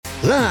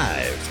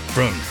Live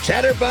from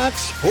Chatterbox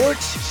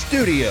Sports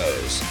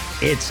Studios,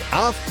 it's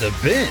Off the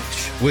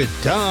Bench with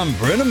Tom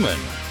Brenneman.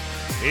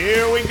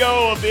 Here we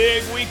go, a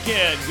big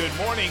weekend. Good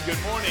morning,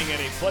 and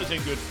a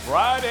pleasant good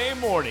Friday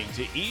morning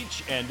to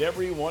each and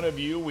every one of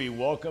you. We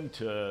welcome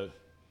to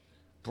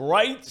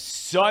bright,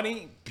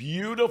 sunny,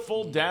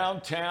 beautiful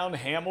downtown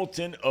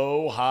Hamilton,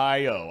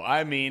 Ohio.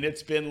 I mean,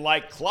 it's been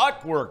like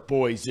clockwork,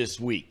 boys, this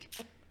week.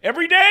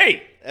 Every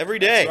day. Every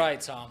day. That's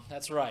right, Tom.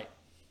 That's right.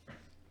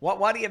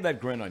 Why do you have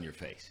that grin on your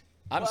face?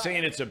 I'm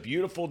saying it's a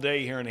beautiful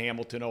day here in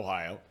Hamilton,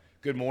 Ohio.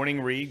 Good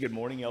morning, Reed. Good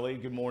morning,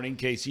 Elliot. Good morning,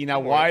 Casey. Now,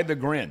 why the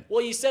grin?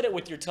 Well, you said it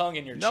with your tongue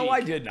in your cheek. No, I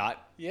did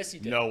not. Yes,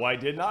 you did. No, I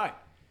did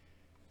not.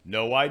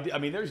 I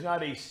mean, there's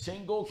not a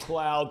single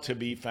cloud to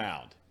be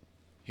found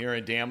here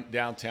in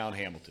downtown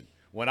Hamilton.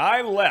 When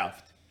I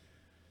left,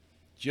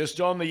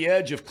 just on the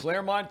edge of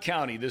Claremont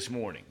County this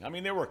morning, I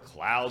mean, there were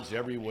clouds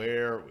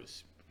everywhere. It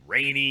was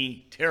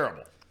rainy,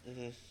 terrible.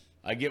 Mm-hmm.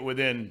 I get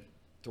within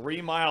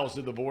 3 miles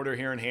of the border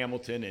here in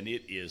Hamilton, and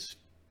it is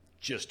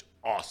just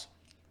awesome.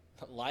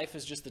 Life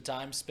is just the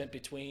time spent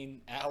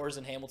between hours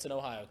in Hamilton,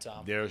 Ohio,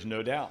 Tom. There's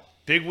no doubt.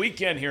 Big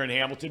weekend here in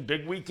Hamilton.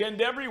 Big weekend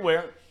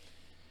everywhere.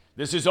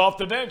 This is Off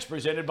the Bench,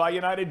 presented by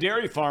United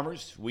Dairy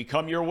Farmers. We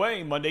come your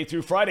way Monday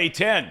through Friday,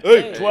 10,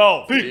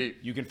 12.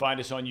 You can find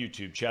us on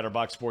YouTube,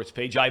 Chatterbox Sports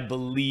page. I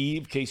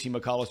believe, Casey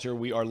McAllister,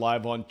 we are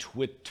live on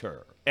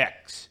Twitter.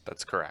 X.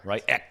 That's correct.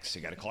 Right? X.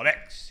 You got to call it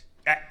X.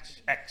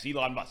 X.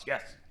 Elon Musk,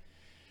 yes.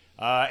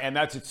 And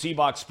that's at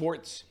Seabox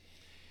Sports.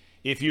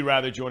 If you'd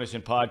rather join us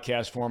in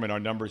podcast form, and our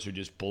numbers are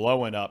just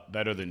blowing up,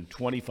 better than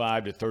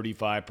 25 to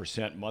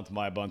 35%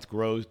 month-by-month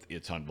growth.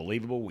 It's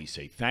unbelievable. We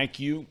say thank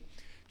you.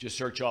 Just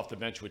search Off the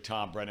Bench with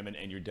Tom Brenneman,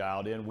 and you're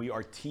dialed in. We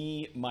are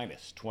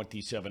T-minus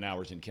 27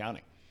 hours and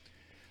counting.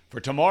 For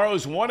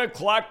tomorrow's 1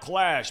 o'clock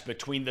clash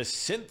between the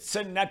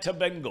Cincinnati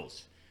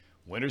Bengals,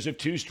 winners of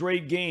 2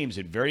 straight games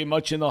and very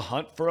much in the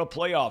hunt for a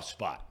playoff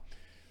spot,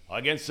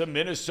 against the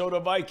Minnesota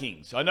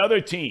Vikings, another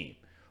team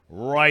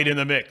right in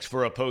the mix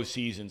for a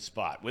postseason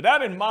spot. With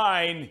that in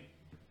mind,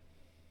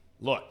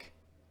 look,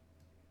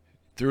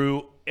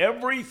 through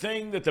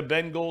everything that the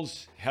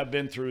Bengals have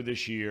been through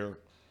this year,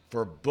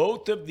 for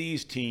both of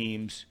these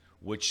teams,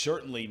 which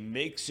certainly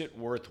makes it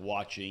worth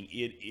watching,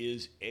 it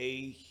is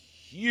a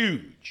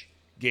huge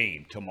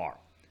game tomorrow.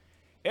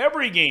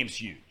 Every game's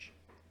huge.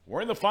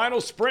 We're in the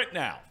final sprint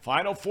now,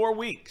 final 4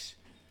 weeks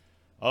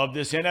of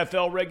this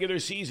NFL regular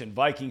season.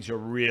 Vikings are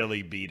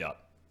really beat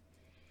up.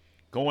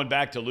 Going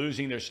back to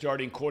losing their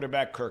starting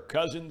quarterback, Kirk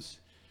Cousins.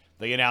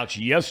 They announced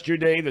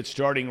yesterday that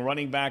starting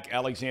running back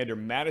Alexander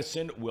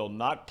Mattison will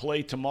not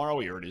play tomorrow.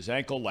 He hurt his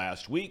ankle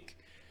last week.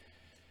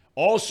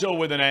 Also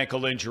with an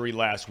ankle injury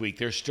last week,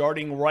 their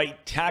starting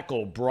right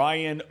tackle,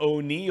 Brian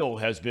O'Neill,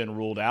 has been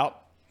ruled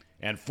out.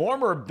 And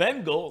former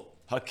Bengal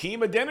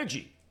Hakeem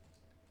Adeniji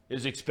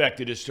is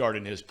expected to start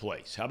in his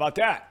place. How about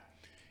that?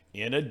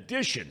 In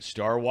addition,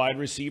 star wide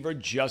receiver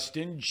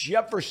Justin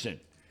Jefferson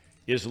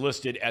is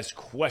listed as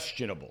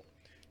questionable.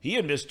 He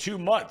had missed 2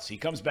 months. He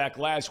comes back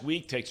last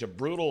week, takes a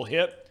brutal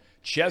hip,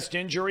 chest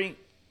injury,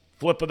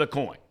 flip of the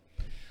coin.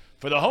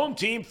 For the home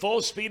team,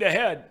 full speed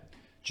ahead.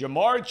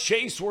 Jamar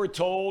Chase, we're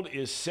told,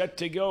 is set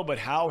to go, but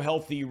how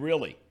healthy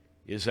really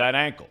is that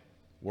ankle?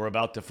 We're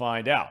about to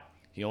find out.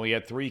 He only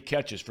had 3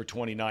 catches for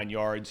 29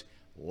 yards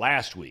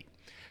last week.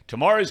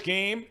 Tomorrow's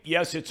game,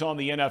 yes, it's on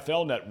the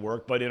NFL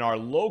Network, but in our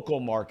local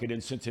market in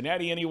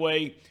Cincinnati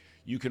anyway,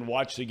 you can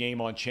watch the game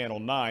on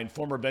Channel 9.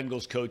 Former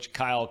Bengals coach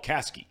Kyle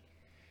Kasky,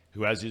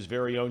 who has his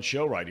very own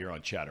show right here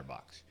on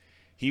Chatterbox.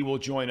 He will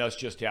join us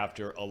just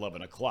after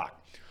 11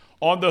 o'clock.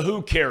 On the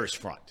who cares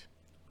front,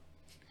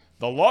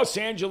 the Los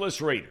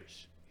Angeles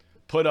Raiders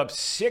put up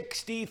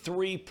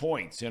 63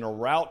 points in a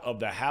rout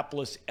of the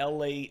hapless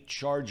LA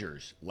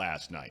Chargers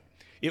last night.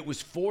 It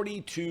was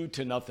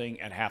 42-0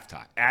 at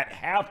halftime. At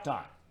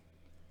halftime,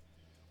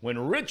 when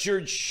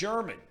Richard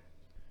Sherman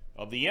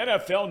of the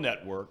NFL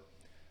Network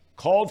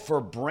called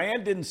for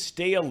Brandon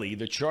Staley,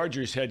 the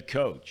Chargers head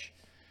coach,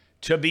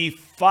 to be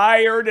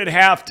fired at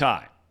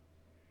halftime.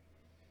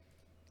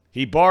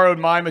 He borrowed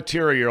my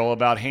material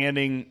about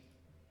handing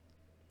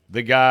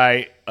the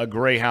guy a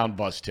Greyhound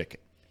bus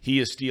ticket. He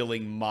is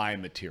stealing my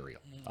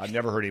material. I've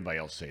never heard anybody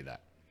else say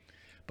that.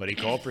 But he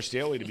called for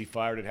Staley to be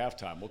fired at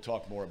halftime. We'll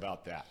talk more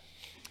about that.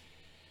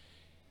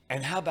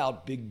 And how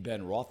about Big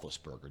Ben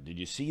Roethlisberger? Did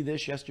you see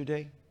this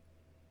yesterday?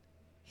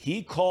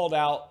 He called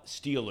out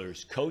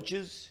Steelers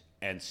coaches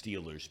and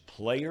Steelers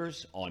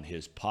players on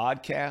his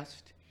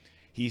podcast.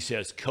 He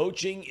says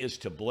coaching is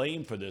to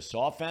blame for this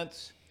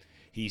offense.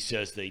 He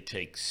says they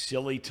take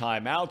silly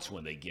timeouts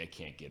when they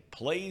can't get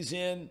plays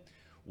in,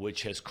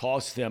 which has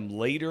cost them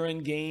later in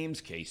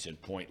games. Case in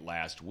point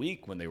last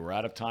week when they were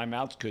out of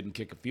timeouts, couldn't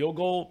kick a field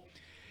goal.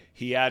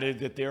 He added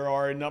that there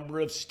are a number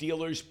of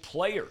Steelers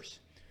players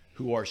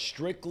who are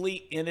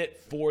strictly in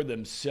it for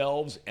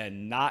themselves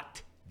and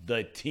not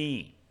the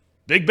team.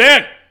 Big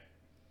Ben.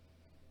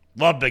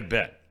 Love Big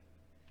Ben.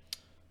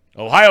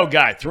 Ohio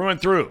guy, through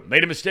and through.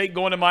 Made a mistake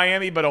going to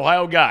Miami, but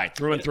Ohio guy,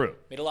 through and through.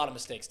 Made a lot of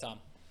mistakes, Tom.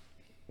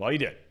 Well, he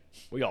did.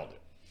 We all did.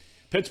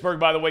 Pittsburgh,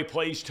 by the way,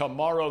 plays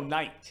tomorrow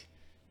night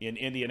in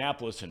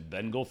Indianapolis, and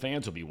Bengal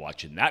fans will be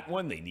watching that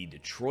one. They need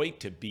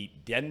Detroit to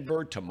beat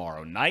Denver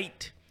tomorrow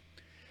night.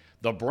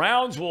 The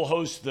Browns will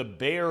host the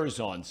Bears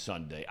on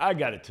Sunday. I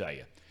got to tell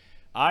you,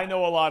 I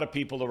know a lot of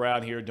people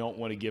around here don't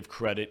want to give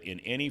credit in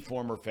any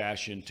form or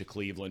fashion to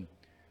Cleveland,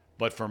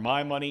 but for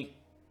my money,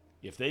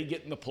 if they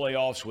get in the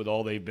playoffs with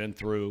all they've been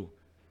through,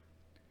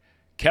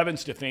 Kevin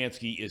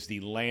Stefanski is the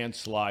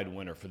landslide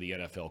winner for the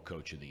NFL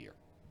Coach of the Year.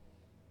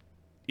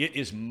 It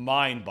is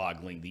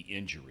mind-boggling, the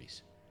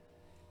injuries.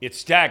 It's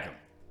staggering.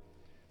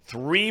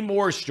 3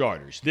 more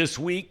starters this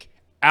week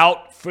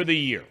out for the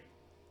year.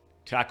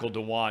 Tackle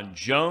DeJuan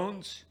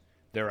Jones,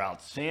 their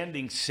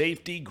outstanding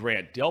safety,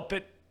 Grant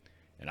Delpit,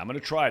 and I'm going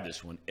to try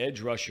this one,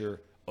 edge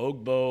rusher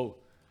Ogbo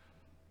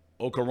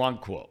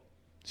Okoronkwo.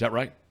 Is that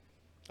right?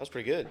 That's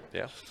pretty good.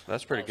 Yeah,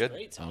 that's pretty good.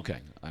 Great, Tom. Okay,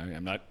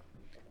 I'm not.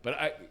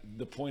 But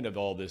the point of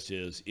all this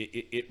is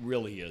it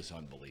really is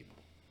unbelievable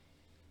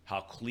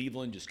how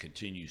Cleveland just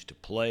continues to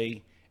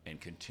play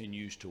and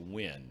continues to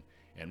win,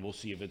 and we'll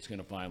see if it's going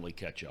to finally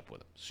catch up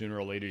with them. Sooner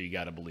or later, you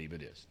got to believe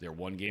it is. They're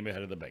 1 game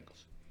ahead of the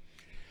Bengals.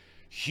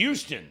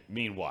 Houston,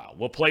 meanwhile,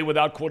 will play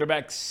without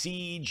quarterback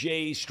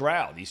C.J.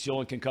 Stroud. He's still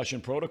in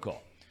concussion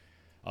protocol.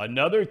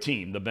 Another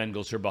team the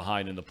Bengals are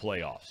behind in the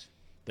playoffs.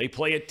 They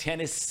play at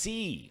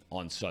Tennessee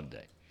on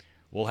Sunday.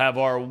 We'll have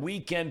our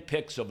weekend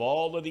picks of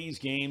all of these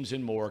games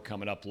and more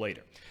coming up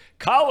later.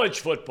 College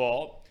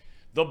football,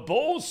 the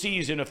bowl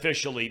season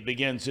officially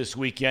begins this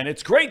weekend.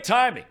 It's great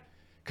timing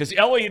because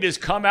Elliott has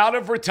come out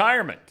of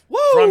retirement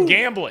from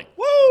gambling.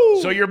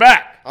 Woo! So you're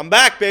back. I'm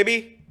back,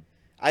 baby.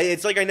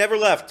 It's like I never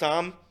left,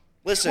 Tom.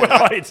 Listen.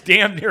 Well, it's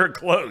damn near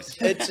close.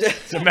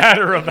 It's a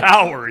matter of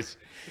hours.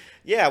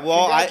 Yeah,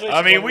 well,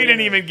 I mean, we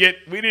didn't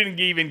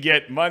even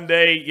get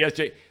Monday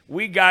yesterday.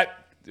 We got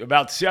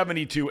about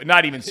 72,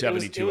 not even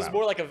 72 It was hours.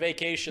 more like a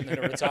vacation than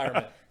a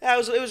retirement. Yeah,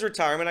 it was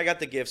retirement. I got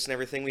the gifts and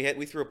everything.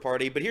 We threw a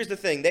party. But here's the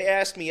thing. They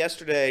asked me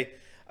yesterday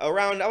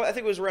around, I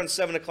think it was around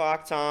 7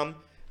 o'clock, Tom.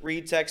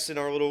 Reed texted in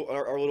our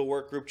little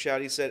work group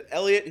chat. He said,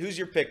 Elliot, who's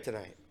your pick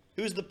tonight?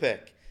 Who's the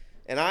pick?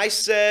 And I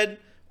said,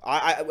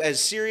 I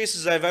as serious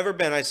as I've ever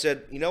been, I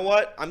said, you know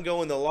what? I'm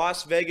going the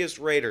Las Vegas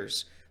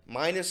Raiders,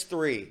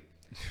 -3.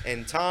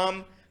 And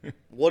Tom,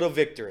 what a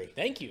victory.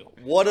 Thank you.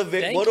 What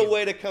a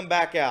way to come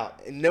back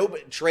out. And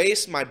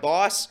Trace, my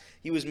boss,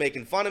 he was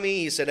making fun of me.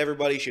 He said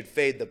everybody should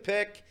fade the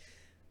pick.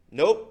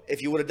 Nope.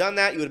 If you would have done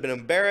that, you would have been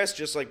embarrassed,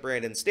 just like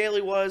Brandon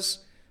Staley was.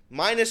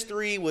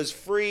 -3 was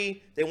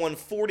free. They won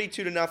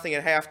 42-0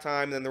 at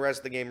halftime, and then the rest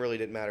of the game really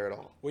didn't matter at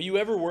all. Were you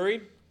ever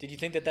worried? Did you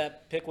think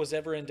that pick was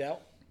ever in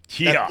doubt?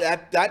 Yeah.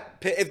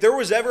 If there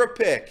was ever a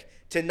pick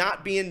to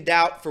not be in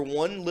doubt for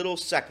 1 little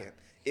second,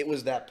 it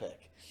was that pick.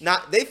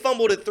 They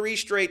fumbled it 3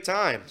 straight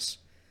times.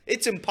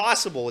 It's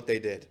impossible what they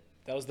did.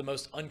 That was the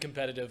most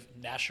uncompetitive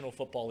National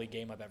Football League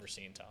game I've ever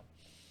seen, Tom.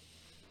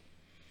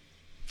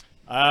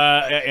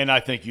 And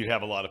I think you'd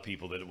have a lot of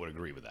people that would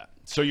agree with that.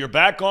 So you're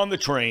back on the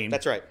train.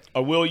 That's right.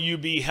 Will you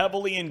be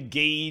heavily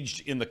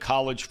engaged in the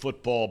college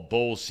football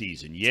bowl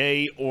season,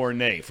 yay or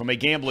nay, from a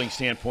gambling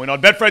standpoint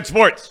on Betfred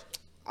Sports?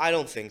 I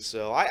don't think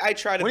so. I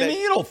try to. What do you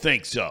mean you don't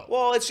think so?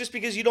 Well, it's just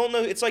because you don't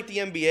know. It's like the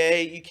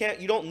NBA.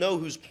 You don't know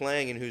who's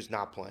playing and who's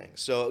not playing.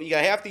 So you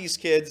got half these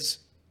kids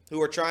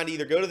who are trying to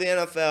either go to the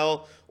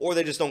NFL or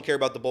they just don't care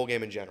about the bowl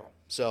game in general.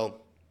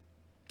 So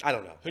I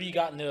don't know. Who do you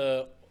got in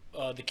the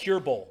Cure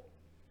Bowl?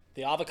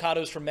 The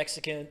Avocados from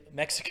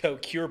Mexico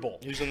Cure Bowl.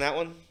 Who's in that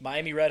one?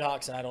 Miami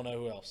Redhawks, and I don't know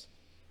who else.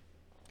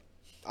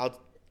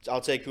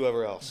 I'll take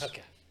whoever else.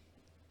 Okay.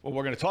 Well,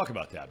 we're going to talk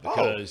about that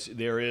because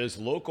there is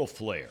local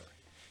flair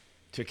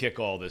to kick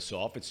all this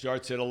off. It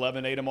starts at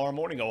 11 tomorrow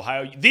morning.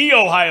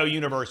 Ohio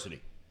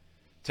University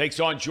takes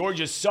on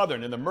Georgia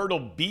Southern in the Myrtle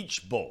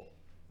Beach Bowl.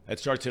 That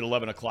starts at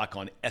 11 o'clock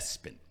on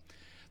ESPN.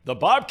 The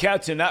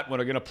Bobcats in that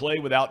one are going to play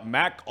without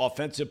MAC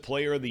Offensive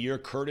Player of the Year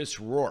Curtis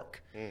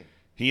Rourke.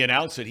 He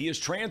announced that he is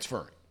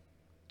transferring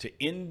to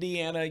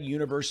Indiana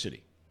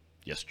University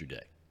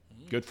yesterday.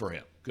 Good for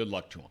him. Good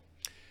luck to him.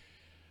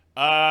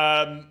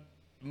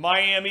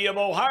 Miami of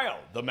Ohio,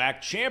 the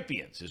MAC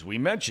champions, as we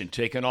mentioned,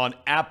 taking on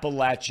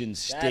Appalachian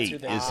State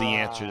is the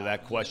answer to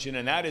that question.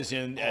 And that is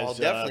in, I'll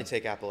definitely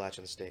take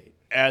Appalachian State.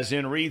 As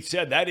in Reed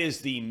said, that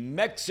is the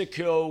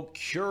Mexico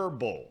Cure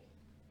Bowl.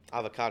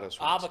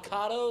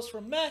 Avocados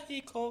from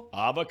Mexico.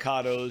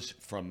 Avocados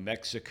from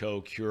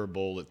Mexico Cure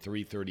Bowl at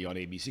 3:30 on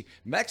ABC.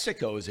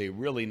 Mexico is a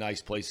really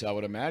nice place, I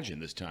would imagine,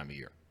 this time of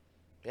year.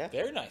 Yeah.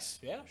 Very nice.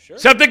 Yeah, sure.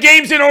 Except the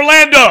game's in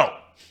Orlando.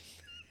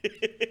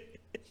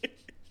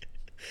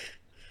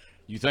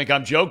 You think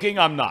I'm joking?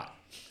 I'm not.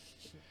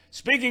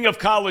 Speaking of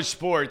college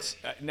sports,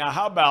 now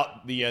how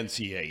about the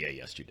NCAA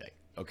yesterday?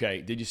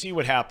 Okay, did you see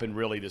what happened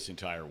really this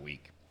entire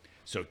week?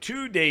 So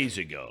 2 days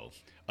ago,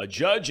 a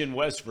judge in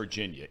West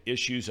Virginia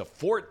issues a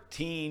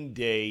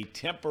 14-day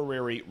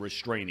temporary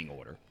restraining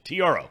order,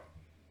 TRO,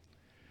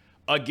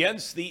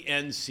 against the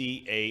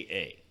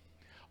NCAA,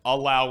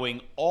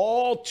 allowing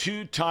all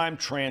two-time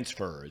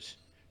transfers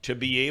to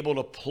be able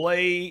to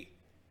play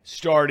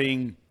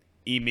starting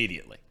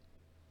immediately.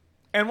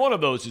 And one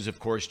of those is, of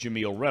course,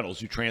 Jamille Reynolds,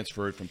 who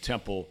transferred from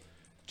Temple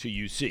to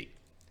UC.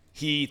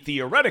 He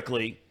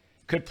theoretically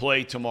could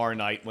play tomorrow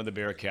night when the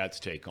Bearcats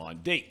take on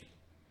Dayton.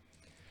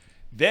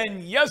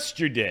 Then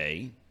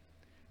yesterday,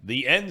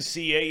 the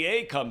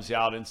NCAA comes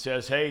out and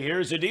says, hey,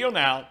 here's the deal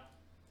now.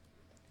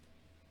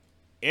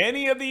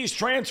 Any of these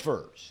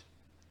transfers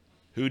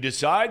who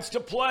decides to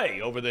play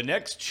over the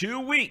next 2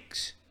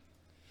 weeks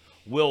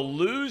will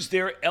lose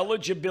their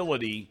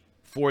eligibility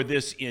for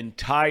this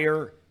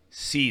entire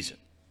season.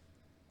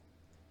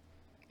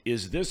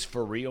 Is this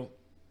for real?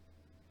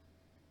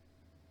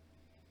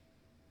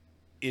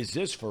 Is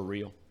this for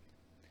real?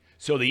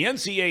 So the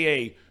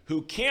NCAA,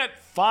 who can't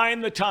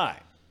find the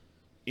time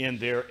in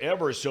their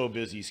ever so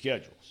busy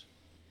schedules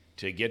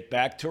to get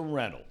back to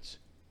Reynolds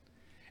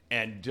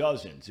and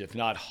dozens, if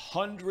not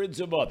hundreds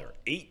of other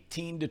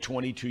 18 to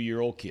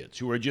 22-year-old kids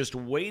who are just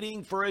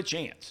waiting for a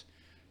chance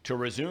to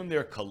resume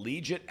their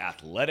collegiate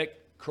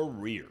athletic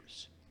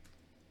careers.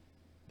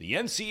 The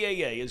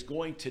NCAA is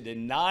going to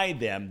deny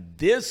them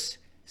this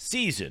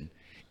season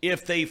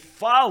if they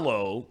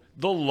follow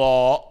the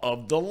law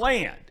of the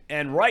land.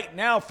 And right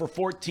now, for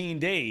 14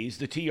 days,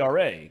 the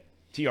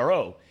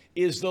TRO,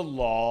 is the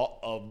law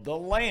of the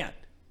land.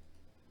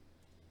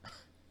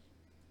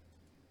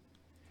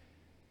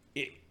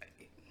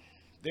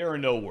 There are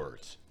no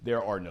words.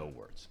 There are no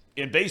words.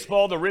 In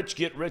baseball, the rich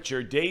get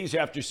richer days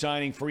after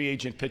signing free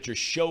agent pitcher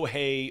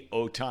Shohei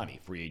Ohtani,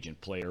 free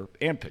agent player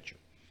and pitcher.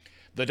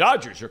 The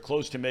Dodgers are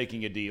close to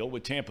making a deal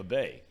with Tampa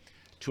Bay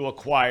to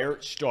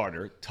acquire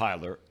starter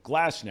Tyler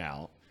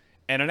Glasnow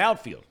and an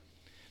outfielder.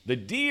 The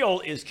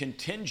deal is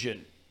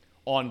contingent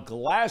on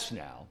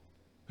Glasnow,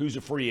 who's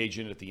a free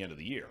agent at the end of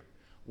the year,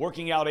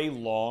 working out a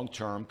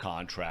long-term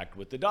contract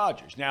with the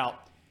Dodgers. Now,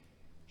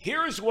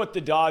 here's what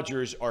the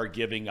Dodgers are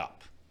giving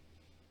up.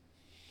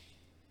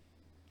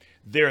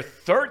 Their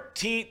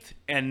 13th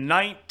and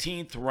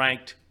 19th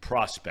ranked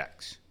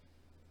prospects.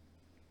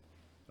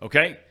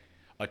 Okay?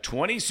 A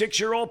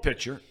 26-year-old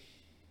pitcher,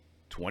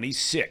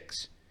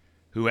 26,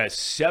 who has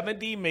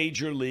 70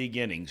 major league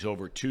innings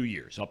over 2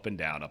 years, up and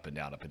down, up and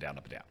down, up and down,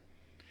 up and down.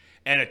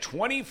 And a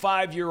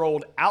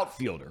 25-year-old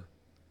outfielder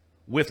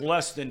with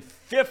less than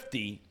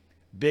 50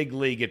 big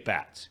league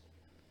at-bats.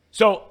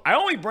 So I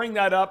only bring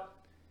that up.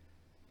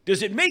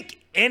 Does it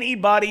make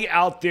anybody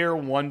out there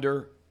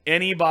wonder,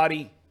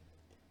 anybody,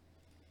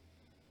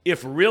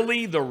 if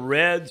really the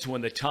Reds, when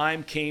the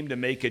time came to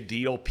make a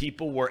deal,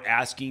 people were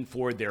asking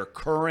for their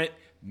current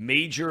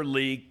major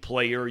league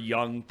player,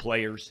 young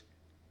players?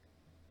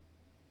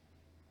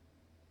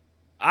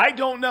 I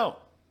don't know.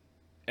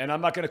 And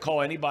I'm not going to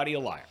call anybody a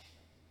liar.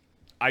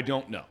 I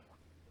don't know.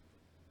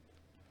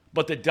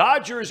 But the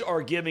Dodgers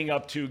are giving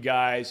up two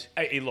guys.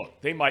 Hey,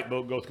 look, they might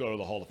both go to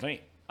the Hall of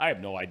Fame. I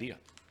have no idea.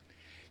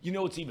 You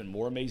know what's even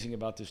more amazing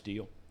about this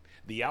deal?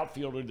 The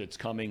outfielder that's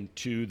coming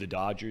to the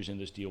Dodgers in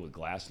this deal with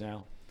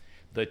Glasnow,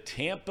 the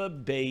Tampa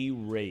Bay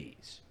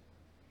Rays,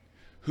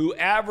 who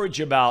average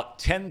about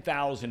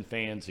 10,000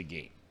 fans a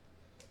game.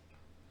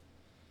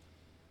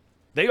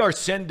 They are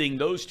sending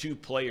those two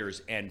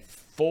players and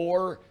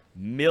 $4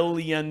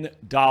 million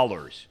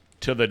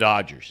to the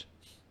Dodgers.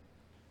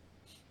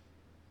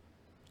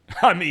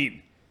 I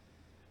mean,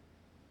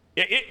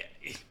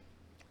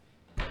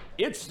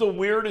 it's the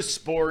weirdest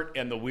sport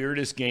and the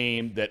weirdest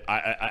game that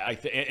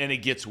and it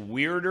gets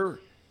weirder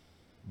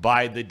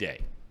by the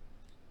day.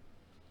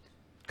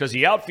 Because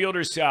the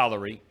outfielder's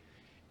salary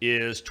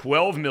is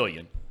 $12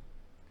 million,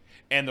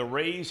 and the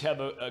Rays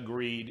have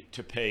agreed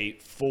to pay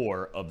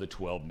 $4 of the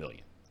 $12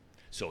 million.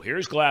 So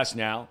here's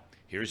Glasnow,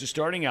 here's the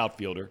starting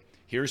outfielder,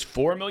 here's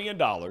 $4 million.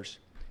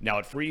 Now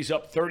it frees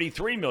up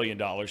 $33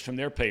 million from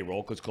their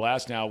payroll because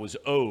Glasnow was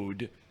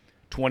owed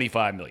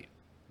 $25 million.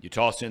 You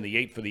toss in the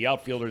 8 for the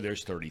outfielder,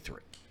 there's 33.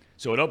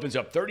 So it opens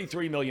up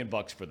 $33 million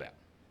for them.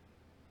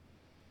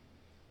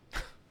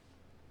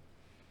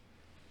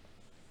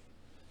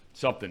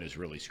 Something is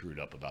really screwed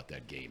up about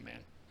that game, man.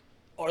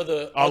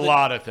 A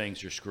lot of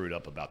things are screwed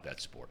up about that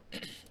sport.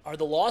 Are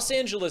the Los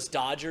Angeles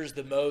Dodgers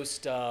the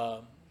most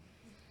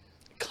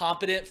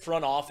competent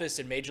front office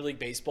in Major League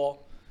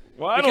Baseball?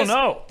 Well, I don't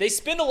know. They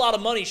spend a lot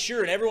of money,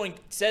 sure, and everyone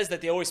says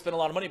that they always spend a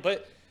lot of money.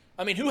 But,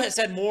 I mean,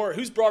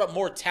 who's brought up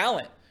more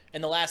talent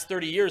in the last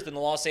 30 years than the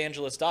Los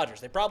Angeles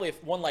Dodgers? They probably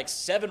have won like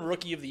 7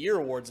 Rookie of the Year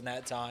awards in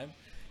that time.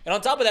 And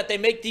on top of that, they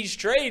make these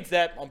trades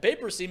that on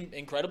paper seem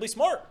incredibly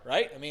smart,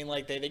 right? I mean,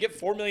 like they get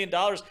 $4 million,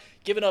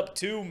 giving up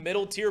 2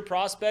 middle-tier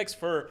prospects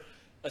for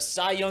a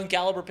Cy Young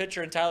caliber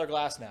pitcher and Tyler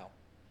Glasnow.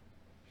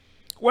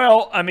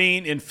 Well, I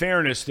mean, in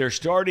fairness, they're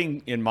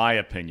starting, in my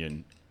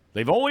opinion,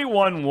 they've only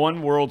won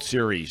 1 World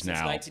Series since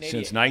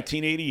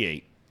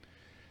 1988.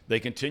 They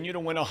continue to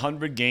win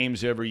 100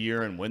 games every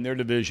year and win their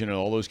division and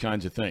all those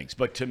kinds of things.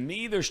 But to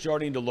me, they're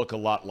starting to look a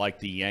lot like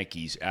the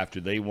Yankees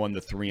after they won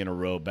the 3 in a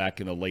row back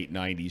in the late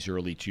 90s,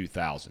 early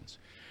 2000s.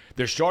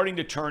 They're starting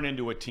to turn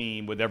into a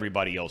team with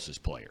everybody else's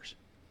players.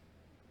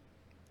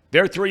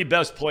 Their 3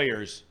 best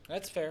players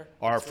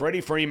are Freddie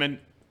Freeman,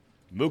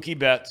 Mookie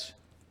Betts,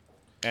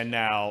 and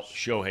now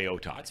Shohei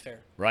Ohtani. That's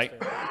fair. Right?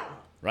 That's fair.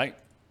 Right?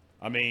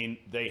 I mean,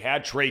 they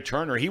had Trey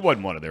Turner. He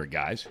wasn't one of their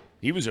guys.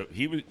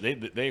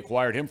 They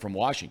acquired him from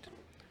Washington.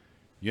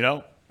 You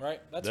know? Right.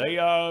 That's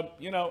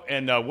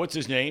and what's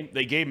his name?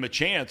 They gave him a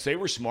chance. They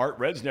were smart.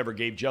 Reds never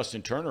gave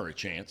Justin Turner a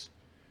chance.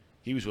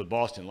 He was with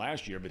Boston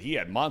last year, but he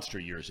had monster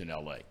years in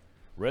L.A.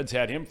 Reds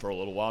had him for a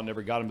little while,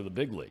 never got him to the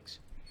big leagues.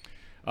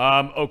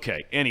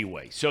 Okay,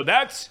 anyway, so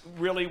that's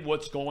really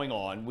what's going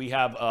on. We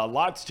have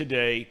lots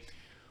today.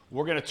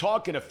 We're going to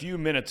talk in a few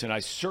minutes, and I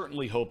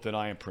certainly hope that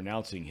I am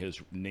pronouncing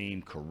his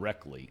name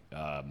correctly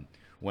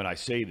when I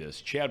say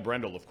this. Chad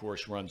Brendel, of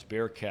course, runs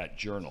Bearcat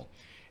Journal.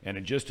 And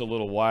in just a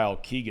little while,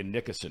 Keegan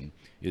Nickerson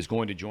is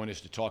going to join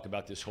us to talk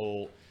about this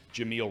whole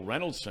Jamille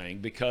Reynolds thing,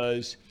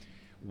 because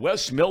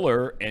Wes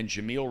Miller and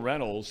Jamille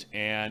Reynolds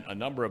and a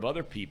number of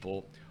other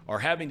people are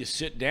having to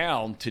sit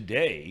down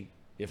today,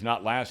 if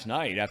not last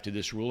night, after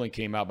this ruling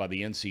came out by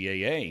the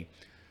NCAA,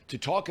 to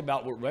talk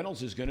about what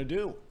Reynolds is going to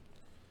do.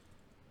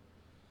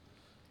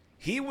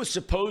 He was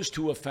supposed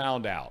to have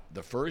found out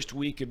the first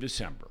week of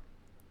December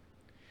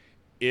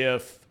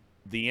if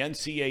the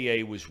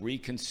NCAA was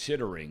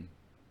reconsidering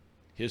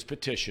his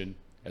petition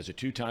as a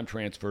two-time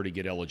transfer to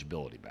get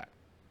eligibility back.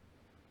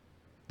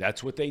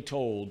 That's what they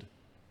told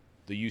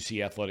the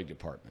UC Athletic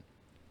Department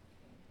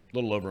a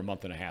little over a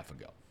month and a half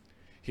ago.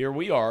 Here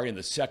we are in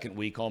the second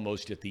week,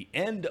 almost at the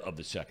end of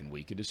the second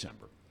week of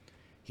December.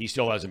 He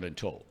still hasn't been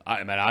told.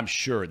 I mean, I'm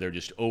sure they're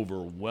just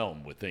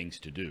overwhelmed with things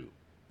to do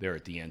there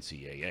at the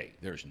NCAA.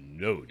 There's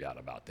no doubt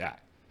about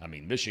that. I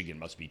mean, Michigan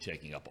must be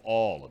taking up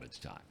all of its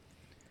time.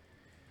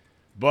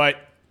 But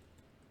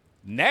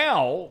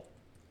now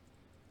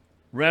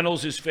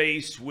Reynolds is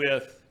faced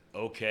with,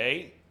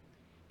 okay,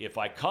 if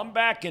I come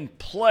back and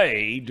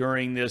play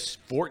during this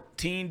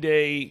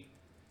 14-day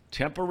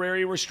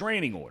temporary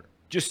restraining order,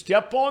 just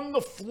step on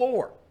the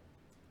floor,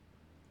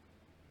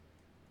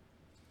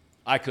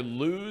 I could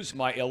lose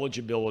my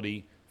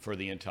eligibility for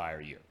the entire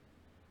year.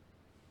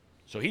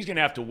 So he's going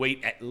to have to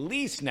wait at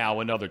least now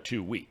another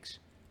 2 weeks,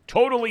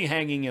 totally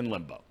hanging in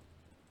limbo.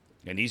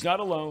 And he's not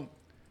alone.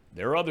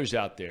 There are others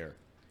out there.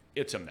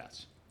 It's a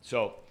mess.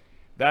 So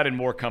that and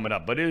more coming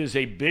up. But it is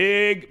a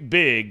big,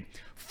 big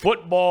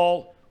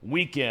football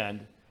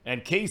weekend.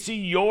 And Casey,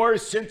 your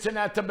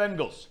Cincinnati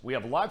Bengals. We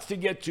have lots to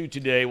get to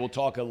today. We'll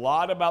talk a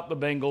lot about the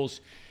Bengals.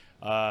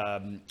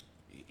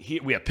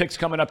 We have picks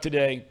coming up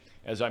today.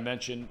 As I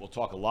mentioned, we'll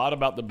talk a lot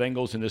about the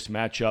Bengals in this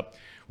matchup,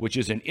 which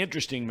is an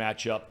interesting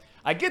matchup.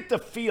 I get the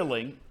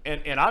feeling,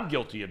 and I'm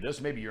guilty of this,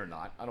 maybe you're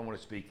not, I don't want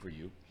to speak for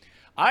you.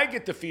 I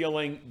get the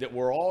feeling that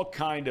we're all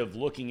kind of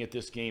looking at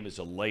this game as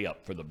a layup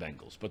for the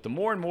Bengals. But the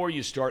more and more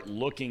you start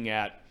looking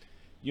at,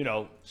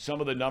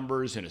 some of the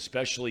numbers, and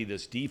especially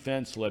this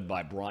defense led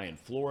by Brian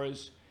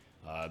Flores,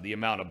 the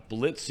amount of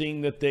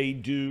blitzing that they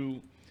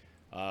do,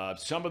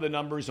 some of the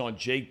numbers on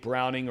Jake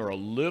Browning are a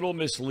little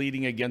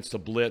misleading against the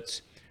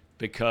blitz,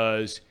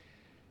 because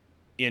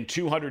in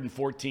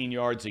 214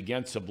 yards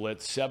against the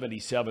blitz,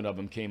 77 of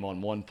them came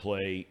on one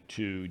play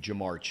to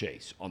Jamar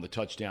Chase on the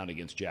touchdown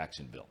against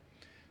Jacksonville.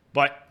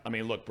 But, I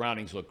mean, look,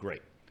 Brownings look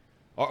great.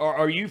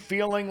 Are you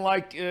feeling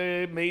like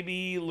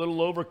maybe a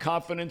little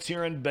overconfidence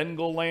here in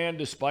Bengal land,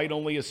 despite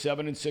only a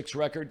 7-6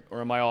 record, or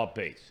am I off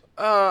base?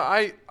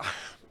 I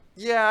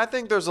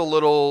think there's a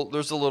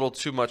little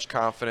too much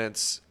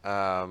confidence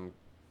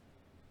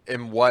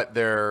in what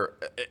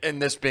in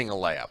this being a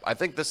layup. I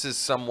think this is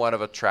somewhat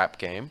of a trap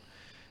game.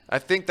 I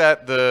think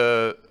that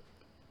the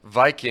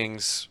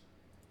Vikings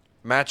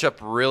match up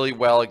really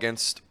well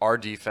against our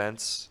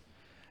defense,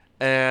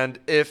 and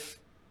if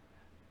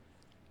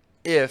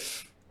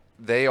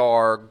they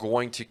are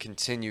going to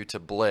continue to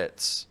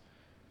blitz,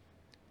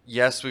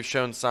 yes, we've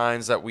shown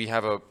signs that we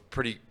have a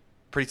pretty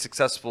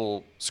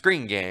successful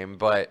screen game,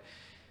 but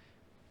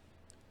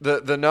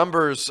the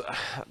numbers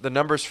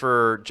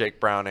for Jake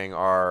Browning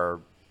are,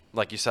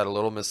 like you said, a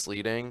little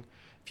misleading.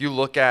 If you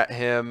look at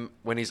him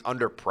when he's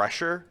under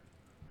pressure,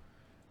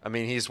 I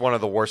mean, he's one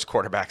of the worst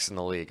quarterbacks in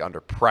the league under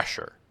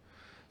pressure.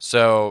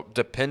 So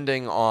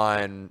depending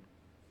on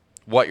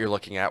what you're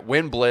looking at,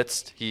 when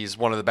blitzed, he's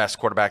one of the best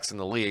quarterbacks in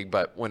the league,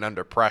 but when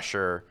under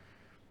pressure,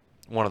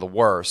 one of the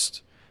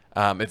worst.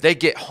 If they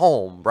get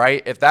home,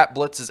 right, if that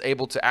blitz is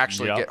able to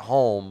actually get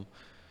home,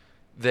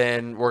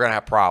 then we're going to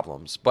have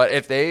problems. But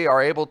if they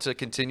are able to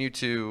continue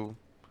to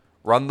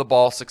run the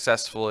ball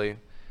successfully,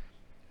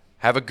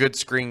 have a good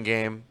screen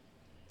game,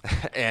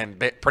 and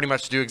pretty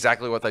much do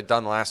exactly what they've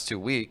done the last 2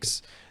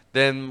 weeks,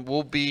 then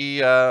we'll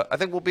be. I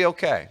think we'll be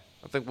okay.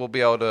 I think we'll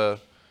be able to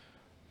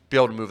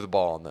move the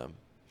ball on them.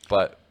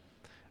 But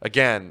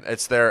again,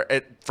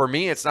 for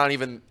me, it's not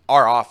even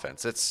our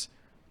offense. It's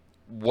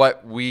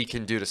what we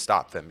can do to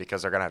stop them,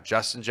 because they're going to have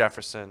Justin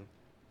Jefferson,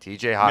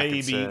 T.J.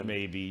 Hockenson.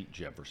 Maybe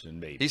Jefferson.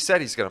 Maybe he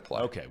said he's going to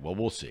play. Okay, well,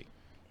 we'll see.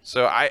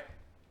 So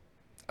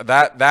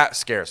that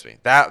scares me.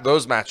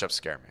 Those matchups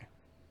scare me.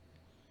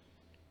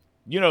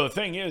 The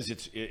thing is,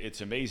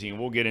 it's amazing.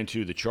 We'll get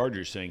into the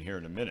Chargers thing here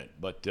in a minute.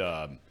 But,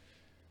 I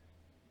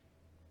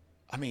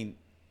mean,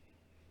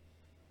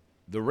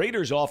 the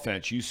Raiders'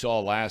 offense you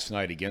saw last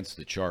night against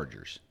the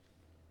Chargers,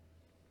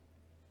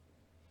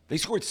 They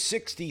scored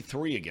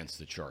 63 against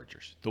the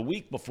Chargers. The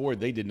week before,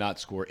 they did not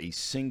score a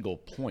single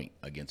point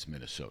against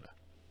Minnesota.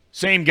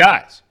 Same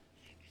guys.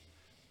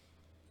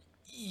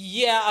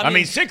 Yeah, I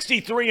mean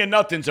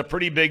 63-0 is a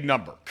pretty big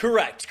number.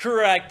 Correct.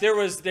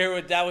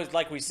 That was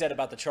like we said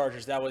about the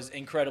Chargers. That was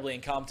incredibly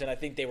incompetent. I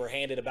think they were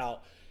handed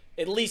about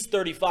at least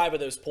 35 of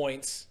those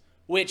points,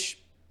 which,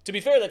 to be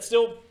fair, that's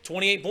still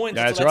 28 points.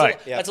 That's right.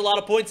 That's a lot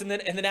of points in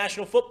the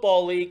National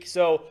Football League.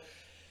 So,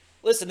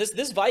 listen,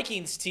 this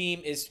Vikings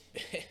team is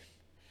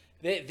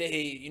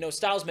they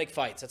styles make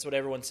fights. That's what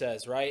everyone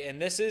says, right? And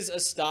this is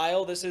a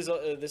style. This is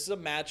a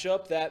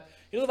matchup that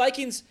the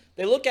Vikings,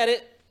 they look at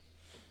it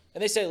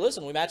and they say,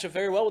 listen, we match up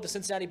very well with the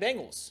Cincinnati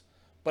Bengals.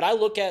 But I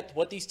look at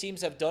what these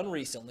teams have done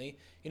recently.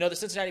 The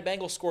Cincinnati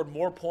Bengals scored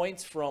more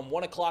points from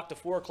 1 o'clock to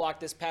 4 o'clock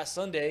this past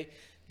Sunday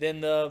than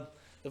the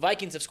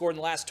Vikings have scored in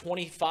the last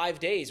 25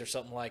 days or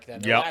something like that,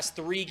 in the last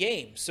 3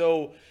 games.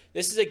 So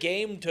this is a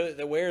game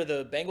where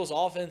the Bengals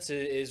offense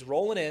is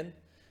rolling in,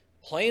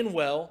 playing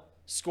well,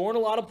 scoring a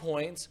lot of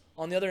points.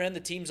 On the other end,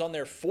 the team's on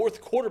their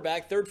fourth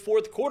quarterback,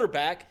 fourth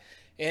quarterback,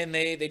 and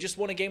they just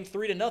won a game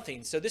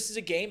 3-0. So this is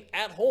a game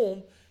at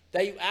home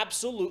that you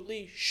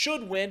absolutely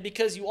should win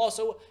because you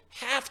also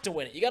have to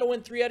win it. You got to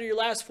win 3 out of your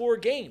last 4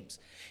 games.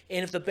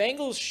 And if the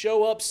Bengals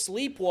show up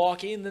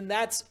sleepwalking, then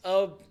that's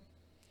a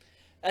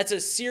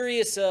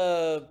serious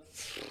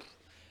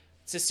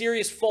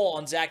fall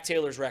on Zach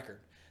Taylor's record.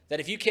 That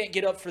if you can't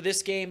get up for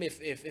this game,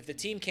 if the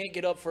team can't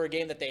get up for a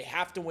game that they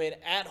have to win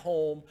at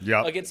home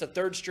against a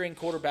third-string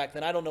quarterback,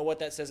 then I don't know what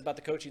that says about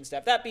the coaching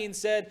staff. That being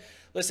said,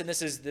 listen,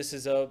 this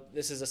is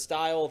a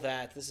style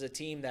this is a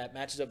team that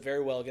matches up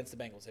very well against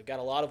the Bengals. They've got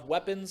a lot of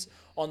weapons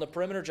on the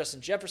perimeter. Justin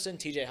Jefferson,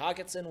 T.J.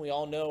 Hockenson. We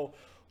all know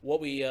what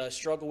we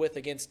struggle with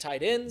against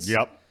tight ends.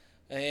 Yep.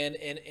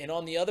 And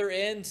on the other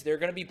end, they're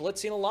going to be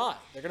blitzing a lot.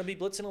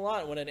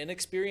 When an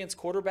inexperienced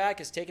quarterback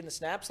is taking the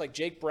snaps like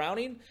Jake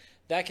Browning,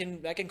 that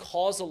can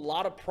cause a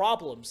lot of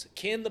problems.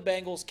 Can the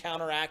Bengals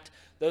counteract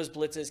those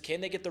blitzes? Can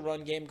they get the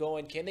run game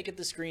going? Can they get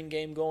the screen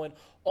game going?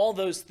 All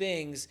those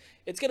things.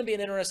 It's going to be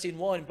an interesting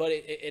one, but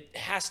it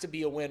has to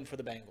be a win for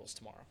the Bengals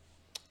tomorrow.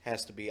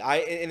 Has to be.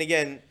 And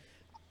again,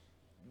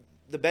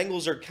 the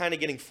Bengals are kind of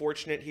getting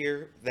fortunate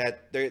here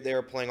that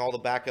they're playing all the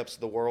backups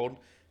of the world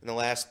in the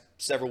last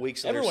several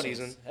weeks of their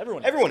season.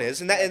 Everyone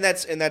is, and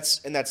that's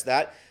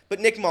that. But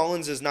Nick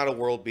Mullins is not a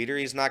world beater.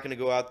 He's not going to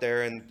go out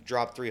there and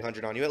drop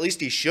 300 on you. At least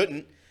he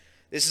shouldn't.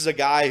 This is a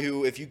guy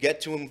who, if you get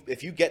to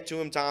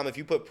him, Tom, if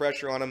you put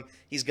pressure on him,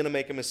 he's going to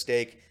make a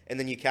mistake, and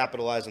then you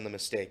capitalize on the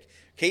mistake.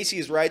 Casey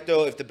is right,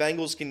 though. If the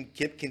Bengals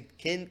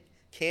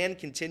can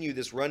continue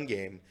this run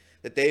game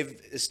that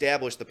they've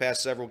established the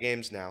past several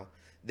games now,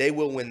 they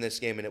will win this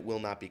game, and it will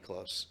not be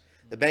close.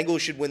 The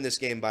Bengals should win this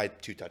game by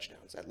 2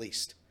 touchdowns, at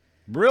least.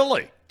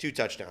 Really? 2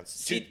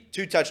 touchdowns.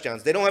 Two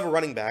touchdowns. They don't have a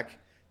running back.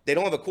 They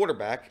don't have a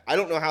quarterback. I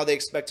don't know how they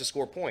expect to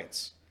score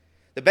points.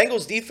 The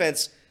Bengals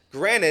defense,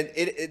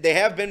 granted, they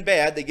have been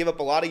bad. They give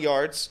up a lot of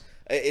yards.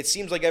 It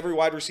seems like every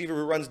wide receiver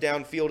who runs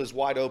downfield is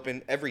wide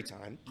open every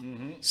time.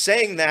 Mm-hmm.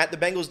 Saying that, the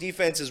Bengals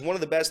defense is one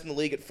of the best in the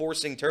league at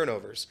forcing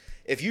turnovers.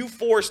 If you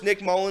force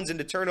Nick Mullins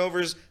into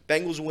turnovers,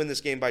 Bengals will win this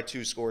game by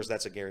 2 scores.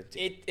 That's a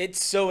guarantee.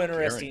 It's so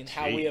interesting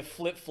how we have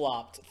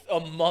flip-flopped a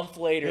month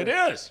later. It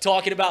is.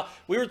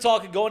 We were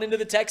talking going into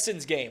the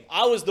Texans game.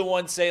 I was the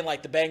one saying,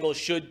 like, the Bengals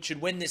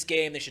should win this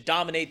game. They should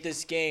dominate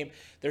this game.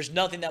 There's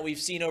nothing that we've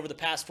seen over the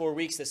past 4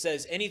 weeks that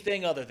says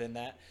anything other than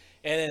that.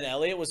 And then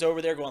Elliott was over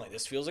there going like,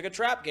 this feels like a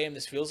trap game.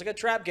 This feels like a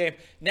trap game.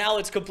 Now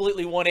it's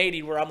completely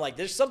 180 where I'm like,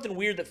 there's something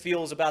weird that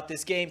feels about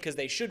this game because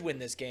they should win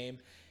this game.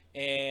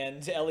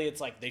 And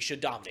Elliott's like, they should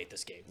dominate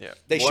this game. Yeah,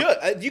 they should.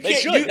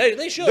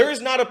 They should. There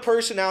is not a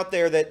person out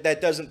there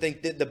that doesn't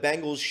think that the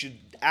Bengals should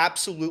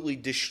absolutely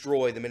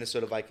destroy the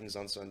Minnesota Vikings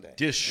on Sunday.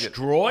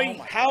 Destroy?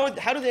 How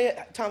are they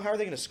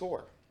going to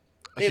score?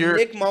 They have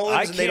Nick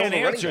Mullins, and they don't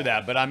answer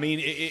that, but I mean,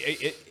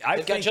 They've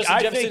got Justin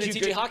Jefferson and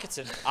T.J.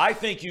 Hockenson. I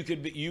think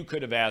you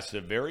could have asked the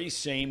very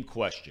same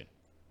question,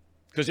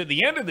 because at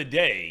the end of the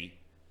day,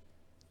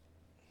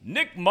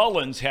 Nick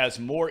Mullins has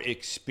more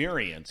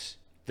experience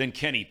than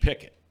Kenny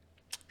Pickett.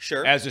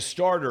 Sure. As a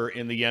starter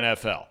in the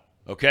NFL,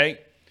 okay?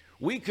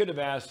 We could have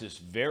asked this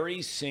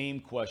very same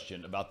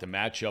question about the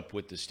matchup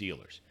with the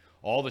Steelers.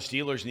 All the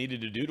Steelers needed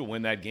to do to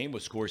win that game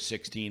was score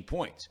 16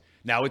 points.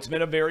 Now, it's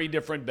been a very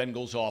different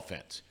Bengals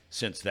offense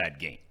since that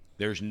game.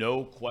 There's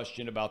no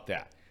question about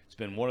that. It's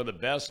been one of the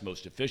best,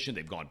 most efficient.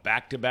 They've gone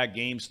back-to-back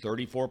games,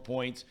 34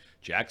 points,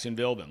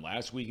 Jacksonville, then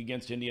last week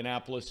against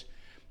Indianapolis.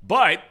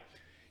 But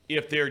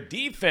if their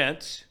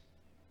defense,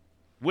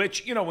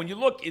 which, when you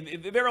look,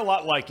 they're a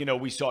lot like,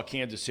 we saw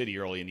Kansas City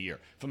early in the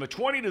year. From the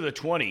 20 to the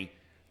 20,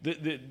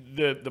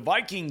 the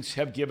Vikings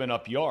have given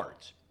up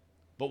yards.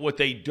 But what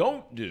they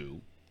don't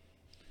do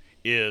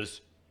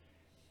is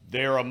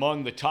they're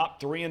among the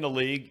top 3 in the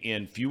league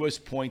in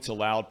fewest points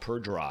allowed per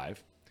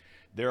drive.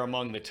 They're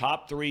among the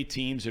top 3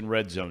 teams in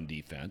red zone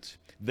defense.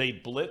 They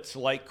blitz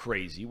like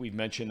crazy. We've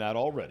mentioned that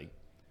already.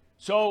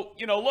 So,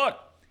 look,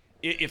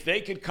 if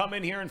they could come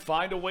in here and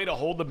find a way to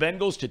hold the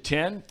Bengals to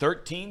 10,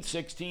 13,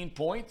 16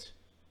 points,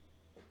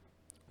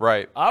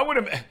 Right.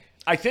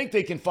 I think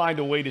they can find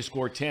a way to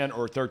score 10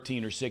 or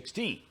 13 or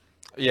 16.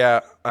 Yeah.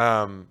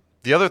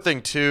 The other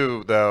thing,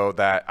 too, though,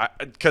 that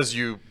because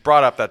you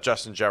brought up that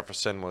Justin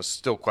Jefferson was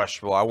still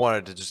questionable, I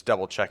wanted to just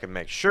double check and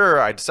make sure.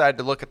 I decided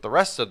to look at the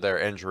rest of their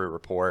injury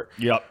report.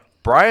 Yep.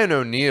 Brian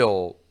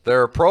O'Neill,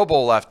 their Pro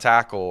Bowl left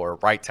tackle or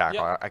right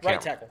tackle. Yep, I can't.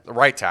 right tackle.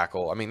 Right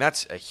tackle. I mean,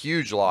 that's a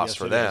huge loss Yes,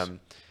 for it them.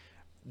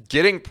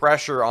 Getting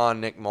pressure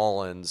on Nick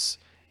Mullins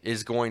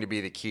is going to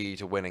be the key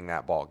to winning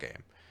that ball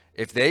game.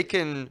 If they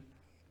can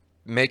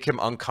make him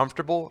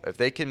uncomfortable, if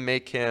they can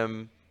make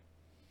him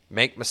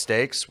make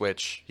mistakes,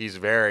 which he's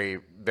very,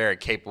 very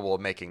capable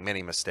of making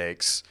many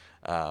mistakes.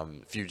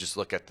 If you just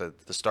look at the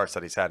starts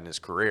that he's had in his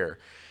career,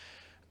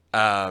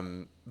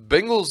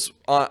 Bengals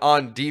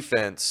on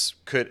defense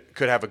could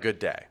have a good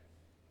day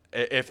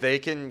if they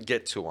can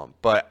get to him.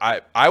 But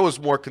I was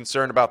more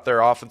concerned about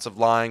their offensive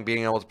line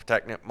being able to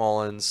protect Nick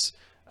Mullins.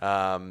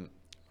 Elliot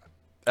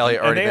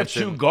already And they have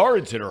mentioned 2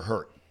 guards that are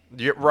hurt.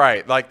 You're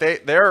right. Like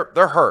they're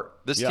hurt.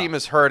 This Yeah. team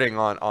is hurting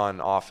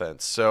on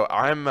offense. So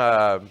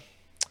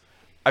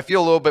I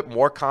feel a little bit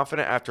more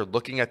confident after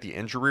looking at the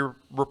injury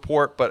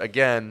report. But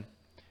again,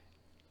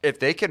 if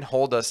they can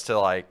hold us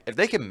to if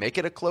they can make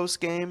it a close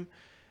game,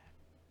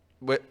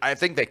 I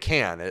think they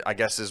can. I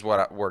guess is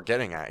what we're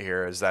getting at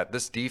here is that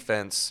this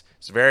defense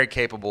is very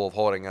capable of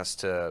holding us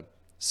to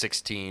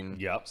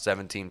 16,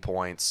 17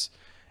 points.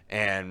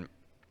 And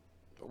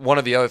one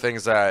of the other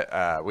things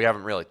that we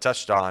haven't really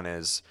touched on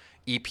is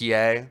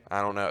EPA.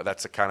 I don't know.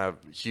 That's a kind of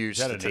huge.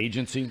 Is that an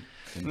agency?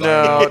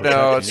 No,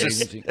 Environmental it's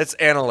just Agency? it's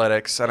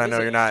analytics, and I know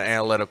you're not an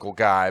analytical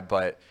guy,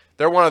 but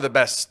they're one of the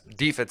best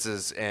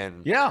defenses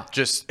in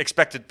just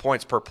expected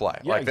points per play.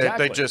 Yeah, like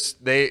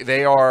exactly.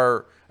 they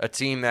are a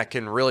team that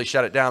can really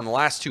shut it down. The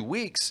last 2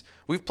 weeks,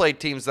 we've played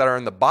teams that are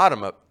in the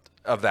bottom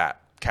of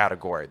that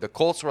category. The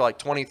Colts were like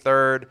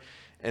 23rd,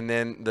 and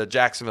then the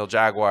Jacksonville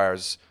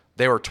Jaguars,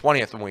 they were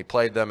 20th when we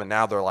played them, and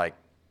now they're like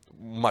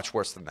much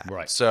worse than that.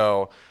 Right.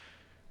 So.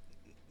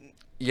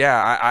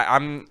 Yeah,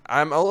 I'm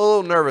a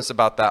little nervous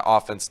about that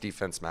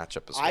offense-defense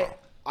matchup as well.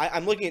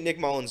 I'm looking at Nick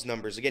Mullins'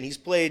 numbers. Again, he's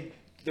played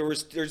 –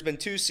 there's been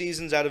 2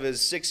 seasons out of his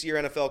 6-year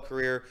NFL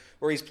career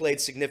where he's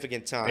played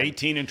significant time.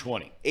 18 and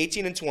 20.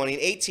 18 and 20. In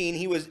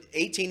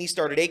 18, he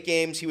started 8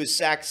 games. He was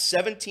sacked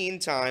 17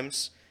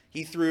 times.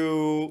 He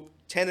threw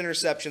 10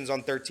 interceptions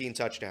on 13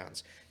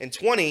 touchdowns. In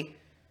 20,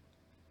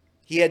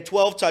 he had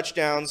 12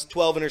 touchdowns,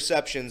 12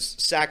 interceptions,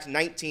 sacked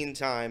 19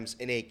 times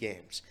in 8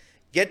 games.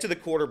 Get to the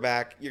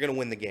quarterback, you're going to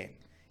win the game.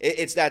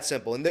 It's that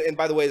simple. And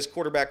by the way, his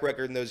quarterback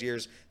record in those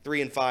years,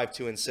 3-5,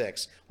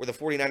 2-6. Were the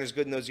 49ers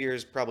good in those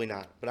years? Probably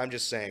not. But I'm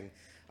just saying,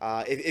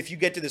 if you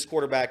get to this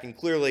quarterback, and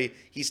clearly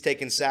he's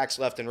taking sacks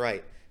left and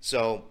right.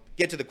 So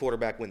get to the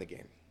quarterback, win the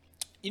game.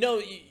 You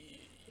know,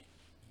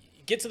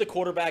 get to the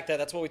quarterback.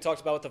 That's what we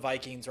talked about with the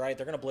Vikings, right?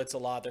 They're going to blitz a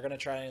lot. They're going to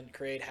try and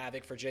create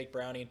havoc for Jake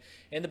Browning.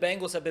 And the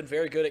Bengals have been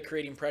very good at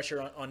creating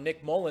pressure on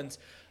Nick Mullins.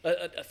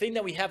 A thing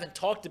that we haven't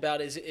talked about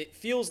is it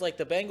feels like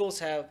the Bengals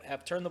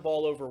have turned the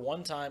ball over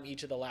 1 time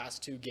each of the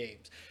last 2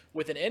 games.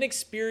 With an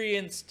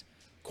inexperienced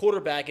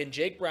quarterback in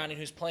Jake Browning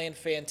who's playing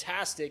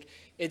fantastic,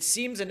 it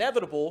seems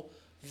inevitable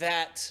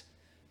that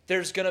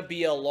there's going to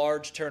be a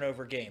large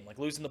turnover game, like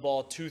losing the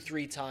ball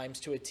 2-3 times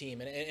to a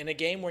team. And in a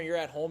game where you're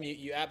at home,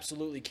 you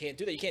absolutely can't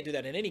do that. You can't do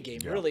that in any game,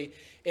 really.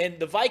 And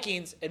the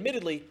Vikings,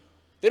 admittedly,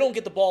 they don't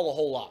get the ball a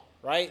whole lot,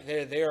 right?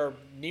 They are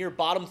near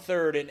bottom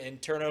third in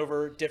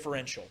turnover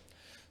differential.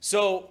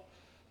 So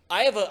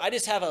I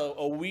just have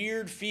a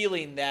weird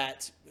feeling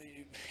that,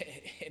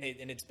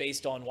 and it's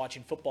based on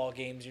watching football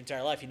games your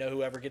entire life. You know,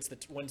 whoever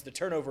wins the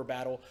turnover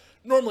battle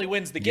normally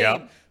wins the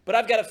game. But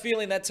I've got a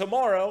feeling that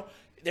tomorrow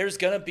there's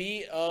going to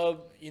be a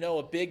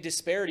big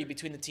disparity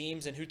between the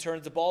teams and who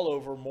turns the ball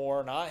over more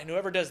or not, and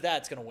whoever does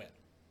that is going to win.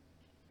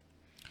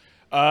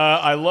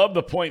 I love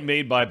the point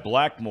made by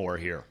Blackmore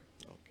here.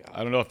 Oh, God.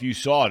 I don't know if you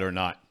saw it or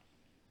not.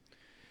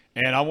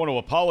 And I want to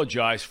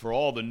apologize for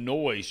all the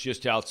noise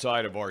just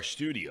outside of our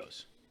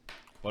studios.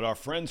 But our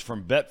friends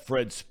from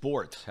Betfred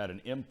Sports had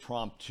an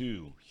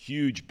impromptu,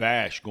 huge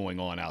bash going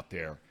on out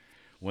there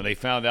when they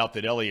found out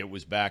that Elliott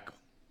was back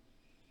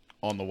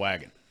on the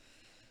wagon.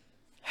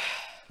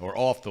 Or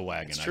off the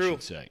wagon, I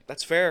should say.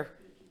 That's fair.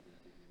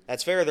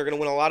 That's fair. They're going to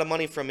win a lot of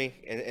money from me,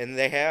 and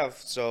they have.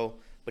 So,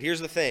 but here's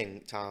the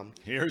thing, Tom.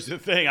 Here's the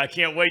thing. I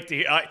can't wait to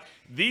hear.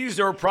 These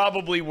are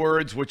probably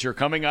words which are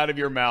coming out of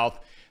your mouth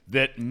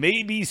that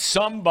maybe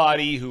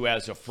somebody who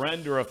has a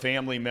friend or a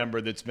family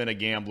member that's been a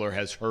gambler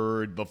has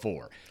heard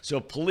before. So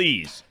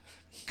please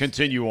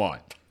continue on.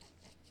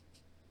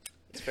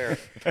 It's fair.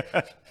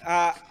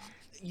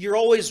 You're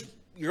always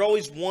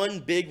one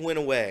big win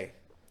away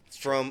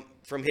from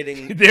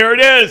hitting. There it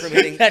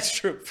is. That's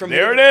true. From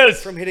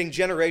hitting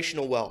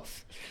generational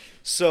wealth.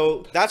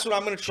 So that's what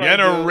I'm going to try.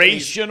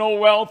 Generational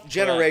wealth.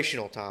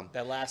 Generational, Tom.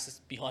 That lasts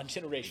beyond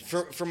generations.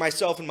 For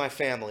myself and my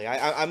family,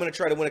 I'm going to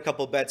try to win a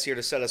couple of bets here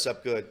to set us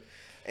up good,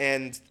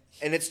 and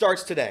it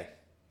starts today.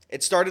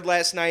 It started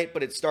last night,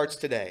 but it starts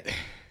today.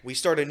 We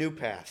start a new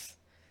path,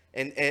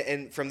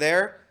 and from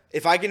there,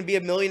 if I can be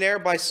a millionaire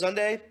by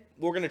Sunday,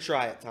 we're going to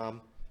try it,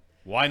 Tom.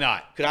 Why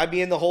not? Could I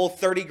be in the whole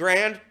 30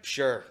 grand?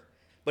 Sure.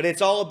 But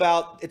it's all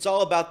about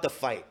the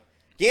fight.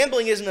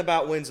 Gambling isn't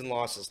about wins and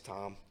losses,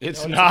 Tom.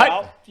 It's You know what not. It's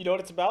about? You know what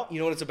it's about? You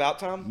know what it's about,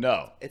 Tom?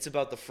 No. It's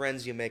about the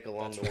friends you make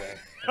along the way.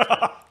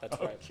 That's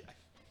right.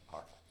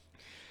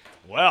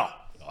 Well,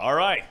 all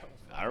right.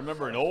 I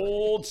remember an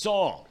old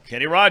song,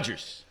 Kenny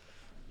Rogers.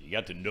 You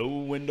got to know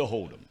when to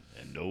hold 'em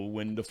and know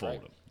when to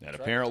fold 'em. And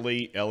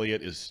apparently,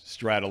 Elliott is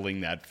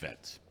straddling that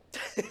fence.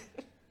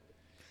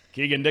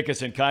 Keegan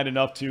Dickinson, kind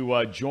enough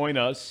to join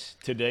us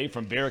today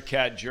from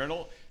Bearcat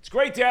Journal. It's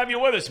great to have you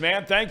with us,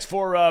 man. Thanks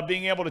for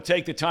being able to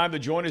take the time to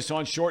join us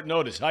on short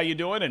notice. How you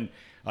doing? And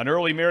an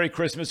early Merry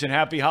Christmas and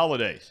Happy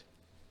Holidays.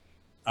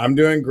 I'm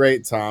doing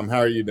great, Tom. How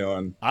are you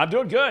doing? I'm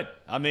doing good.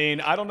 I mean,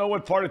 I don't know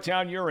what part of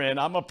town you're in.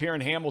 I'm up here in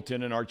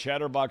Hamilton in our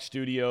Chatterbox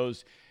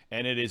studios,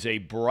 and it is a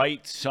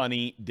bright,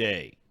 sunny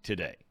day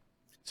today.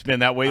 It's been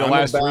that way the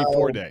last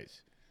 3-4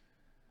 days.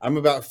 I'm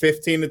about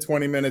 15 to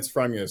 20 minutes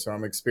from you, so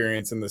I'm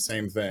experiencing the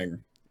same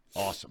thing.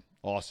 Awesome.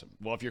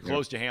 Well, if you're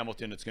close to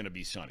Hamilton, it's going to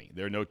be sunny.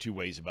 There are no two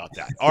ways about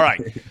that. All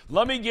right,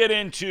 let me get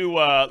into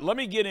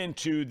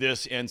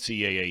this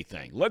NCAA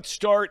thing. Let's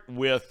start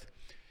with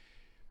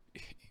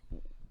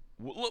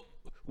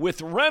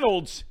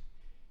Reynolds.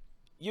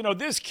 You know,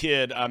 this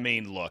kid, I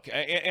mean, look,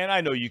 and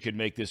I know you could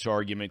make this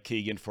argument,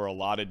 Keegan, for a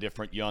lot of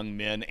different young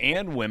men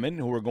and women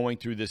who are going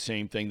through the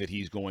same thing that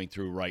he's going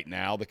through right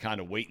now, the kind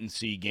of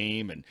wait-and-see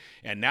game.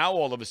 And now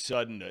all of a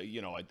sudden,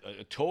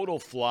 a total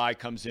fly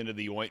comes into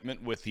the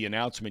ointment with the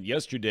announcement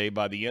yesterday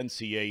by the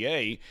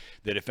NCAA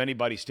that if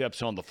anybody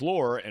steps on the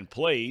floor and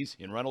plays,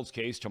 in Reynolds'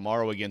 case,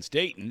 tomorrow against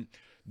Dayton,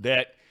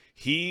 that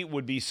he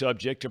would be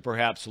subject to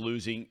perhaps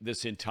losing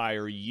this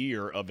entire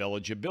year of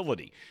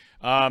eligibility.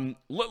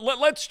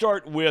 Let's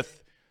start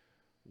with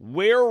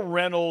where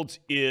Reynolds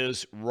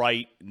is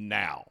right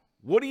now.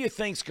 What do you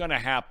think's going to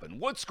happen?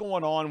 What's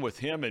going on with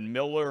him and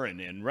Miller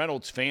and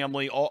Reynolds'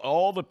 family,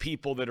 all the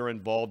people that are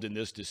involved in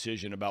this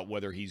decision about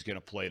whether he's going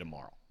to play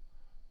tomorrow?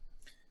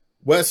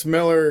 Wes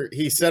Miller,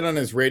 he said on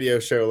his radio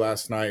show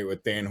last night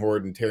with Dan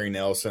Horde and Terry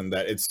Nelson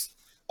that it's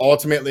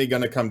ultimately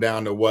going to come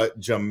down to what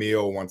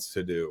Jamille wants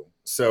to do.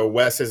 So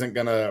Wes isn't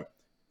going to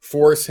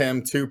force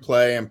him to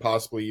play and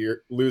possibly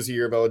lose a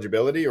year of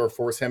eligibility or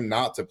force him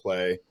not to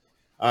play.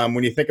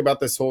 When you think about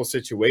this whole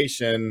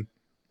situation,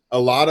 a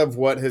lot of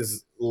what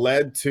has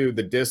led to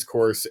the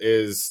discourse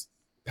is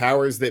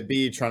powers that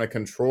be trying to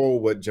control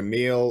what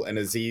Jamille and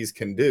Aziz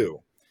can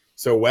do.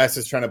 So Wes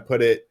is trying to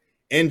put it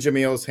in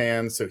Jamille's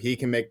hands so he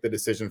can make the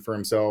decision for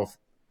himself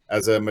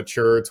as a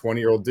mature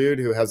 20-year-old dude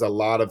who has a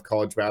lot of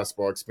college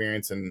basketball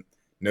experience and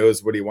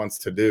knows what he wants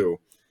to do.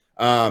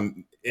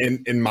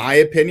 In my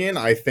opinion,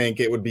 I think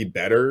it would be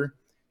better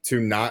to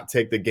not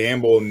take the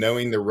gamble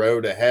knowing the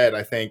road ahead.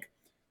 I think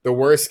the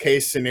worst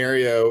case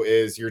scenario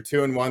is you're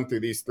 2-1 through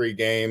these 3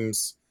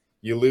 games.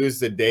 You lose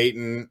to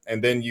Dayton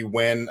and then you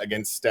win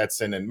against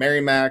Stetson and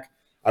Merrimack.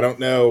 I don't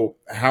know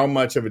how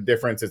much of a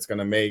difference it's going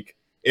to make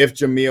if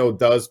Jamille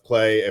does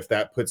play, if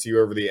that puts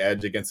you over the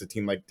edge against a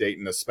team like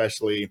Dayton,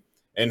 especially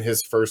in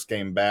his first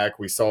game back.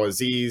 We saw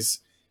Aziz.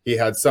 He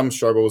had some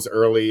struggles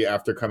early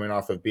after coming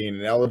off of being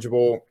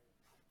ineligible.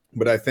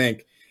 But I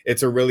think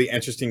it's a really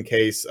interesting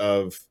case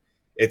of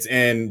it's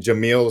in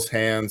Jamille's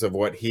hands of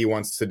what he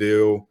wants to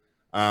do.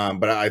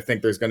 But I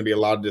think there's going to be a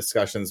lot of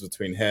discussions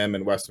between him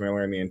and Wes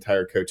Miller and the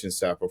entire coaching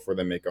staff before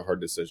they make a hard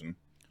decision.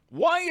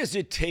 Why has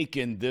it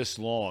taken this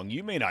long?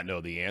 You may not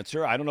know the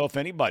answer. I don't know if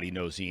anybody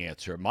knows the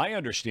answer. My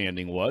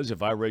understanding was,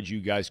 if I read you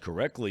guys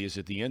correctly, is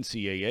that the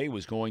NCAA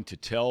was going to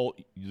tell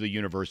the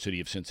University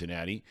of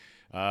Cincinnati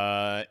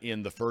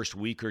in the first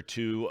week or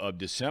two of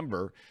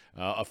December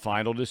a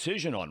final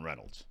decision on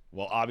Reynolds.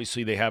 Well,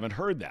 obviously they haven't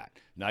heard that.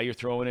 Now you're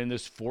throwing in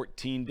this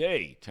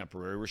 14-day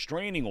temporary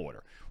restraining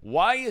order.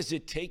 Why has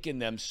it taken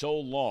them so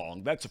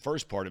long? That's the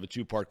first part of a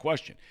 2-part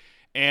question.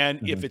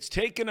 And if it's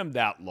taken him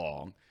that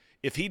long,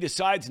 if he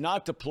decides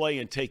not to play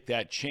and take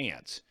that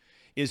chance,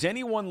 is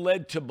anyone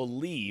led to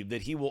believe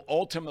that he will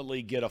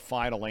ultimately get a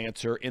final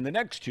answer in the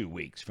next 2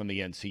 weeks from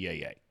the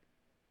NCAA?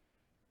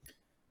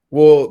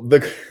 Well,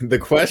 the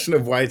question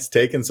of why it's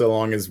taken so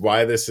long is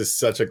why this is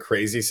such a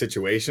crazy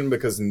situation,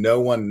 because no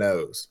one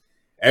knows.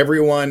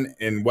 Everyone,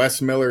 and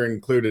Wes Miller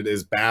included,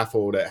 is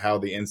baffled at how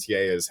the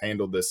NCAA has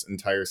handled this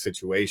entire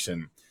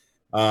situation.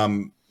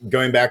 Going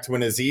back to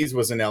when Aziz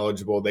was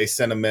ineligible, they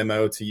sent a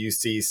memo to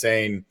UC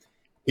saying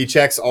he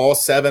checks all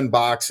 7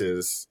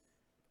 boxes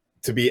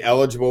to be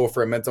eligible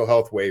for a mental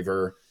health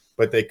waiver,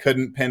 but they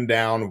couldn't pin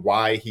down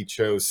why he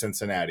chose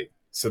Cincinnati.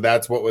 So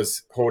that's what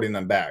was holding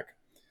them back.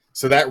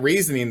 So that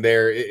reasoning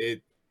there,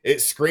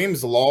 it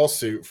screams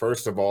lawsuit,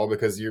 first of all,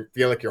 because you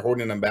feel like you're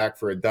holding them back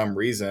for a dumb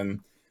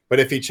reason. But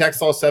if he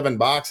checks all 7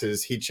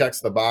 boxes, he checks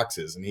the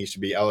boxes and he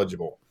should be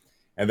eligible.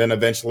 And then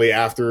eventually,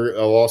 after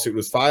a lawsuit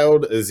was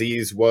filed,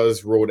 Aziz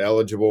was ruled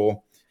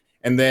eligible.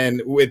 And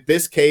then with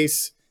this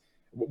case,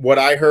 what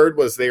I heard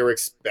was they were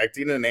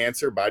expecting an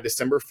answer by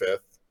December 5th.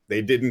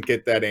 They didn't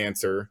get that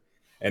answer.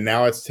 And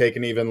now it's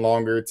taken even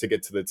longer to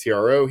get to the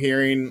TRO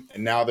hearing.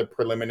 And now the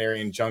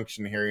preliminary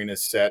injunction hearing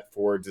is set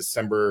for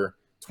December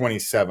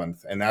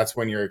 27th, and that's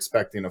when you're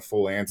expecting a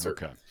full answer.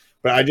 Okay.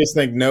 But I just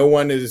think no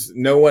one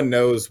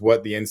knows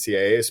what the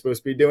NCAA is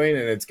supposed to be doing,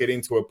 and it's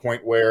getting to a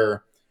point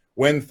where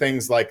when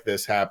things like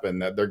this happen,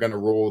 that they're going to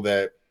rule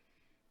that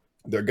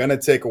they're going to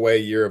take away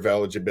a year of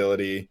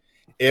eligibility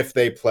if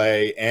they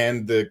play,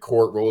 and the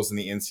court rules in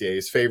the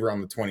NCAA's favor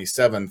on the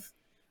 27th.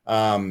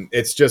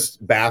 It's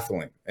just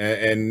baffling,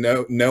 and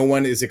no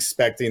one is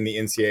expecting the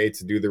NCAA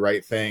to do the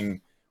right thing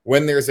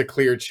when there's a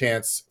clear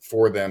chance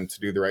for them to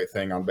do the right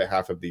thing on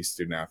behalf of these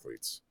student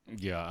athletes.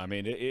 Yeah, I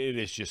mean, it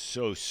is just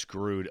so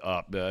screwed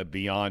up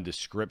beyond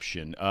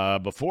description.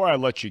 Before I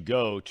let you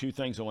go, two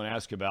things I want to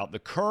ask about. The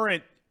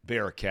current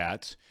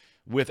Bearcats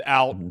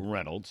without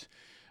Reynolds,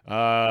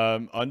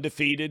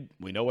 undefeated.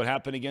 We know what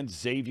happened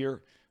against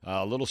Xavier.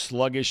 A little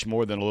sluggish,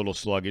 more than a little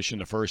sluggish in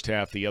the first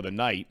half the other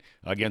night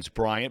against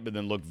Bryant, but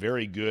then looked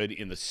very good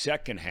in the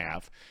second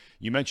half.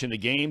 You mentioned the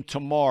game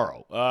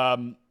tomorrow.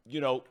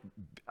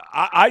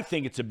 I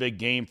think it's a big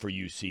game for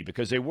UC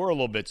because they were a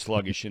little bit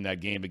sluggish in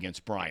that game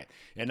against Bryant.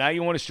 And now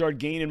you want to start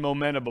gaining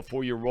momentum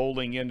before you're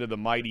rolling into the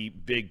mighty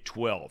Big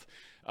 12.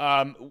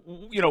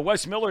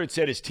 Wes Miller had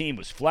said his team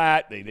was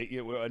flat.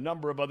 They a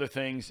number of other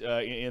things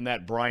in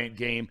that Bryant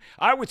game.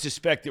 I would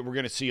suspect that we're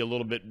going to see a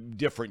little bit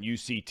different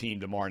UC team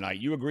tomorrow night.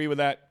 You agree with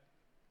that?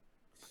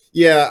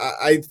 Yeah,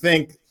 I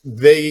think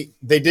they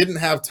didn't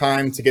have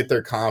time to get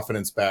their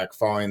confidence back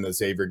following the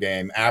Xavier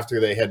game after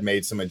they had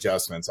made some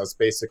adjustments. That's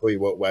basically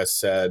what Wes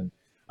said.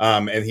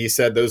 And he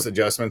said those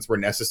adjustments were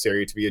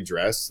necessary to be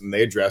addressed, and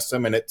they addressed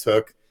them, and it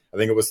took, I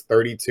think it was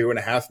 32 and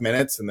a half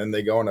minutes, and then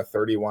they go on a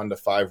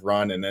 31-5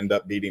 run and end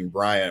up beating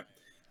Bryant.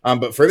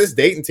 But for this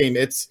Dayton team,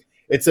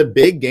 it's a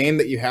big game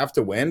that you have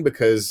to win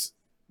because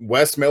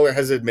Wes Miller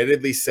has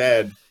admittedly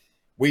said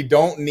we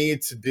don't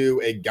need to do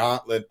a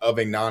gauntlet of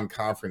a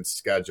non-conference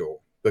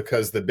schedule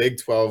because the Big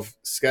 12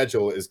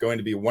 schedule is going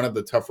to be one of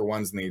the tougher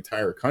ones in the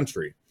entire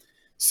country.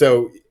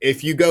 So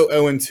if you go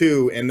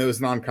 0-2 in those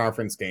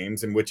non-conference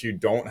games in which you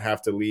don't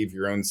have to leave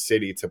your own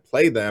city to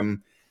play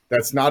them,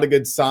 that's not a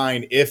good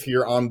sign if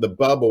you're on the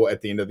bubble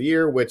at the end of the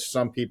year, which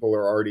some people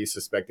are already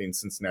suspecting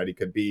Cincinnati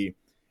could be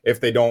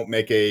if they don't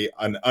make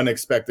an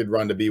unexpected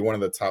run to be one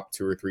of the top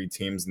 2 or 3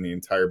 teams in the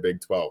entire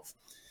Big 12.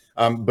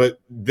 But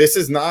this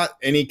is not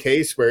any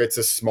case where it's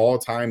a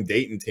small-time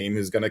Dayton team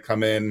who's going to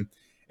come in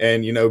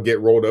and, get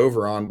rolled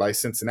over on by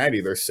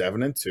Cincinnati. They're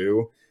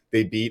 7-2.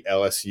 They beat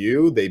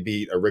LSU. They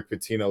beat a Rick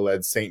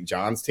Pitino-led St.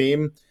 John's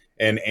team.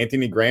 And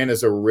Anthony Grant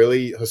is a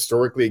really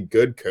historically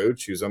good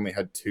coach who's only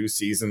had 2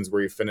 seasons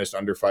where he finished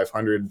under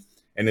 500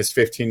 in his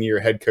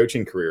 15-year head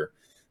coaching career.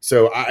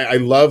 So I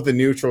love the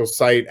neutral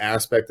site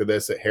aspect of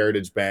this at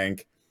Heritage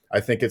Bank. I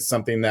think it's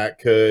something that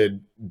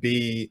could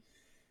be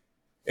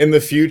in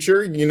the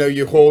future.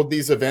 You hold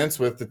these events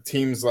with the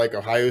teams like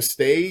Ohio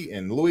State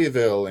and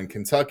Louisville and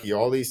Kentucky,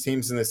 all these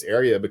teams in this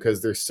area,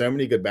 because there's so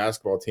many good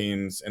basketball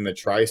teams in the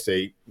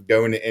tri-state.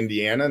 Going to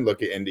Indiana and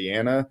look at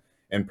Indiana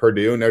and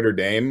Purdue, Notre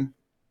Dame.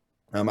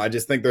 I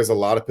just think there's a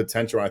lot of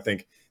potential. I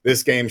think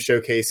this game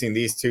showcasing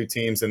these 2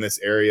 teams in this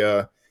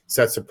area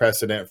sets a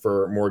precedent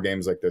for more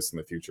games like this in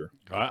the future.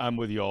 I'm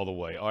with you all the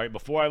way. All right,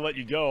 before I let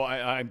you go,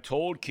 I'm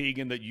told,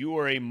 Keegan, that you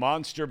are a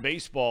monster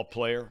baseball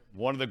player.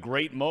 One of the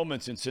great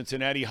moments in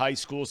Cincinnati high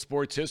school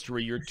sports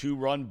history, your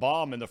 2-run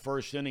bomb in the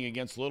first inning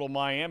against Little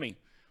Miami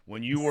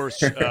when you were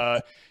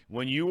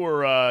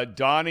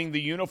donning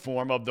the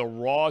uniform of the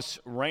Ross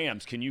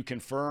Rams. Can you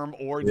confirm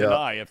or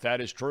deny if that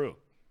is true?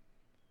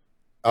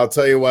 I'll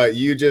tell you what,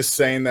 you just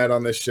saying that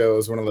on this show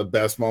is one of the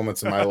best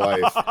moments of my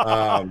life.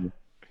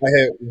 I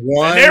hit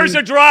one. And there's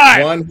a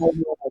drive. One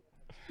home run.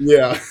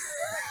 Yeah.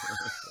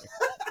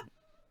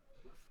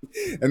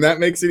 And that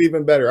makes it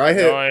even better. I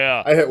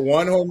hit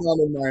one home run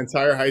in my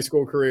entire high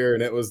school career,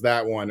 and it was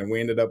that one. And we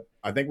ended up,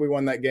 I think we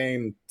won that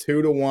game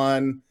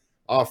 2-1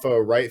 off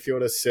a right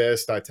field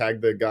assist. I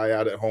tagged the guy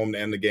out at home to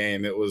end the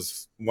game. It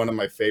was one of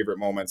my favorite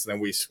moments. And then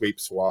we sweep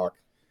SWAC.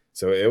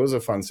 So it was a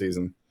fun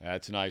season.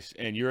 That's nice.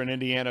 And you're an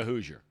Indiana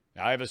Hoosier.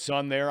 I have a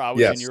son there. I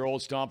was in your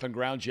old stomping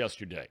grounds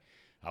yesterday.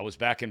 I was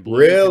back in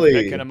Bloomington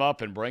picking him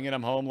up and bringing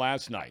him home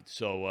last night.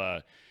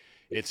 So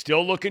it's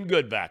still looking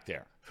good back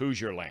there,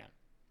 Hoosier land.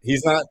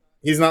 He's not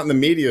in the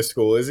media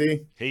school, is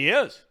he? He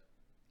is.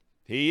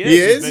 He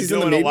is? He's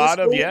been doing a lot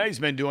of he's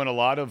been doing a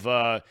lot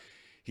of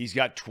he's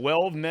got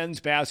 12 men's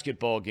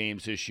basketball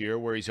games this year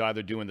where he's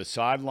either doing the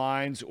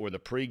sidelines or the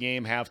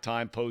pregame,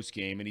 halftime,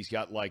 postgame, and he's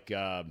got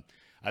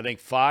I think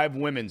 5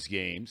 women's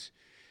games.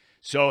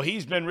 So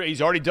he's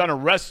already done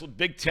a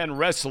Big Ten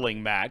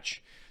wrestling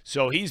match.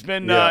 So he's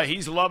been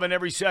he's loving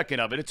every second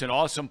of it. It's an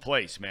awesome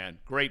place, man.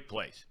 Great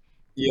place.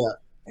 Yeah.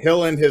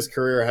 He'll end his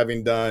career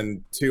having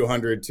done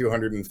 200,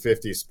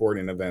 250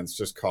 sporting events,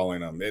 just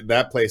calling them.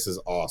 That place is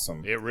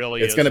awesome. It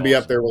really is. It's going to be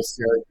up there with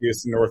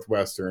Syracuse and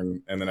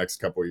Northwestern in the next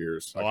couple of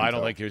years. I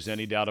don't think there's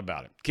any doubt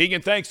about it.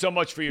 Keegan, thanks so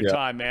much for your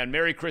time, man.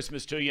 Merry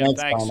Christmas to you, and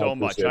thanks so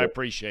much. I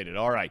appreciate it.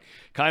 All right.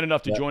 Kind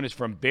enough to join us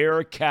from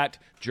Bearcat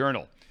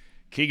Journal,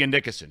 Keegan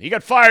Dickinson. He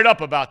got fired up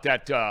about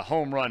that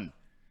home run.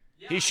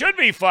 Yeah. He should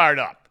be fired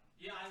up.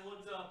 Yeah, I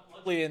looked up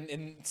Luckily,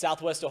 in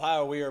Southwest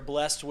Ohio, we are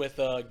blessed with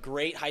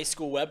great high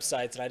school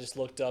websites, and I just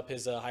looked up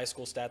his high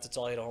school stats. It's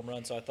all hit a home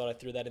run, so I thought I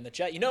threw that in the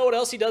chat. You know what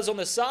else he does on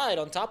the side,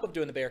 on top of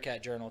doing the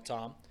Bearcat Journal,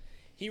 Tom?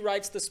 He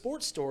writes the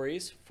sports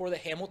stories for the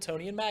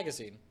Hamiltonian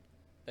magazine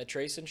that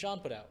Trace and Sean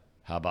put out.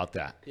 How about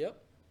that? Yep.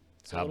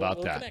 So How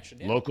about that? Connection,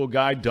 yeah. Local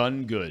guy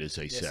done good, as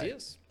they Yes, say. he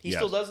is. He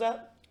still does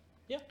that?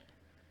 Yeah.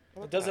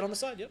 Does it on the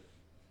side, yep.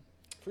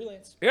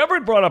 Freelance.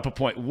 Everett brought up a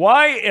point.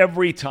 Why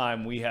every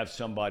time we have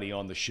somebody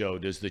on the show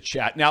does the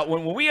chat? Now,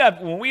 when we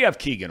have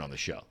Keegan on the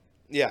show,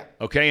 Yeah.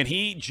 okay, and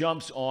he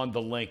jumps on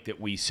the link that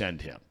we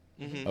send him,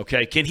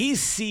 okay, can he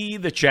see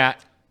the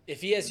chat? If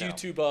he has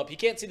YouTube up, he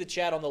can't see the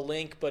chat on the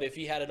link, but if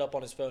he had it up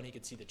on his phone, he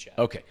could see the chat.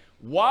 Okay.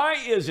 Why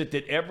is it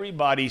that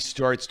everybody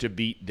starts to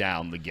beat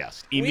down the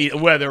guest?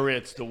 Whether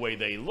it's the way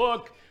they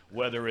look,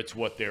 whether it's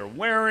what they're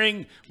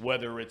wearing,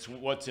 whether it's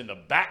what's in the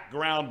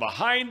background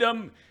behind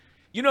them.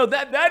 You know,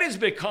 that has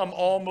become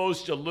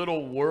almost a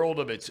little world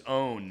of its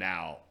own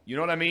now. You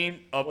know what I mean?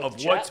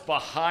 Of what's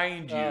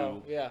behind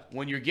you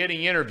when you're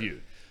getting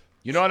interviewed.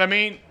 You know what I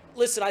mean?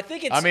 Listen, I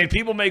think it's...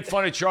 people make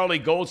fun of Charlie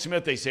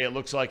Goldsmith. They say it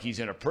looks like he's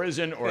in a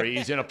prison or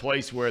he's in a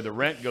place where the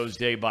rent goes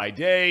day by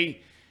day.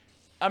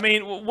 I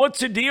mean, what's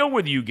the deal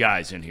with you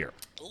guys in here?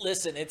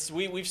 Listen,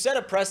 we've set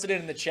a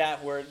precedent in the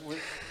chat where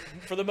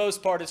for the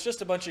most part, it's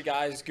just a bunch of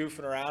guys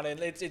goofing around, and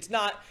it's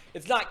not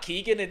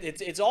Keegan.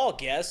 It's all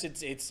guests.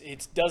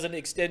 It doesn't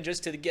extend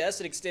just to the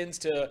guests. It extends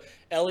to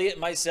Elliot,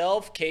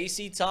 myself,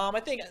 Casey, Tom. I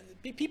think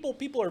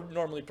people are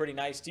normally pretty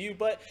nice to you,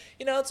 but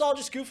it's all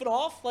just goofing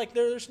off. Like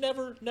there's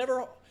never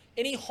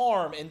any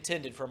harm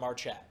intended from our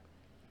chat.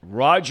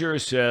 Roger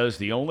says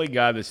the only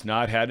guy that's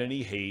not had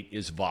any hate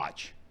is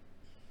Vach.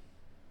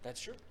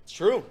 That's true. It's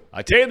true.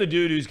 I tell you, the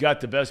dude who's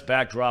got the best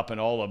backdrop in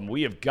all of them,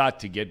 we have got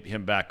to get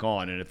him back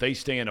on. And if they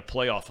stay in a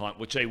playoff hunt,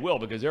 which they will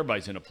because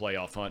everybody's in a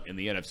playoff hunt in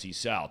the NFC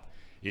South,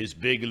 is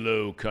Big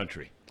Low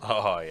Country.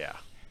 Oh, yeah.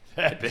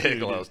 That Big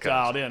dude Low is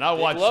dialed in. I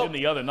watched him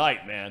the other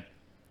night, man.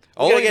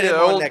 We gotta get him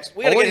on next.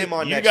 We gotta get him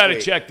on next. You got to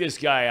week. check this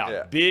guy out.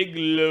 Yeah. Big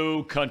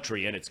Low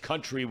Country, and it's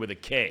country with a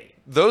K.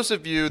 Those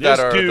of you This that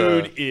are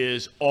dude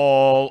is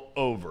all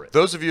over it.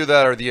 those of you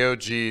that are the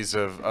OGs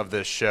of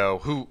this show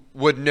who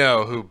would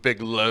know who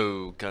Big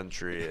Low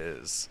Country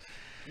is.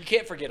 You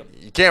can't forget him.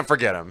 You can't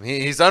forget him.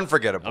 He's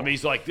unforgettable. I mean,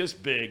 he's like this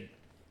big.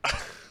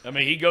 I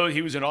mean,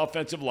 he was an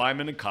offensive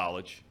lineman in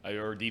college,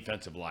 or a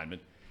defensive lineman.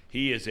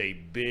 He is a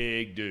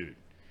big dude.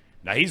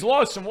 Now, he's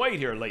lost some weight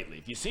here lately.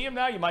 If you see him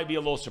now, you might be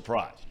a little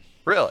surprised.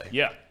 Really?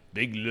 Yeah,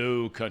 Big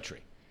Low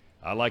Country.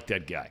 I like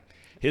that guy.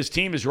 His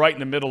team is right in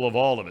the middle of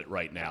all of it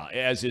right now,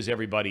 as is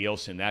everybody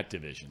else in that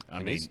division.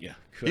 I mean,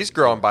 he's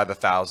growing by the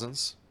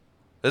thousands,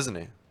 isn't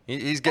he?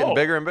 He's getting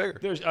bigger and bigger.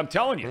 I'm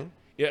telling you.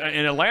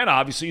 And Atlanta,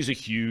 obviously, is a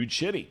huge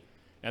city.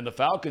 And the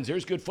Falcons,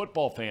 there's good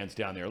football fans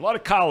down there. A lot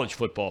of college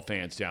football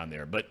fans down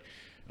there. But,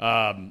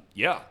 a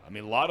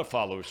lot of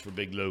followers for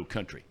Big Low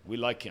Country. We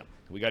like him.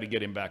 We got to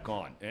get him back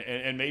on.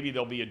 And maybe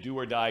there'll be a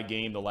do-or-die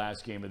game, the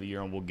last game of the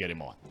year, and we'll get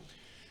him on.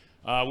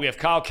 We have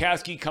Kyle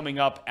Caskey coming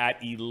up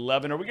at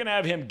 11. Are we going to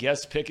have him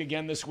guest pick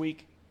again this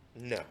week?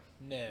 No.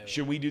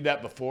 Should we do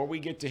that before we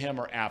get to him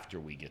or after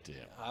we get to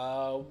him?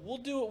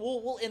 We'll do it.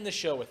 We'll end the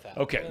show with that.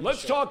 Okay,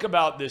 let's talk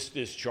about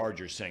this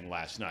Chargers thing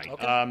last night.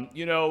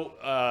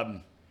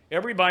 Okay.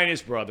 Everybody and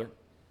his brother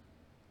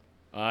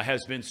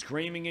has been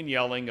screaming and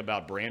yelling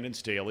about Brandon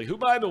Staley, who,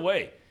 by the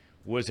way,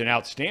 was an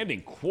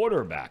outstanding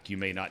quarterback. You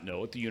may not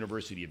know at the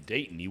University of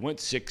Dayton. He went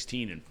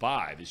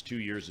 16-5 his 2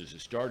 years as a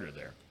starter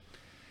there.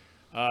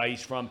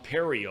 He's from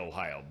Perry,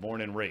 Ohio,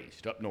 born and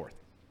raised up north.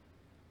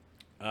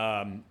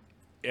 At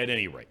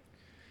any rate.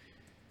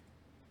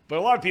 But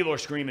a lot of people are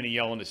screaming and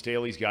yelling that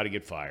Staley's got to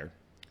get fired.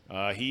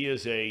 He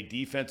is a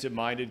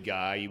defensive-minded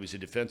guy. He was a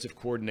defensive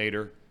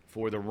coordinator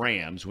for the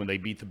Rams when they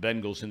beat the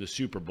Bengals in the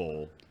Super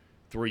Bowl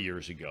 3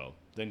 years ago.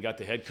 Then got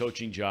the head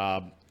coaching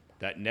job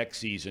that next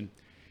season.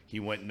 He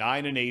went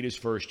 9-8 his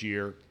first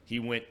year. He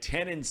went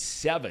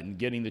 10-7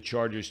 getting the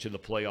Chargers to the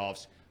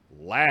playoffs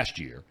last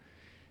year.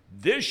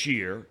 This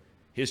year,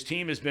 his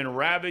team has been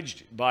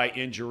ravaged by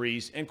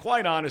injuries and,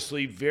 quite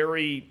honestly,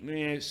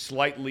 very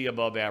slightly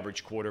above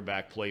average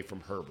quarterback play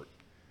from Herbert,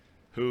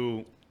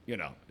 who,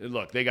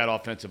 look, they got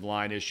offensive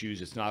line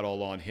issues. It's not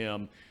all on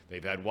him.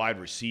 They've had wide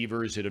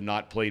receivers that have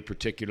not played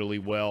particularly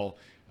well.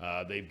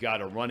 They've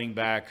got a running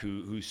back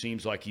who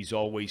seems like he's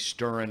always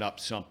stirring up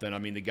something. I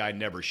mean, the guy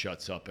never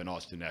shuts up in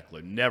Austin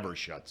Eckler, never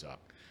shuts up.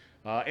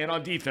 And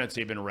on defense,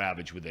 they've been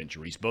ravaged with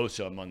injuries,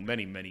 Bosa among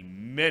many, many,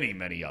 many,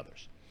 many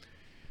others.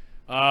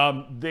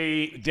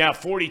 They down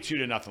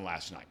 42-0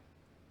 last night.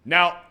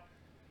 Now,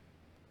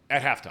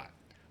 at halftime,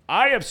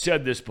 I have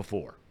said this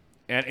before,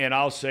 and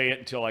I'll say it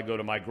until I go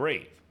to my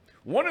grave.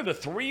 One of the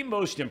three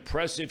most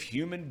impressive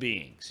human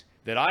beings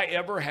that I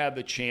ever had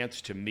the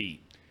chance to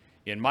meet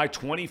in my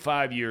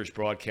 25 years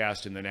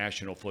broadcast in the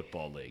National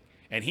Football League,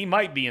 and he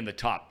might be in the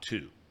top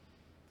two,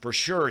 for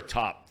sure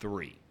top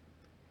three,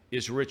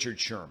 is Richard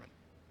Sherman.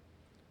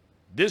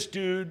 This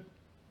dude,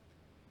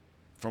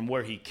 from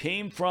where he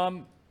came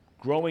from,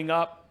 growing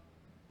up,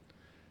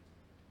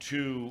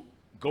 to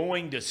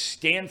going to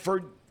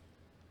Stanford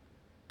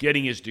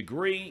getting his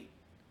degree,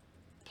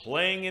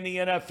 playing in the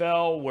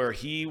NFL where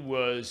he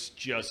was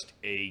just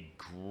a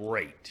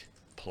great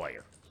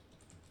player.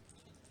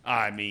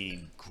 I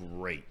mean,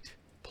 great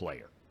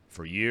player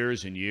for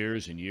years and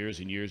years and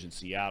years and years in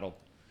Seattle.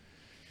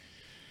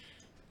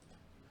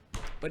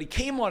 But he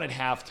came on at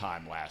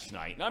halftime last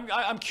night, and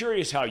I'm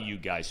curious how you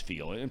guys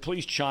feel. And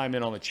please chime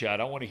in on the chat.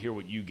 I want to hear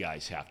what you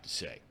guys have to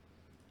say.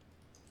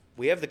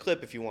 We have the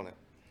clip if you want it.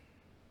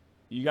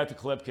 You got the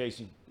clip,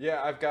 Casey?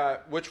 Yeah, I've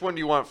got. Which one do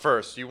you want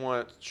first? Do you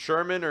want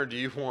Sherman or do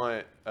you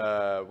want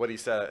what he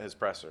said at his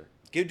presser?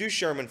 Do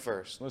Sherman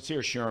first. Let's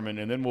hear Sherman,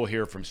 and then we'll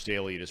hear from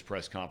Staley at his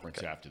press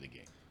conference after the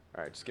game.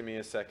 All right, just give me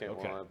a second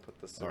Okay. while I put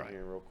this in All right.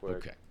 here real quick.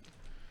 Okay.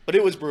 But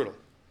it was brutal.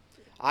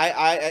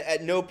 I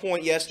at no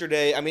point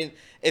yesterday. I mean,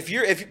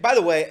 by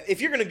the way,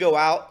 if you're going to go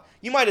out,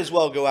 you might as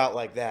well go out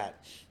like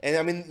that. And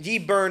I mean, he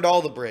burned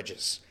all the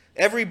bridges.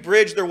 Every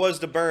bridge there was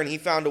to burn, he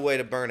found a way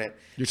to burn it.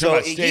 You're talking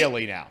about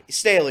Staley now.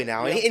 Staley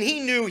now, Yep. and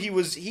he knew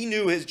he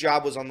knew his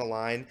job was on the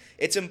line.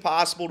 It's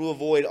impossible to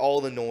avoid all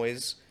the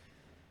noise.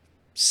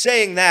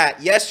 Saying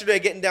that, yesterday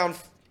getting down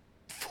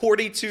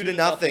 42 to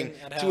nothing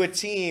to a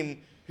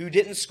team who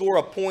didn't score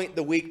a point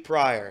the week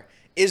prior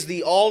is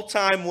the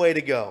all-time way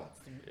to go.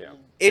 Yeah.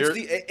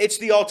 It's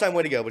the all-time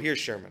way to go. But here's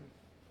Sherman.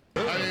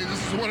 I mean,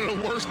 this is one of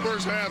the worst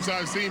first halves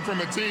I've seen from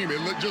a team.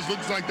 It just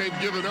looks like they've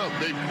given up.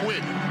 They've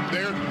quit.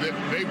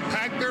 They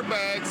packed their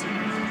bags.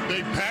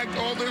 They packed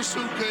all their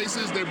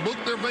suitcases. They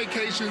booked their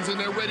vacations, and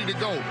they're ready to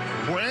go.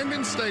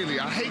 Brandon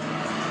Staley, I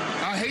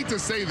hate to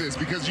say this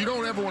because you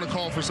don't ever want to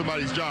call for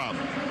somebody's job,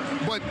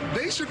 but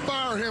they should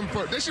fire him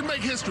they should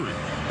make history.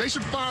 They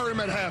should fire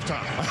him at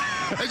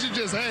halftime. They should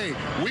just, hey,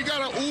 we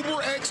got an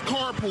Uber X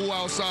carpool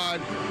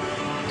outside,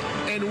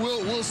 and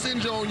we'll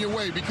send you on your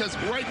way, because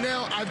right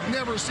now I've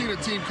never seen a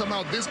team come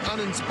out this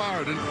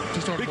uninspired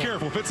to start. Be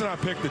careful, if it's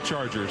not pick the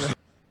Chargers.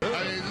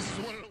 I mean, this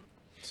is one of the...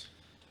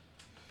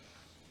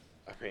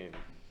 I mean,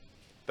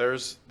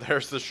 there's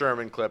the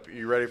Sherman clip.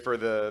 You ready for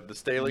the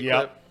Staley Yep.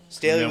 clip?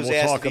 Staley and was then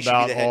we'll asked talk if he should be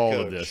about the head all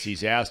coach. of this.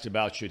 He's asked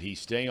about should he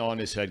stay on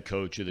as head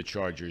coach of the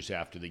Chargers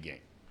after the game.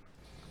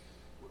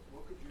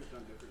 What could you have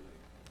done differently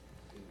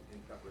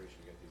in preparation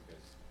to get these guys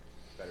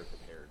better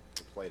prepared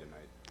to play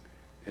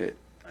tonight?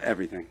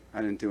 Everything. I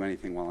didn't do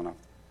anything well enough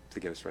to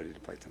get us ready to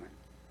play tonight.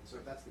 So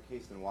if that's the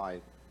case, then why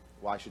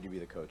should you be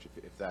the coach?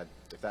 If that's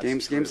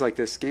Games true? games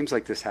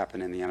like this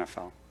happen in the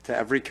NFL. To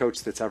every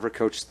coach that's ever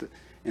coached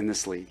in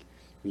this league,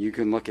 you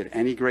can look at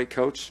any great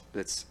coach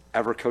that's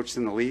ever coached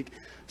in the league.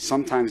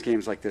 Sometimes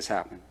games like this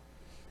happen,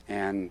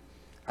 and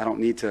I don't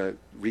need to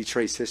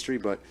retrace history,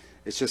 but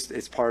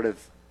it's part of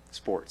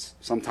sports.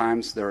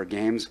 Sometimes there are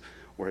games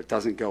where it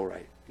doesn't go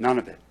right, none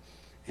of it,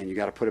 and you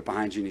got to put it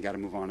behind you and you got to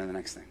move on to the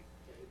next thing.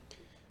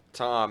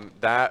 Tom,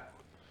 I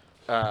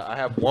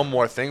have one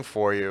more thing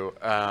for you,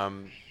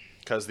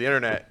 because the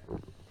internet,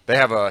 they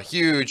have a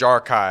huge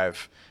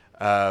archive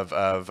of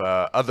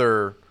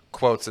other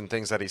quotes and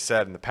things that he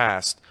said in the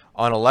past.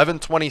 On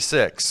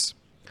 11/26,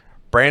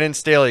 Brandon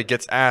Staley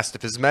gets asked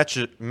if his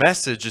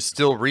message is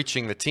still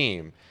reaching the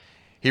team.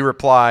 He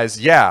replies,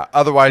 yeah,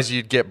 otherwise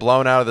you'd get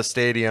blown out of the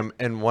stadium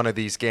in one of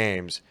these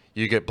games.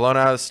 You get blown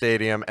out of the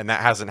stadium, and that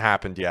hasn't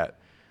happened yet.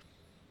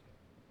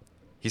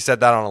 He said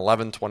that on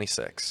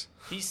 11/26.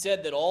 He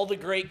said that all the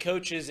great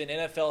coaches in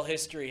NFL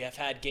history have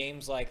had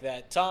games like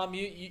that. Tom,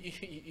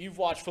 you've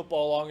watched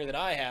football longer than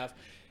I have.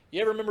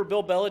 You ever remember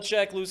Bill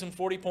Belichick losing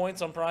 40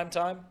 points on prime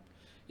time?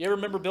 You ever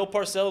remember Bill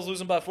Parcells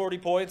losing by 40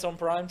 points on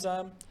prime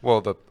time?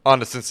 Well, on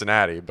to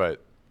Cincinnati,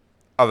 but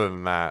other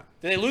than that,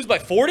 Did they lose by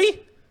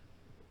 40?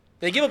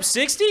 They give up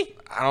 60?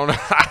 I don't know.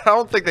 I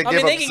don't think they give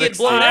mean, up they can get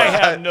 60. blown I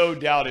out. have no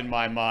doubt in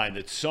my mind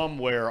that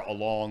somewhere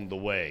along the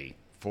way,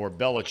 for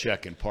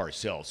Belichick and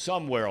Parcells,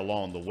 somewhere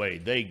along the way,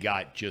 they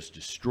got just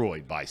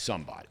destroyed by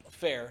somebody.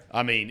 Fair.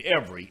 I mean,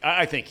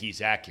 I think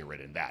he's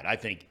accurate in that. I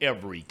think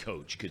every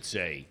coach could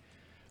say,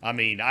 I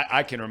mean,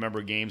 I can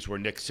remember games where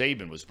Nick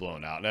Saban was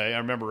blown out. I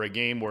remember a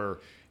game where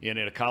in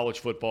a college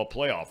football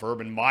playoff,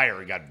 Urban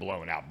Meyer got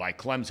blown out by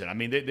Clemson. I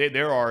mean,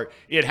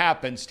 it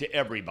happens to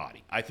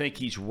everybody. I think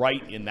he's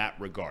right in that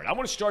regard. I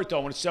want to start, though,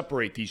 I want to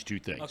separate these two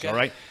things, Okay. all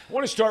right? I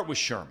want to start with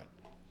Sherman.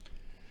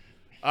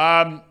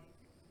 I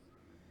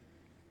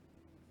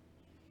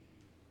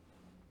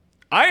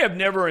have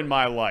never in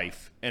my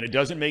life, and it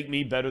doesn't make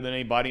me better than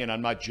anybody, and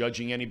I'm not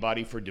judging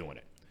anybody for doing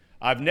it.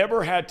 I've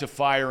never had to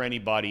fire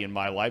anybody in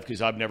my life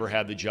because I've never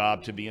had the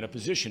job to be in a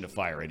position to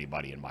fire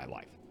anybody in my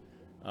life.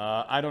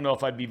 I don't know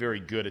if I'd be very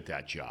good at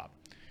that job.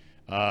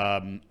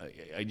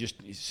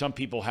 Some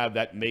people have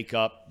that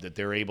makeup that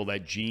they're able,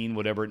 that gene,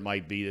 whatever it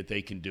might be, that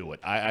they can do it.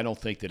 I don't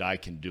think that I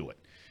can do it.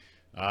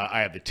 I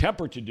have the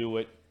temper to do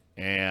it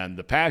and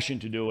the passion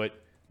to do it,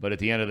 but at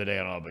the end of the day,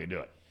 I don't know if I can do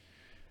it.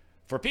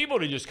 For people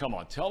to just come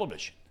on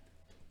television,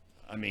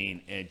 I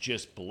mean, and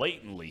just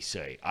blatantly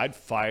say, I'd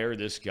fire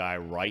this guy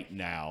right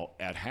now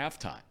at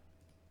halftime.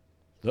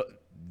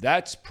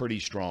 That's pretty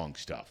strong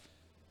stuff.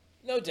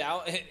 No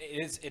doubt.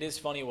 It is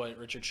funny what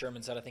Richard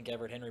Sherman said. I think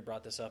Everett Henry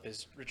brought this up.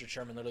 Is Richard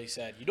Sherman literally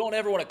said, you don't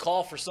ever want to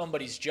call for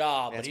somebody's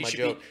job, That's but my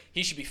joke.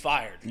 He should be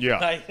fired. Yeah.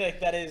 Like,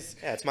 that is.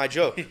 Yeah, it's my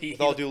joke. With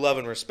all due love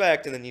and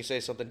respect, and then you say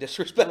something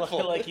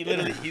disrespectful. Like he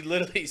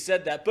literally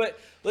said that. But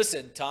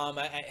listen, Tom,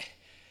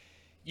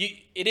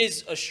 it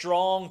is a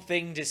strong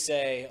thing to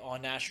say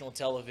on national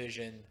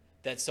television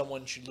that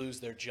someone should lose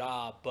their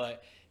job,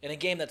 but in a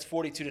game that's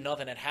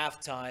 42-0 at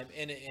halftime,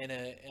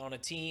 on a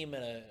team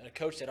and a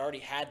coach that already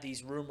had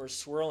these rumors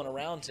swirling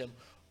around him,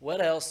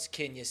 what else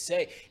can you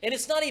say? And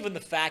it's not even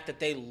the fact that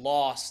they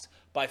lost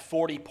by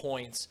 40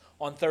 points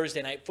on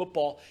Thursday Night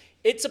Football.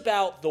 It's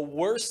about the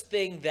worst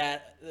thing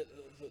that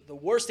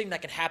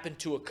can happen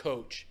to a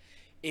coach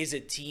is a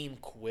team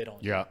quit on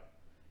you. Yeah.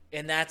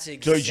 And that's So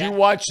did you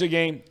watch the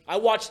game? I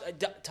watched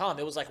Tom.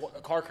 It was like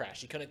a car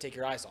crash. You couldn't take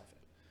your eyes off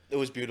it. It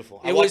was beautiful.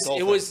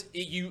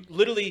 You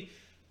literally,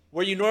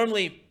 where you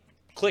normally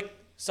click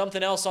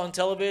something else on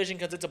television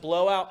because it's a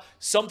blowout,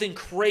 something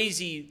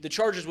crazy, the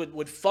Chargers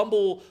would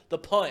fumble the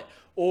punt,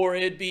 or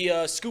it'd be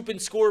a scoop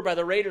and score by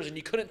the Raiders, and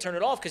you couldn't turn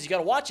it off because you got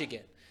to watch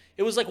again.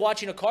 It was like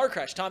watching a car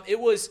crash, Tom.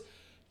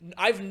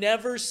 I've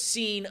never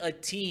seen a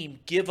team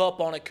give up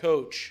on a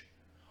coach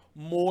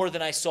more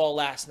than I saw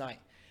last night.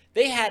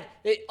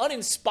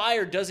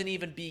 Uninspired doesn't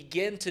even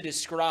begin to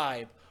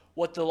describe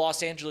what the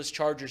Los Angeles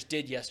Chargers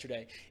did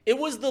yesterday. It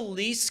was the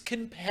least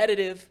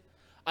competitive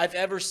I've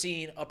ever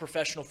seen a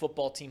professional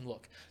football team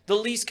look. The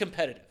least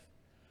competitive.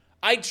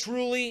 I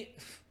truly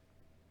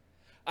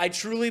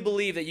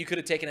believe that you could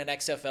have taken an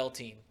XFL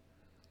team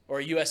or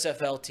a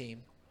USFL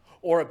team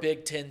or a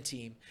Big Ten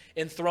team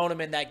and thrown them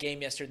in that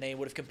game yesterday, and they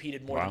would have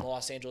competed more than the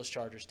Los Angeles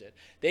Chargers did.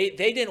 They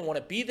didn't want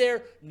to be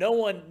there. No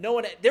one.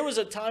 There was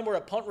a time where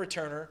a punt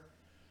returner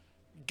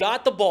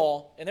got the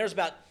ball, and there was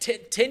about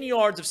 10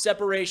 yards of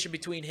separation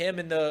between him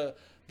and the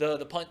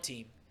punt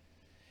team.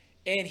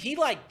 And he,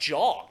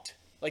 jogged.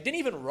 Didn't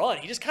even run.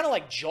 He just kind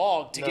of,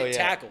 jogged to get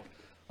tackled.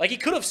 He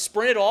could have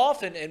sprinted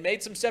off and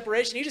made some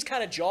separation. He just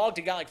kind of jogged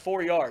and got,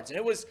 4 yards. And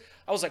I was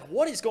like,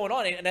 what is going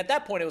on? And at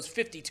that point, it was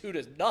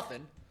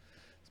 52-0.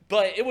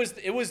 But it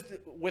was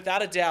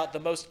without a doubt the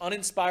most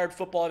uninspired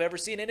football I've ever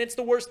seen. And it's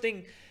the worst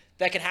thing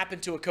that can happen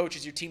to a coach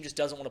is your team just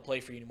doesn't want to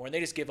play for you anymore, and they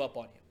just give up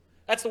on you.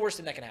 That's the worst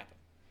thing that can happen.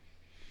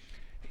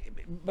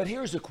 But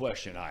here's the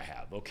question I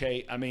have,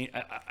 okay? I mean,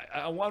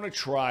 I want to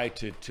try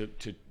to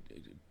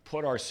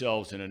put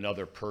ourselves in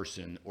another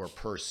person or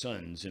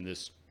persons, in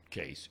this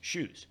case,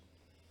 shoes.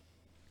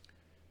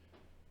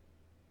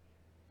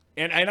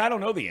 And I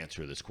don't know the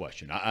answer to this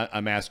question.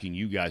 I'm asking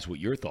you guys what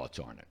your thoughts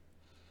are on it.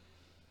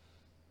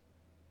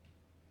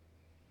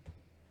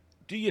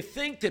 Do you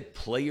think that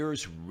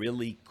players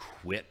really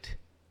quit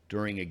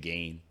during a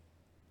game?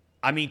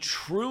 I mean,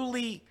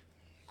 truly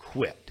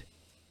quit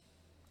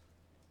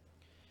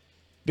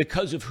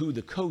because of who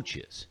the coach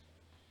is.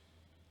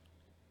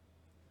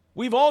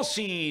 We've all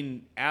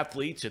seen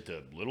athletes at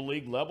the little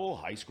league level,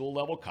 high school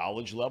level,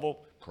 college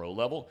level, pro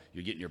level.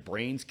 You're getting your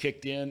brains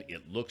kicked in.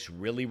 It looks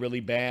really,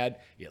 really bad.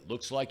 It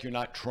looks like you're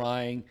not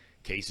trying.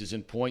 Cases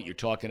in point, you're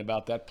talking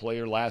about that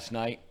player last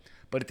night.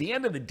 But at the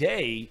end of the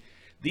day,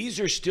 these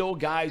are still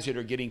guys that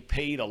are getting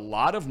paid a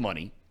lot of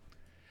money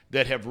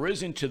that have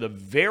risen to the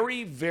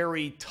very,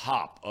 very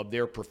top of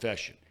their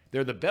profession.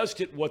 They're the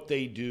best at what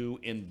they do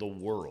in the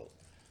world.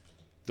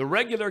 The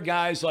regular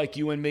guys like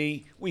you and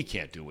me, we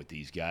can't do what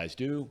these guys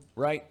do,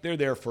 right? They're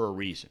there for a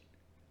reason.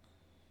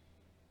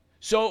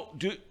 So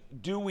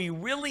do we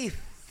really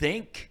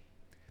think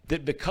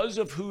that because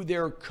of who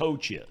their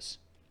coach is?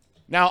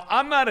 Now,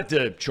 I'm not at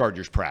the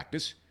Chargers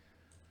practice,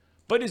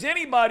 but does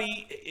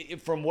anybody,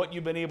 from what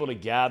you've been able to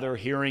gather,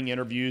 hearing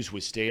interviews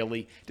with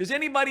Staley, does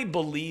anybody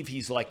believe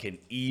he's like an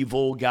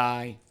evil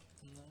guy?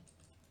 No.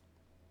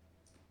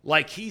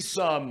 Like he's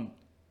some,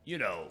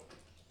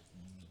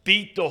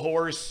 beat the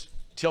horse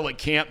till it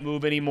can't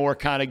move anymore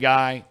kind of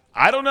guy?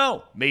 I don't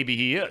know. Maybe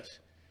he is.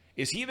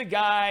 Is he the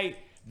guy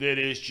that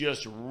is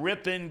just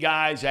ripping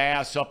guys'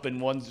 ass up in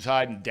one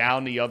side and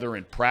down the other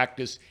in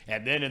practice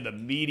and then in the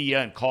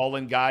media and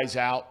calling guys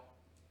out?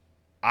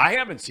 I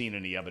haven't seen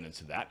any evidence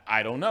of that.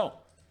 I don't know.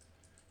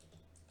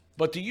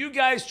 But do you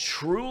guys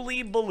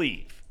truly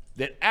believe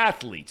that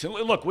athletes, and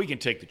look, we can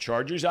take the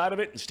Chargers out of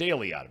it and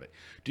Staley out of it.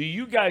 Do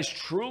you guys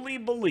truly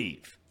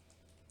believe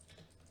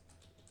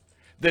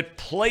that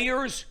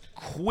players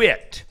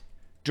quit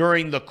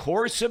during the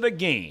course of a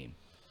game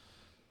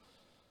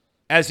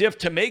as if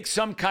to make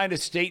some kind of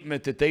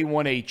statement that they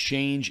want a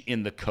change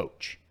in the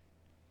coach?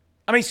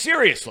 I mean,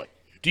 seriously,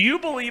 do you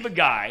believe a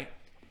guy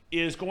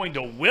is going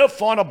to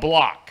whiff on a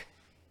block?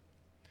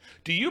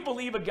 Do you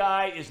believe a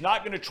guy is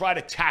not going to try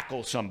to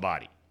tackle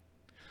somebody?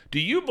 Do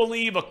you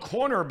believe a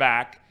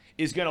cornerback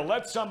is going to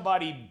let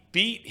somebody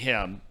beat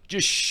him,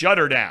 just shut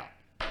her down,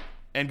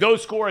 and go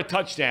score a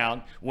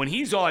touchdown when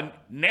he's on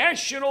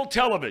national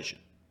television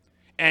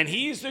and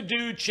he's the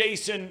dude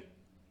chasing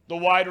the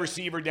wide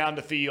receiver down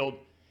the field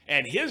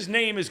and his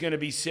name is going to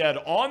be said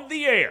on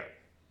the air?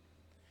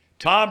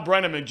 Tom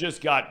Brenneman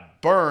just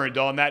got burned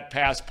on that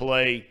pass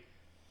play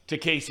to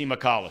Casey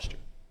McAllister.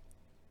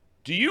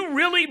 Do you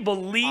really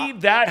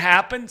believe that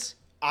happens?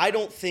 I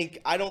don't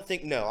think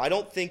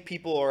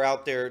people are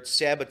out there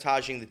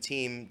sabotaging the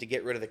team to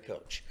get rid of the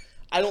coach.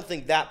 I don't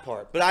think that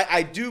part. But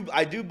I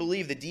do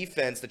believe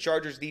the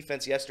Chargers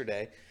defense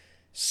yesterday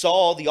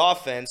saw the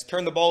offense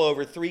turn the ball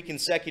over 3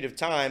 consecutive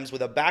times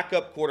with a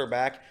backup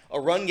quarterback, a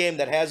run game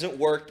that hasn't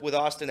worked with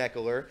Austin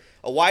Eckler,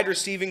 a wide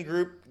receiving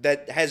group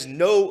that has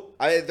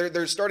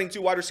their starting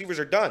 2 wide receivers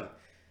are done.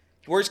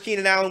 Where's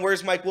Keenan Allen?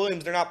 Where's Mike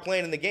Williams? They're not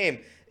playing in the game.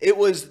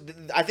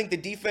 I think the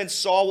defense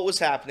saw what was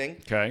happening.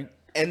 Okay.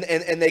 And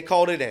they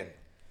called it in.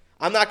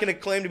 I'm not going to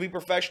claim to be a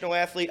professional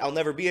athlete. I'll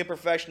never be a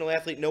professional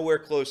athlete, nowhere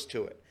close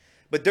to it.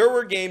 But there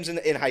were games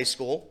in high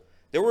school.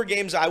 There were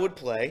games I would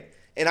play,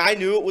 and I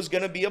knew it was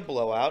going to be a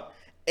blowout.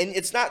 And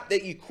it's not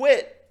that you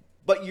quit,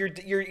 but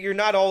you're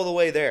not all the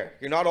way there.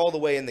 You're not all the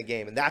way in the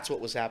game, and that's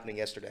what was happening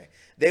yesterday.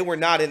 They were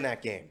not in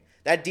that game.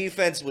 That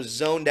defense was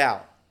zoned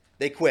out.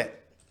 They quit.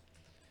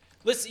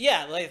 Listen,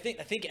 yeah, I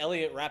think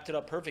Elliot wrapped it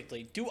up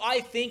perfectly. Do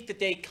I think that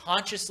they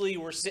consciously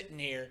were sitting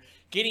here,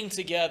 getting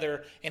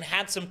together, and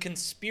had some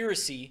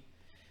conspiracy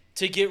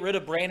to get rid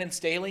of Brandon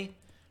Staley?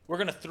 We're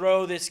gonna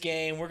throw this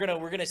game. We're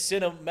gonna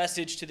send a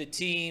message to the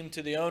team,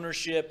 to the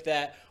ownership,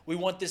 that we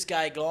want this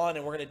guy gone,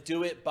 and we're gonna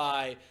do it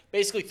by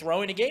basically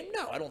throwing a game.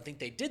 No, I don't think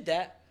they did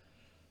that.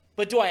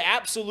 But do I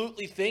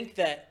absolutely think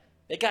that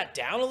they got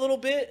down a little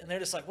bit and they're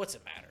just like, what's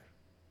it matter?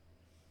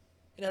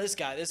 You know, this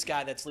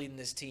guy that's leading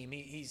this team,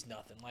 he's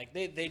nothing. Like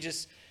they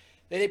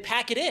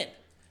pack it in.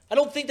 I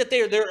don't think that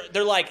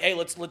they're like, hey,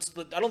 let's.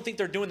 I don't think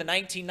they're doing the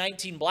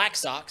 1919 Black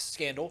Sox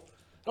scandal.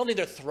 I don't think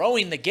they're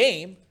throwing the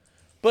game,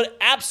 but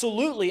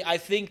absolutely, I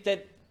think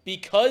that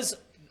because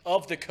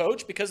of the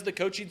coach, because of the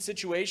coaching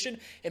situation,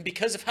 and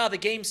because of how the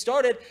game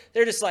started,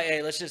 they're just like,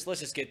 hey, let's just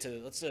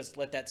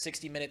let that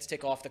 60 minutes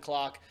tick off the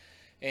clock,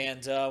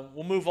 and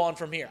we'll move on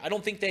from here. I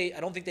don't think they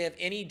have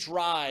any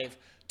drive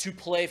to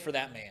play for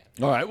that man.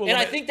 All right. Well, and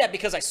I think that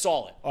because I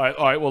saw it. All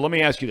right. Well, let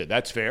me ask you that.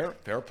 That's fair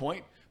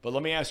point. But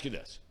let me ask you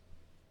this.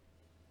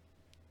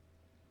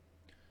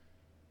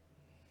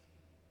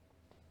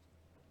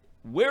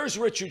 Where's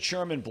Richard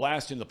Sherman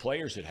blasting the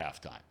players at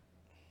halftime?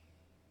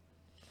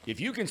 If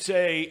you can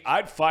say,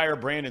 I'd fire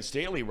Brandon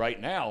Staley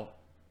right now,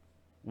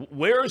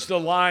 where's the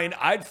line,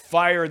 I'd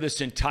fire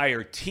this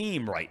entire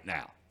team right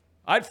now?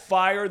 I'd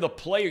fire the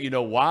player. You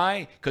know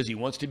why? Because he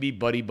wants to be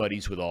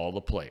buddies with all the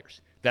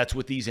players. That's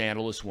what these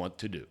analysts want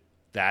to do.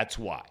 That's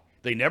why.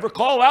 They never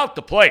call out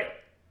the player.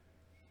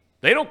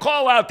 They don't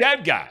call out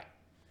that guy.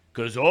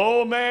 Because,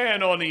 oh,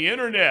 man, on the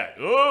internet,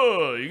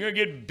 you're going to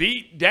get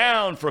beat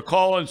down for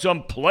calling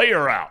some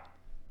player out.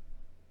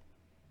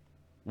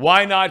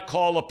 Why not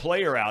call a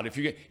player out?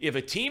 If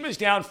a team is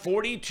down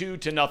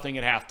 42-0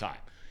 at halftime,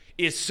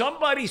 is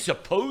somebody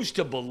supposed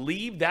to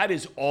believe that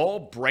is all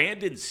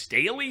Brandon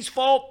Staley's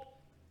fault?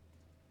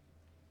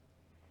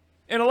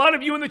 And a lot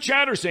of you in the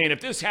chat are saying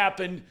if this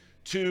happened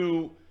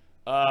to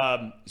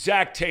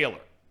Zach Taylor,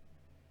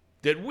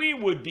 that we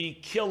would be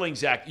killing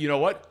Zach. You know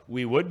what?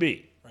 We would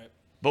be. Right.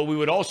 But we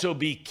would also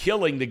be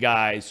killing the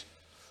guys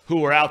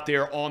who are out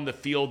there on the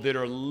field that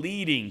are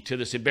leading to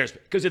this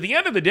embarrassment. Because at the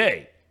end of the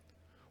day,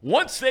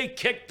 once they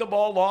kick the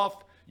ball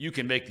off, you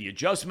can make the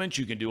adjustments,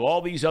 you can do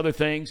all these other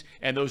things,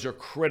 and those are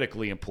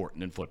critically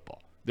important in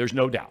football. There's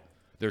no doubt.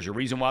 There's a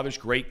reason why there's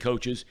great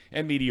coaches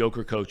and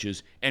mediocre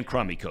coaches and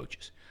crummy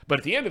coaches. But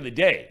at the end of the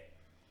day,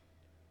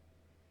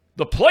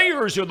 the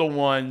players are the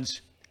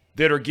ones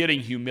that are getting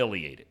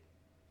humiliated.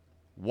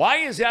 Why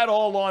is that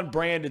all on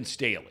Brandon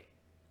Staley?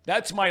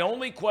 That's my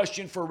only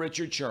question for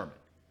Richard Sherman.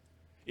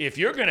 If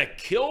you're going to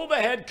kill the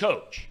head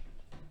coach,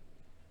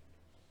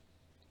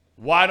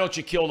 why don't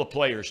you kill the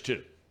players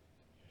too?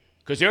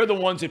 Because they're the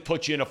ones that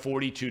put you in a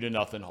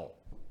 42-0 hole.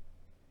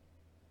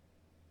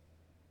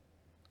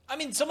 I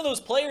mean, some of those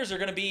players are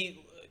going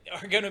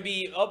to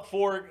be up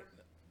for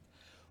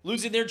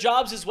losing their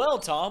jobs as well,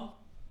 Tom.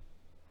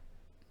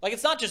 Like,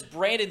 it's not just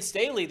Brandon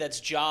Staley that's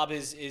job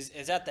is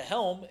at the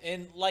helm.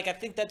 And, like, I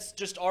think that's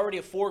just already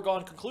a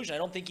foregone conclusion. I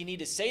don't think you need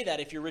to say that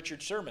if you're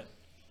Richard Sherman.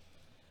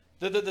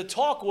 The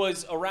talk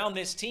was around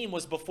this team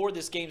was before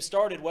this game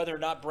started whether or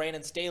not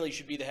Brandon Staley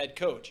should be the head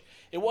coach.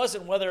 It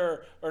wasn't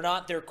whether or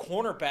not their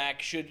cornerback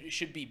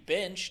should be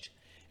benched.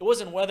 It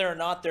wasn't whether or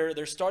not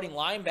their starting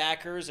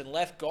linebackers and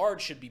left guard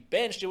should be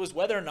benched. It was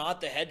whether or not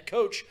the head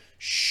coach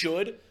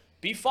should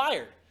be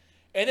fired.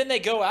 And then they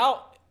go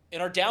out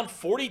and are down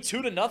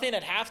 42-0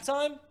 at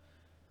halftime.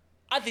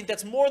 I think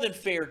that's more than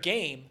fair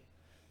game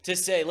to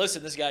say,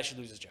 listen, this guy should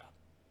lose his job.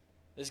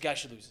 This guy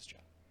should lose his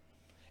job.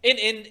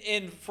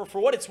 And for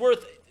what it's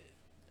worth,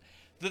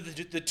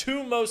 the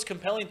two most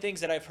compelling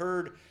things that I've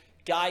heard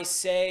guys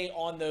say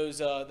on those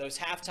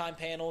halftime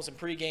panels and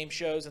pregame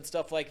shows and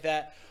stuff like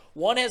that,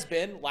 one has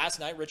been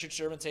last night Richard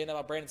Sherman saying that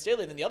about Brandon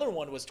Staley, and then the other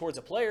one was towards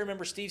a player.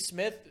 Remember Steve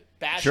Smith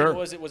bashing? Sure.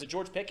 Was it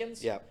George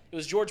Pickens? Yeah, it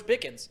was George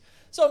Pickens.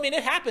 So I mean,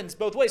 it happens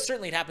both ways.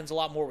 Certainly, it happens a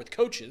lot more with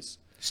coaches.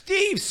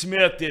 Steve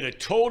Smith did a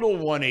total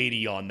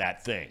 180 on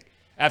that thing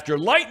after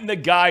lighting the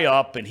guy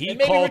up, and he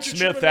called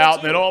Smith out,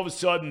 and then all of a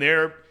sudden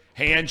they're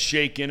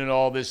handshaking and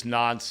all this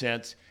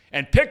nonsense.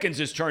 And Pickens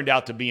has turned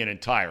out to be an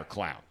entire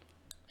clown.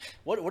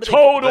 What are they,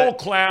 Total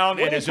clown,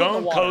 what and do his they put in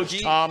own the water?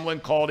 coach Tomlin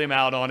called him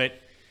out on it.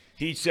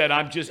 He said,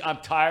 "I'm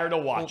tired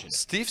of watching." it."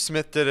 Steve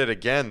Smith did it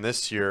again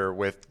this year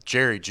with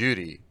Jerry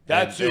Jeudy.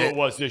 That's who it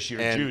was this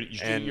year. Judy,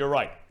 you're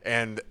right.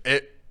 And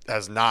it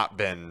has not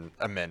been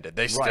amended.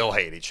 They still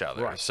hate each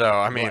other. Right. So,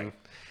 I mean.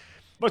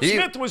 But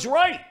Smith was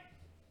right.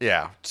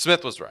 Yeah,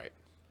 Smith was right.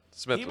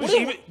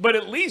 But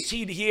at least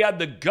he had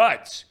the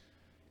guts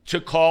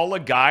to call a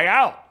guy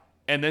out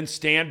and then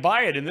stand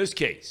by it in this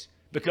case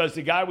because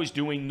the guy was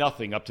doing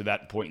nothing up to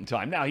that point in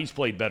time. Now, he's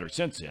played better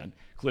since then.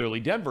 Clearly,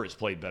 Denver has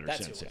played better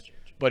since then.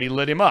 But he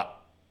lit him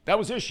up. That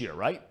was this year,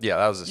 right? Yeah,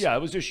 that was this year. Yeah,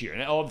 it was this year.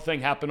 And all the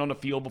thing happened on the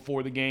field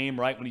before the game,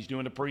 right, when he's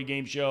doing the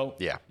pregame show?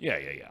 Yeah. Yeah.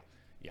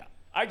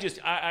 I just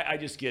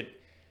get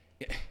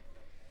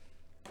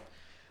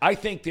 – I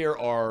think there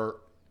are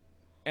 –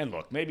 and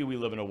look, maybe we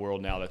live in a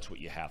world now that's what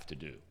you have to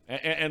do.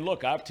 And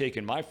look, I've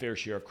taken my fair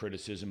share of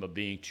criticism of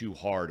being too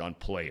hard on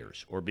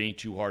players or being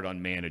too hard on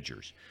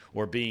managers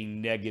or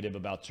being negative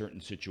about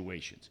certain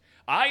situations.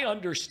 I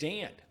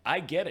understand. I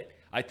get it.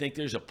 I think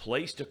there's a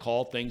place to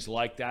call things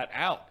like that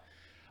out.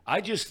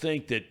 I just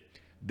think that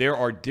there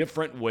are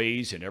different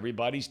ways, and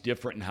everybody's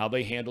different in how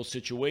they handle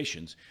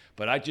situations,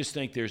 but I just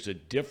think there's a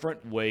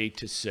different way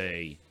to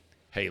say,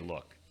 hey,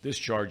 look, this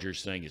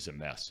Chargers thing is a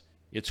mess.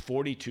 It's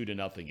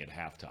 42-0 at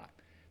halftime.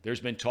 There's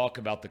been talk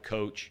about the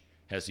coach.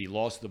 Has he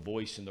lost the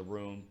voice in the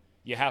room?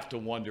 You have to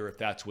wonder if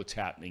that's what's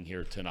happening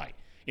here tonight.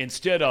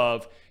 Instead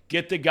of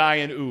get the guy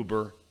an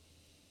Uber,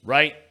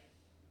 right?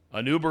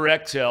 An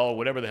Uber XL,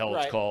 whatever the hell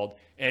it's called,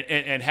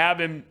 and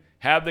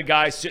have the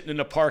guy sitting in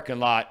the parking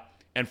lot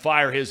and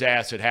fire his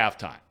ass at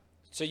halftime.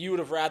 So you would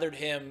have rathered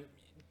him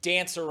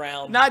dance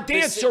around? Not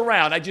dance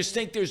around. I just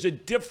think there's a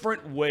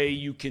different way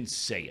you can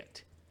say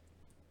it.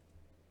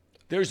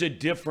 There's a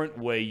different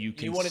way you can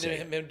say it. You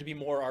wanted him to be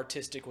more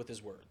artistic with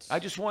his words. I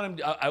just want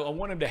him. I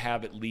want him to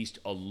have at least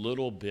a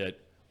little bit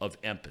of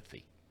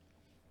empathy,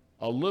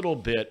 a little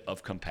bit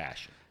of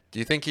compassion. Do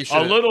you think he should?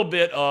 A little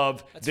bit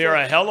of there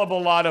are a hell of a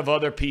lot of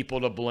other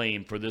people to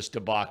blame for this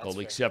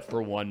debacle except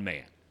for one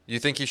man. You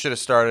think he should have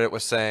started it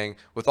with saying,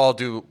 with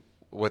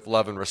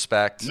love and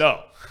respect?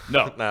 No.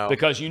 No.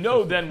 Because you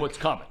know then what's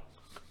coming.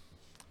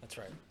 That's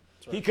right.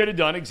 He could have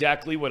done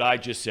exactly what I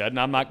just said, and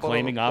I'm not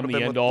claiming I'm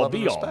the end-all,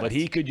 be-all, but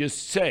he could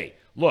just say,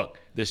 look,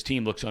 this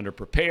team looks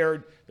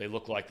underprepared. They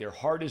look like their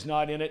heart is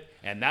not in it,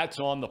 and that's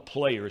on the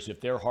players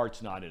if their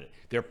heart's not in it.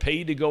 They're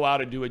paid to go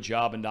out and do a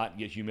job and not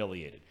get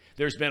humiliated.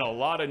 There's been a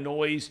lot of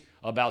noise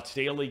about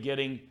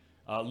Staley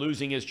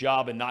losing his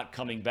job and not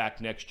coming back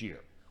next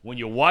year. When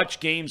you watch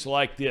games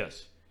like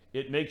this,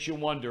 it makes you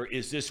wonder,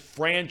 is this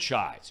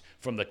franchise,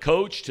 from the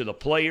coach to the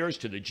players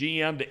to the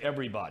GM to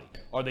everybody,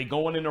 are they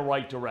going in the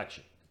right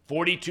direction?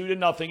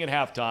 42-0 at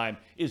halftime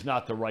is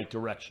not the right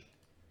direction.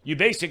 You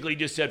basically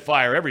just said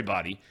fire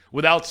everybody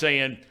without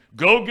saying,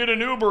 go get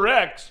an Uber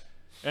X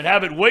and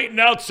have it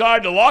waiting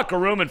outside the locker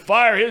room and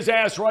fire his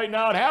ass right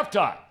now at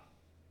halftime.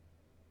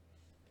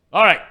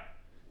 All right.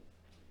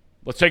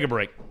 Let's take a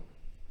break.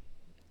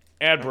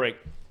 Ad break.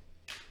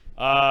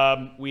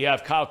 We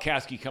have Kyle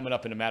Kasky coming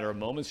up in a matter of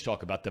moments to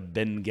talk about the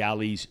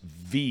Bengals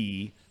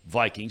v.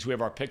 Vikings. We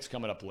have our picks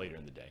coming up later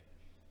in the day.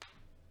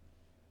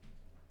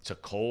 It's a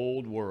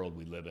cold world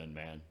we live in,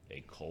 man.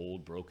 A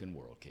cold, broken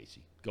world, Casey.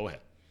 Go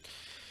ahead.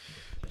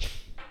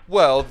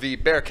 Well, the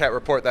Bearcat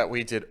report that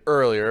we did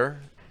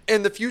earlier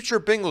and the Future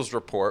Bengals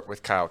report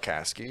with Kyle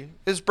Kasky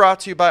is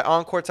brought to you by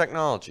Encore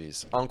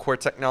Technologies. Encore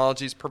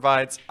Technologies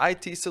provides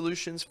IT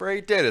solutions for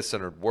a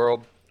data-centered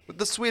world with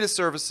the suite of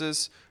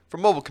services from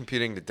mobile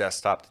computing to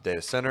desktop to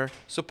data center,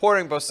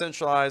 supporting both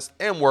centralized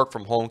and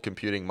work-from-home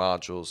computing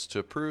modules to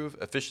improve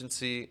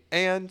efficiency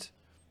and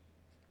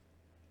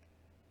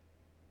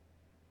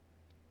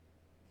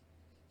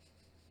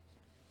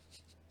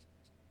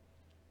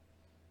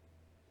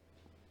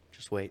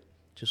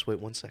Just wait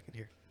 1 second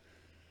here.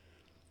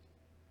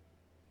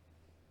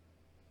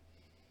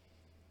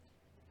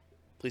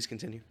 Please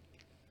continue.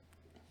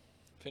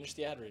 Finish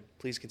the ad read.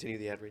 Please continue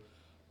the ad read.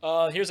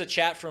 Here's a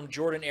chat from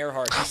Jordan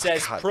Earhart. He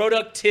says,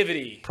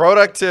 productivity.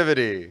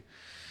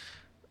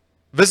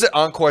 Visit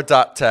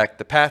Encore.tech.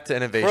 The path to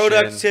innovation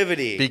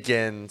Productivity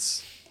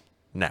begins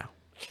now.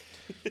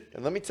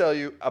 And let me tell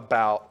you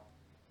about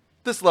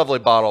this lovely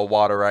bottle of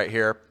water right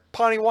here.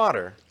 Pawnee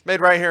Water, made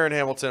right here in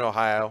Hamilton,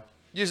 Ohio.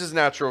 Uses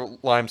natural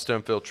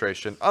limestone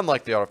filtration,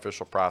 unlike the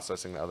artificial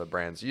processing that other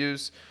brands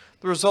use.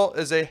 The result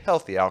is a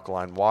healthy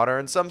alkaline water,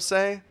 and some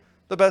say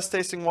the best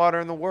tasting water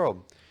in the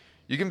world.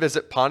 You can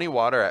visit Pawnee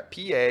Water at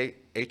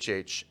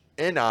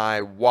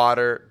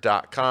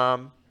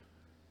PAHHNIwater.com.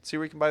 See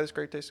where you can buy this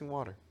great tasting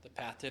water. The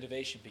path to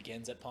innovation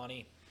begins at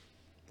Pawnee.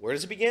 Where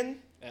does it begin?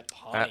 At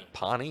Pawnee. At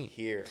Pawnee.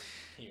 Here.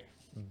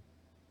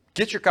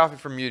 Get your coffee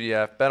from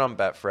UDF. Bet on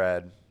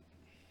Betfred.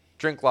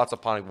 Drink lots of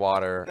Pawnee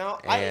water. Now,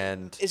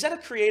 and is that a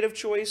creative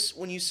choice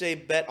when you say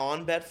bet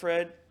on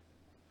Betfred?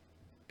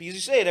 Because you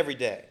say it every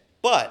day.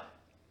 But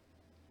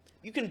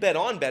you can bet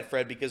on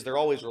Betfred because they're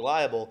always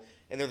reliable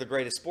and they're the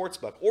greatest sports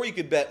book. Or you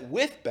could bet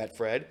with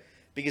Betfred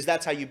because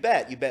that's how you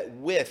bet. You bet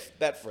with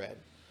Betfred.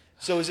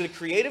 So is it a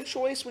creative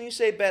choice when you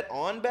say bet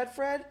on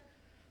Betfred?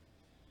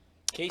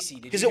 Casey,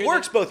 because it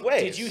works both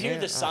ways. Did you hear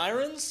the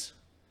sirens?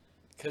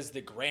 Because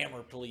the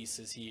grammar police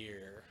is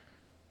here.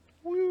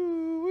 Well,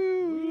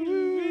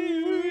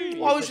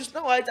 I was just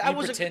I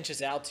wasn't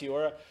pretentious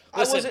Altiora.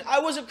 I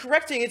wasn't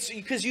correcting it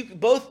because you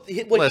both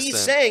what he's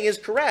saying is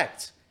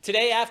correct.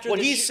 Today after what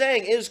he's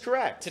saying is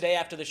correct. Today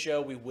after the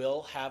show, we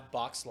will have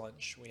box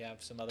lunch. We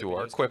have some other. Do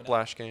our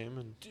Quiplash game,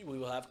 and we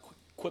will have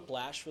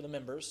Quiplash for the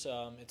members.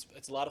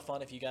 It's a lot of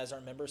fun. If you guys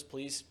aren't members,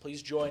 please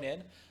join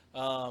in.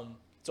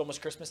 It's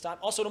almost Christmas time.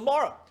 Also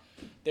tomorrow,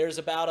 there's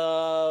about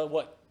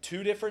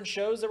 2 different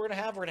shows that we're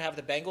gonna have. We're gonna have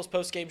the Bengals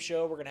post-game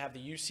show. We're gonna have the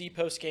UC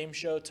post-game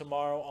show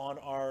tomorrow on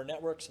our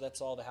network. So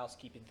that's all the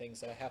housekeeping things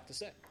that I have to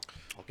say.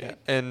 Okay. Yeah.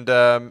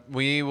 And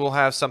we will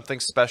have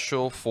something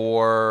special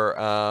for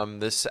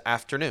this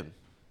afternoon,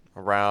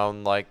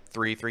 around like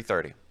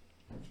 3:30.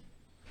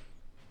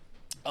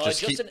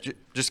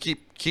 Just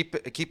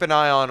keep an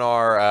eye on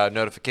our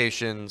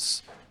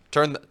notifications.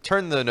 Turn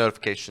the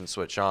notification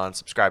switch on.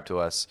 Subscribe to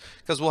us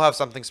because we'll have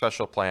something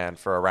special planned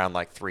for around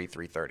like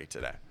 3:30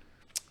 today.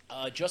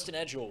 Justin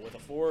Edgewell with a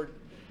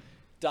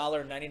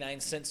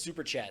 $4.99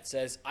 super chat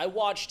says, "I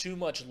watch too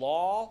much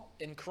Law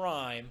and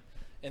Crime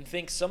and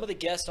think some of the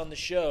guests on the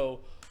show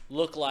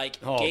look like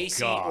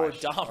Gacy or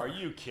Dahmer." Are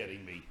you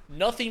kidding me?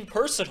 Nothing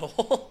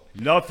personal.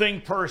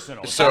 Nothing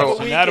personal. So,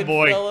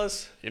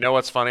 fellas. You know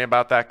what's funny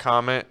about that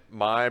comment?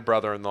 My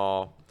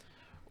brother-in-law,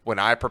 when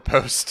I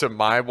proposed to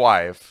my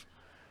wife,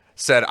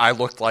 said I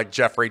looked like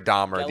Jeffrey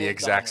Dahmer the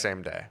exact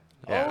same day.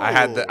 Yeah, I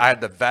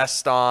had the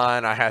vest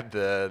on. I had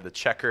the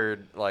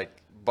checkered like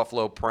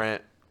buffalo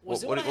print.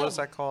 What is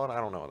that called? I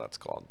don't know what that's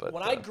called. But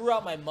when I grew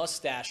out my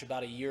mustache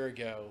about a year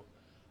ago,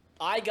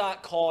 I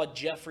got called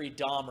Jeffrey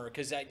Dahmer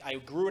because I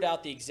grew it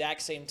out the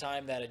exact same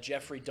time that a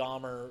Jeffrey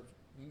Dahmer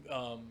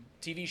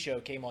TV show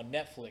came on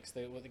Netflix.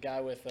 The guy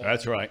with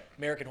that's right,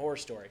 American Horror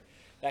Story.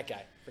 That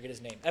guy, forget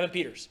his name, Evan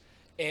Peters,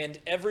 and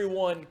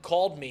everyone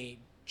called me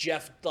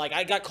Jeff. Like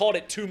I got called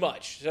it too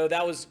much, so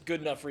that was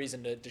good enough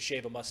reason to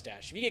shave a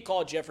mustache. If you get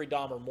called Jeffrey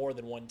Dahmer more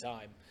than one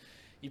time,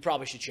 you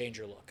probably should change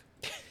your look.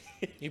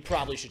 You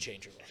probably should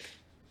change your look.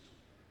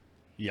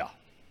 Yeah,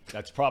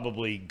 that's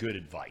probably good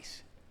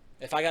advice.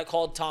 If I got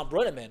called Tom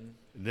Brenneman,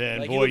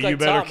 then boy, you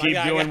better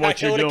keep doing what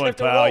you're doing,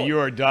 pal. You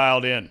are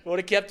dialed in. Would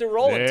have kept it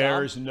rolling, Tom.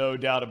 There's no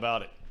doubt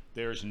about it.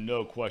 There's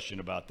no question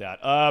about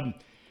that.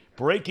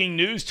 Breaking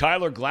news,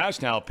 Tyler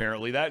Glasnow,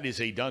 apparently, that is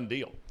a done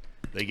deal.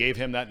 They gave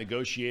him that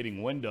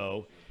negotiating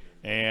window,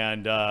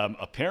 and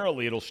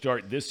apparently it'll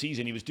start this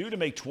season. He was due to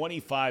make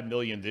 $25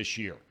 million this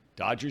year.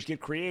 Dodgers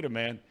get creative,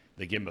 man.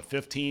 They give him a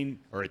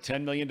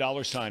 $10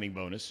 million signing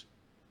bonus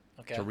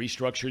to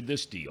restructure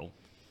this deal,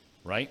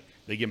 right?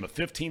 They give him a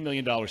 $15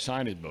 million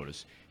signing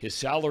bonus. His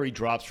salary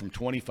drops from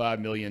 $25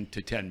 million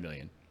to $10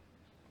 million,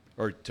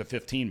 or to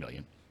 $15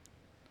 million.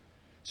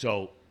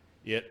 So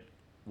it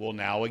will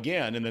now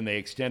again, and then they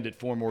extend it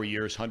 4 more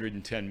years,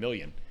 $110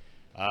 million.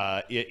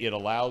 It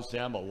allows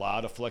them a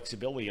lot of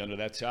flexibility under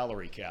that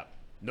salary cap.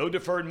 No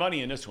deferred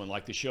money in this one,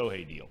 like the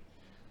Shohei deal,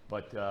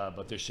 but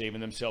they're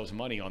saving themselves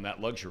money on that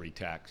luxury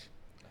tax.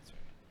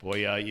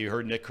 Boy, you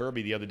heard Nick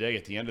Kirby the other day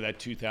at the end of that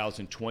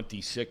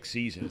 2026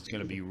 season. It's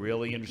going to be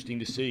really interesting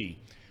to see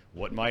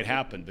what might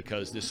happen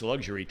because this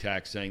luxury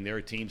tax thing, there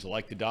are teams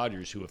like the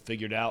Dodgers who have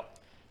figured out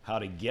how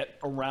to get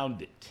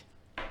around it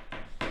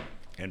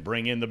and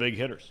bring in the big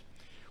hitters.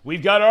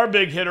 We've got our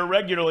big hitter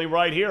regularly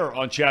right here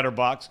on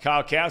Chatterbox,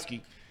 Kyle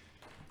Caskey.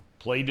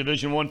 Played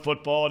Division I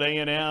football at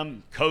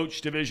A&M,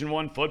 coached Division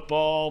I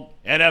football,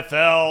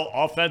 NFL,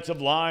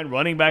 offensive line,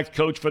 running backs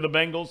coach for the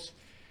Bengals.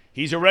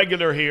 He's a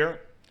regular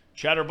here.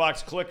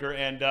 Chatterbox Clicker.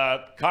 And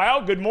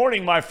Kyle, good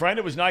morning, my friend.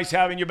 It was nice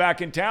having you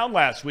back in town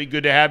last week.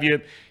 Good to have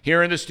you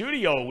here in the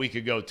studio a week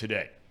ago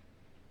today.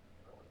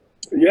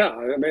 Yeah,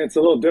 I mean, it's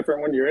a little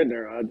different when you're in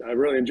there. I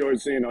really enjoyed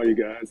seeing all you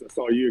guys. I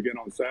saw you again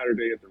on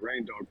Saturday at the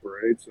Rain Dog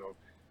Parade. So,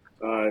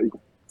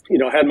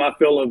 had my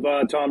fill of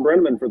Tom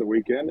Brenneman for the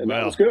weekend, and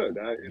that was good.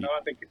 I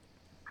think,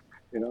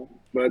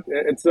 but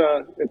it's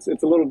a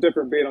little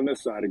different being on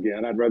this side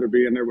again. I'd rather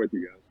be in there with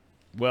you guys.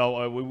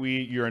 Well,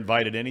 you're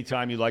invited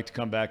anytime you'd like to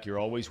come back. You're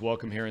always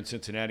welcome here in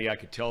Cincinnati. I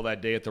could tell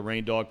that day at the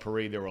Rain Dog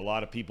Parade there were a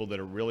lot of people that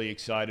are really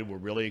excited. We're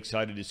really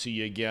excited to see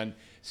you again.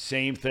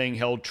 Same thing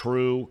held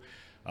true.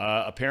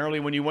 Apparently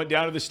when you went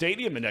down to the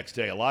stadium the next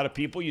day, a lot of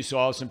people, you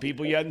saw some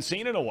people you hadn't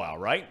seen in a while,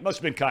 right? Must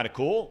have been kind of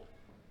cool.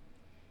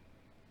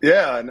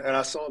 Yeah, and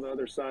I saw the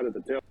other side of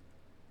the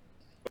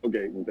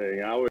tailgating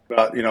thing. I would,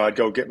 I'd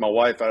go get my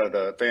wife out of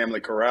the family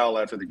corral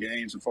after the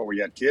games before we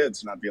had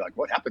kids, and I'd be like,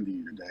 "What happened to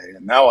you today?"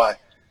 And now I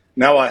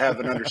have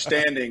an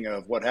understanding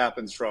of what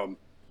happens from,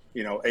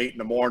 8 in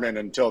the morning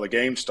until the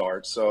game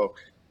starts. So,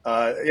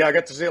 I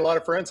got to see a lot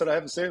of friends that I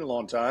haven't seen in a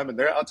long time.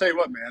 And I'll tell you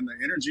what, man, the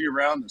energy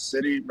around the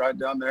city right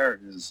down there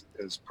is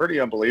pretty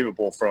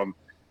unbelievable.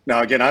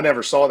 Now, again, I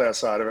never saw that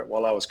side of it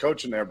while I was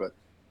coaching there, but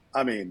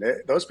I mean,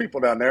 those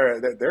people down there,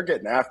 they're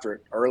getting after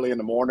it early in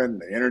the morning.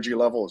 The energy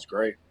level is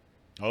great.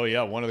 Oh,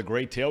 yeah, one of the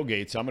great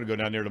tailgates. I'm going to go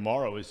down there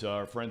tomorrow is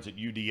our friends at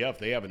UDF.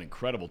 They have an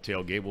incredible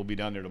tailgate. We'll be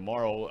down there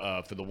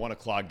tomorrow for the 1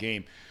 o'clock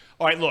game.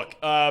 All right, look,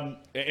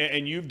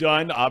 and you've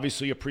done,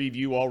 obviously, a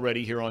preview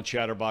already here on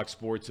Chatterbox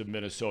Sports of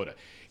Minnesota.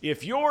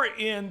 If you're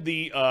in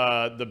the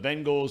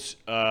Bengals,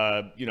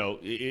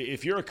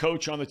 if you're a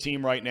coach on the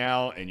team right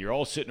now and you're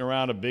all sitting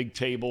around a big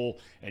table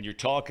and you're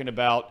talking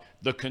about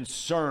the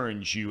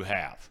concerns you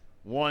have,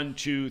 1,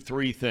 2,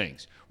 3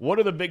 things. What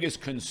are the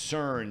biggest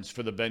concerns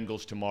for the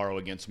Bengals tomorrow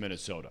against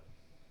Minnesota?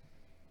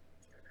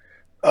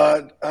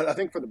 I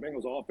think for the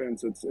Bengals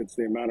offense, it's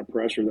the amount of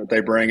pressure that they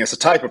bring. It's the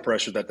type of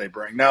pressure that they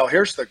bring. Now,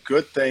 here's the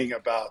good thing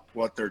about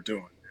what they're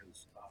doing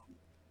is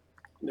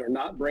they're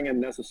not bringing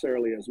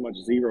necessarily as much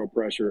zero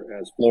pressure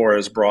as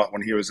Flores brought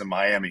when he was in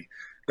Miami.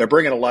 They're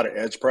bringing a lot of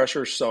edge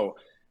pressure. So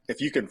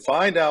if you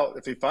find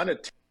a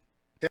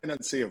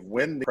tendency of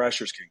when the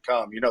pressures can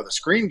come, the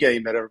screen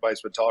game that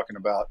everybody's been talking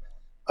about,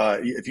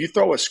 if you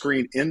throw a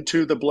screen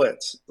into the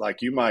blitz,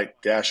 like you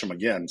might gash them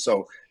again.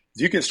 So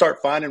if you can start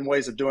finding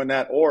ways of doing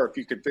that, or if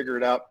you can figure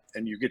it out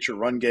and you get your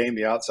run game,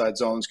 the outside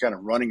zones kind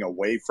of running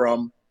away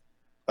from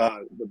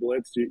the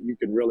blitz, you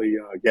can really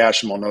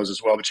gash them on those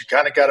as well. But you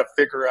kind of got to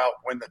figure out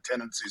when the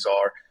tendencies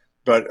are.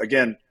 But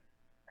again,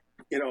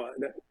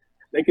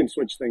 they can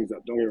switch things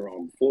up. Don't get me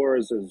wrong.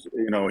 Flores is,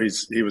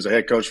 he was a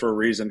head coach for a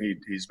reason.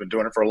 He's been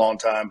doing it for a long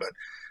time. But,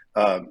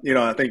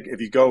 I think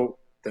if you go,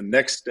 the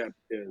next step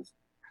is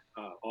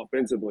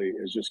offensively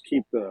is just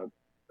keep the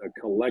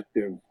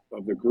collective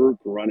of the group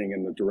running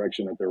in the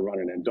direction that they're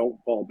running and don't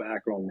fall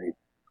back on the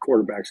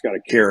quarterback's got to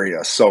carry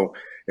us. So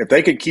if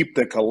they can keep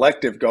the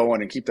collective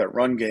going and keep that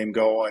run game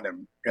going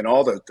and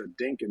all the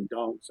dink and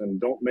dunks and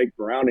don't make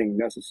Browning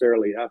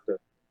necessarily have to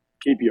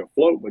keep you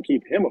afloat, but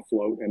keep him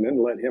afloat and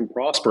then let him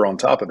prosper on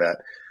top of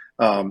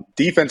that.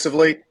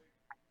 Defensively,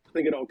 I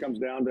think it all comes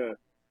down to,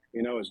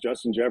 is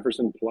Justin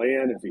Jefferson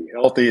playing? Is he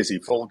healthy? Is he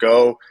full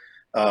go?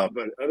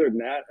 But other than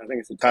that, I think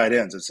it's the tight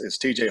ends. It's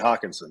TJ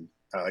Hawkinson.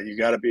 You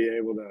got to be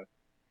able to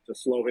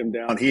slow him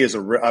down. He is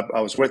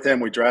I was with him.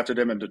 We drafted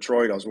him in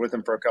Detroit. I was with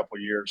him for a couple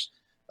of years.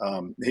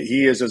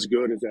 He is as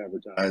good as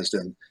advertised.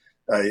 And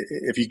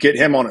if you get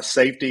him on a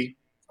safety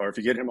or if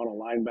you get him on a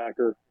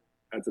linebacker,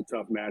 that's a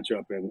tough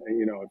matchup. And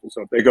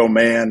so if they go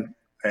man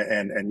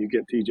and you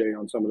get TJ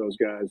on some of those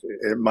guys,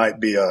 it might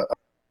be a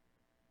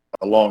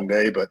long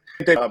day. But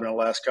they've been the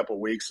last couple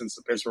of weeks since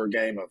the Pittsburgh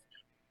game of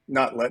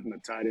not letting the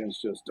tight ends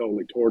just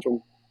totally torch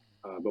them.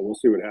 But we'll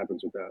see what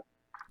happens with that.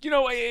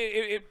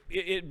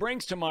 It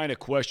brings to mind a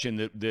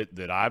question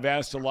that I've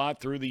asked a lot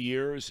through the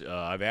years.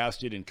 I've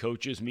asked it in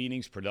coaches'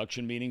 meetings,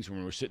 production meetings,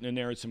 when we're sitting in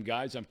there with some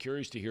guys. I'm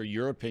curious to hear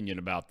your opinion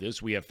about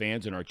this. We have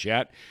fans in our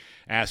chat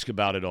ask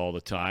about it all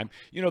the time.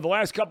 The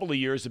last couple of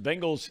years, the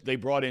Bengals, they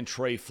brought in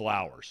Trey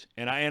Flowers.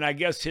 And I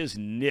guess his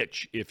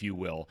niche, if you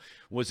will,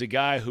 was a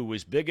guy who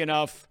was big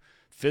enough,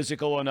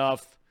 physical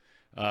enough,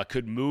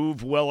 could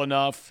move well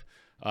enough,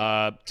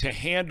 to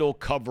handle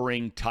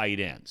covering tight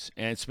ends.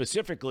 And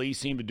specifically, he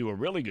seemed to do a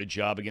really good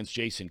job against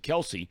Jason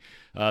Kelce,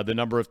 the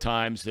number of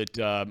times that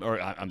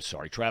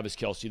Travis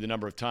Kelce, the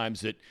number of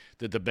times that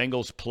the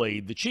Bengals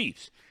played the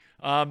Chiefs.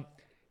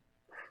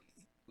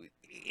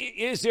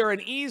 Is there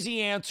an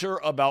easy answer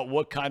about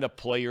what kind of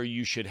player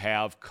you should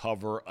have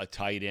cover a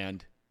tight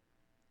end?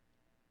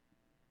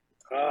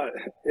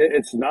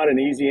 It's not an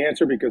easy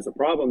answer because the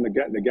problem,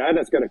 the guy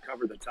that's going to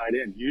cover the tight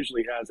end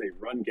usually has a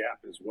run gap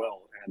as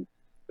well. And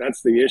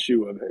that's the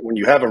issue of it. When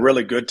you have a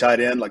really good tight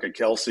end like a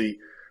Kelce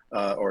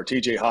or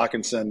TJ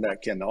Hawkinson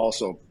that can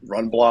also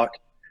run block,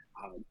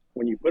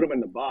 when you put him in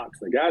the box,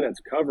 the guy that's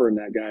covering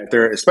that guy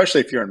there,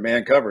 especially if you're in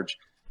man coverage,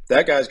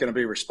 that guy's going to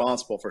be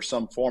responsible for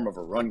some form of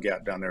a run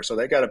gap down there. So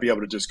they got to be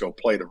able to just go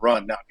play the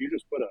run. Now, if you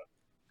just put a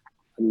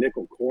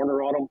nickel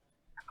corner on him,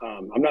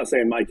 I'm not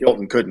saying Mike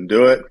Hilton couldn't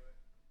do it.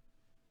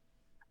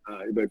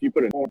 But if you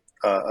put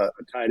a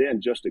tight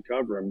end just to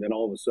cover him, then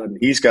all of a sudden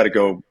he's got to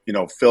go,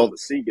 fill the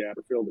C gap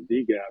or fill the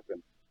D gap,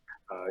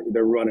 and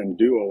they're running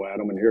duo at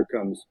him. And here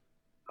comes,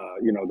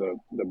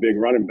 the big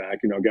running back,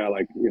 a guy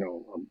like,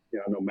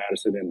 I know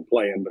Madison isn't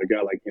playing, but a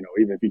guy like,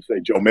 even if you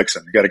say Joe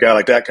Mixon, you got a guy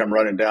like that come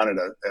running down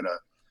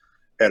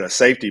at a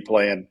safety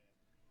playing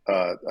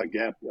a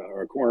gap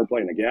or a corner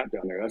playing a gap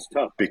down there. That's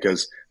tough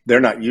because they're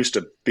not used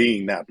to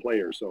being that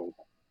player. So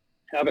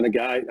having a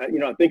guy,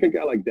 I think a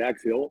guy like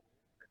Dax Hill,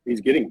 he's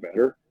getting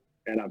better,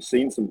 and I've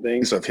seen some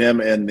things of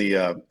him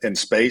in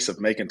space of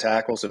making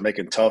tackles and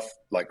making tough,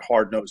 like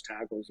hard-nosed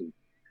tackles. And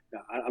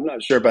I'm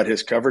not sure about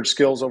his coverage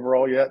skills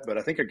overall yet, but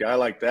I think a guy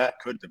like that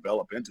could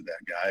develop into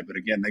that guy. But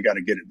again, they got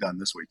to get it done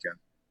this weekend.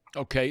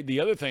 Okay, the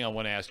other thing I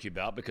want to ask you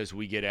about, because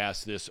we get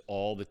asked this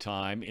all the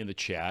time in the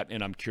chat,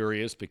 and I'm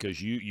curious because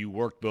you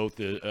worked both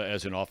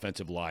as an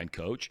offensive line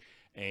coach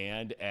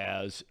and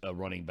as a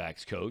running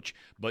backs coach,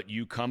 but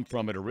you come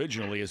from it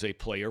originally as a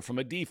player from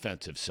a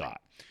defensive side.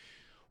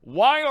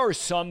 Why are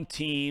some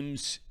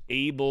teams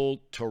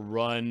able to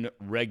run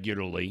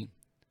regularly,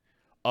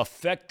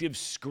 effective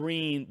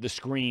the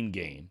screen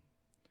game,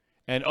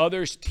 and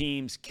others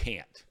teams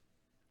can't?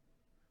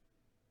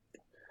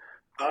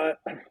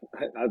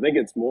 I think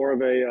it's more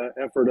of a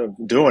effort of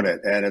doing it,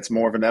 and it's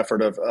more of an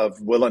effort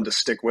of willing to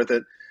stick with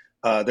it.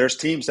 There's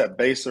teams that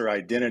base their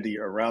identity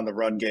around the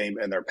run game,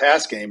 and their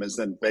pass game is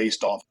then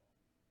based off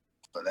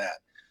of that.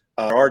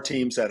 There are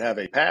teams that have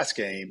a pass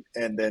game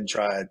and then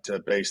try to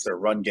base their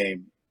run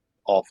game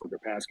off of their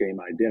pass game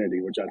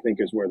identity, which I think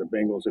is where the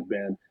Bengals have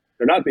been.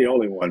 They're not the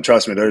only one.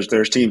 Trust me,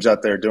 there's teams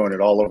out there doing it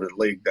all over the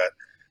league that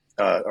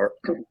are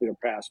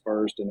pass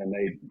first, and then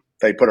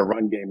they put a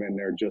run game in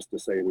there just to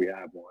say we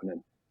have one.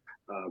 And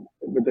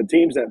but the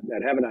teams that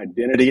have an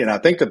identity, and I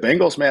think the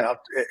Bengals, man,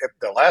 if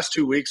the last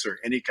 2 weeks are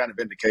any kind of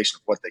indication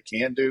of what they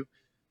can do,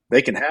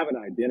 they can have an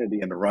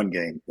identity in the run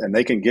game, and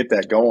they can get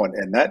that going,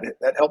 and that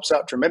helps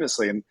out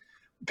tremendously. And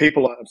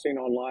people I've seen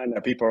online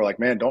that people are like,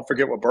 man, don't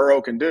forget what Burrow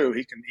can do.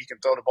 He can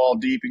throw the ball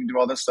deep. He can do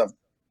all this stuff.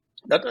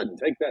 That doesn't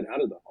take that out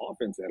of the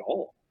offense at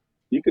all.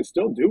 You can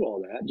still do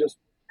all that. Just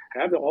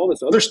have all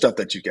this other stuff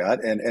that you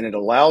got, and it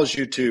allows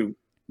you to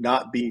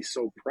not be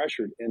so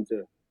pressured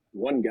into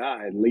one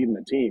guy leading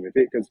the team.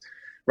 Because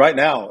right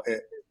now,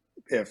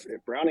 if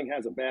Browning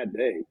has a bad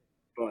day,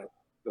 but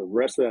the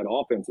rest of that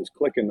offense is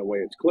clicking the way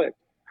it's clicked,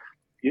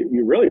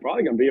 you're really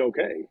probably going to be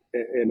okay,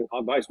 and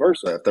vice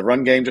versa. If the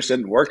run game just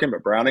isn't working,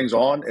 but Browning's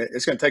on,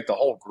 it's going to take the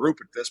whole group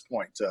at this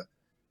point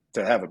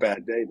to have a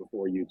bad day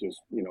before you just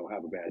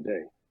have a bad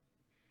day.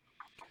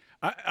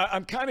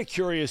 I'm kind of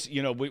curious.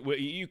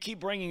 You keep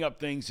bringing up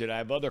things that I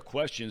have other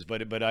questions,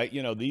 but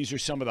these are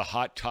some of the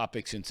hot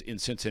topics in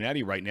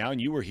Cincinnati right now.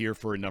 And you were here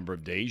for a number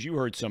of days. You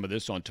heard some of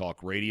this on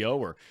talk radio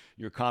or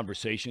your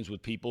conversations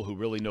with people who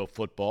really know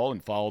football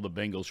and follow the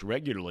Bengals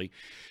regularly.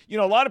 A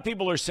lot of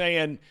people are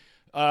saying,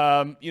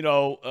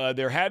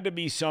 there had to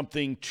be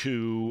something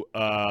to,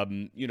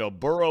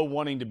 Burrow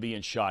wanting to be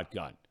in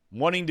shotgun,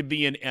 wanting to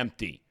be in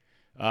empty.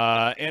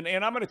 And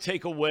I'm going to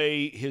take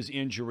away his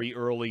injury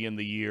early in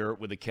the year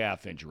with a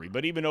calf injury.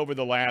 But even over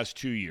the last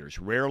 2 years,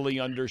 rarely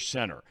under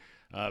center,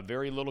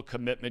 very little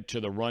commitment to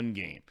the run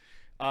game.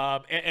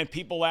 And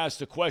people ask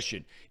the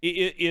question,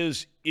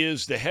 is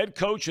the head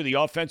coach or the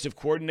offensive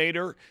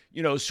coordinator,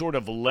 sort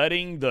of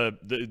letting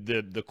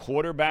the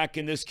quarterback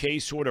in this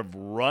case sort of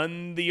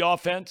run the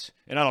offense?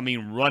 And I don't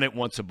mean run it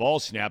once a ball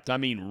snapped. I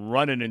mean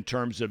run it in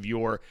terms of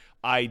your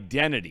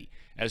identity,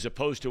 as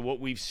opposed to what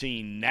we've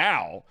seen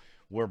now,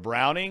 where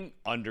Browning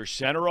under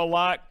center a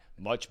lot,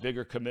 much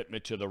bigger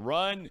commitment to the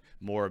run,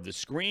 more of the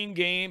screen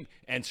game,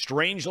 and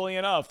strangely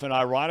enough and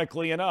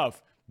ironically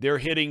enough, they're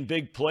hitting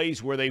big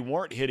plays where they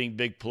weren't hitting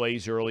big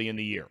plays early in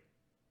the year.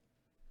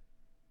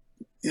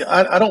 Yeah,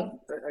 I don't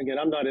 – again,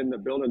 I'm not in the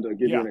building to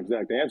give you an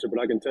exact answer, but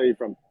I can tell you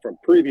from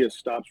previous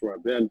stops where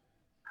I've been,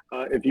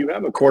 if you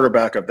have a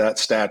quarterback of that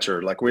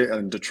stature, like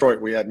in Detroit,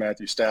 we had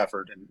Matthew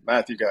Stafford, and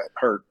Matthew got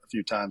hurt a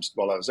few times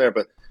while I was there.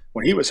 But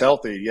when he was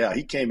healthy,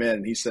 he came in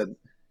and he said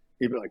 –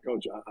 he'd be like,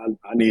 Coach,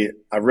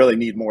 I really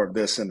need more of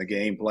this in the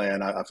game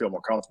plan. I feel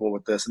more comfortable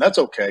with this, and that's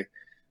okay.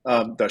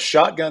 The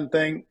shotgun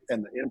thing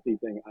and the empty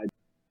thing, I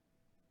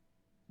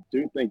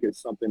do think is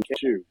something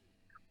to.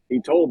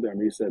 He told them,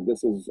 he said,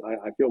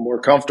 I feel more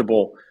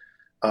comfortable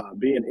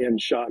being in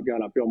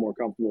shotgun. I feel more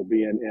comfortable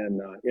being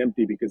in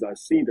empty because I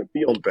see the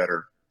field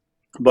better.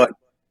 But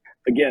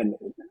again,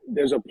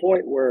 there's a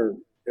point where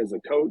as a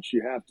coach,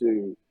 you have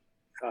to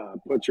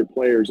put your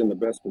players in the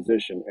best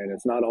position. And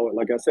it's not all,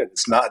 like I said,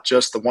 it's not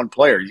just the one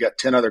player. You got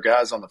 10 other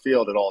guys on the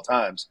field at all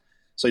times.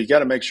 So you got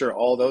to make sure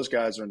all those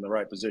guys are in the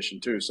right position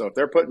too. So if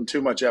they're putting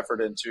too much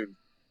effort into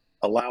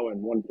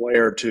allowing one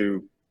player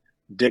to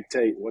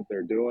dictate what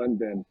they're doing,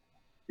 then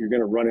you're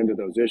going to run into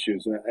those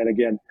issues. And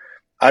again,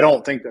 I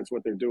don't think that's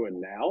what they're doing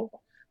now.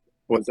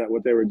 Was that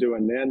what they were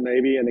doing then?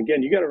 Maybe. And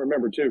again, you got to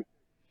remember too,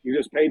 you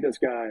just paid this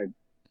guy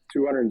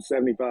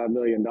 $275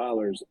 million,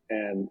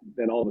 and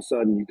then all of a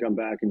sudden you come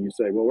back and you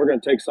say, well, we're going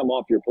to take some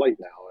off your plate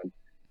now. And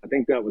I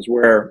think that was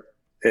where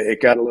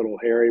it got a little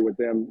hairy with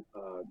them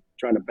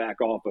trying to back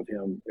off of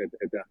him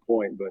at that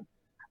point. But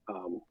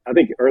I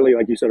think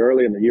like you said,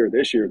 early in the year,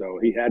 this year, though,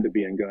 he had to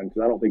be in gun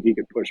because I don't think he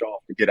could push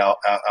off to get out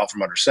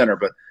from under center.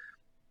 But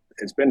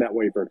it's been that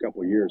way for a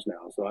couple of years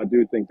now. So I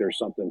do think there's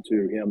something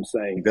to him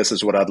saying, this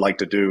is what I'd like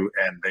to do,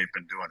 and they've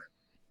been doing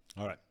it.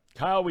 All right.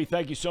 Kyle, we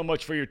thank you so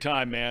much for your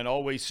time, man.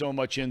 Always so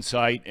much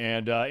insight.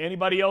 And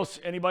anybody else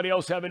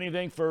have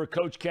anything for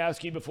Coach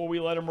Caskey before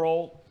we let him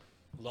roll?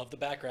 Love the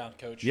background,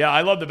 Coach. Yeah,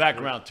 I love the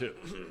background too.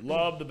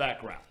 Love the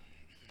background.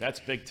 That's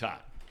big time.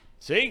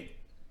 See?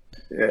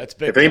 Yeah. That's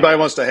big if anybody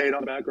wants to hate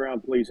on the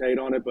background, please hate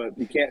on it. But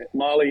you can't –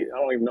 Molly, I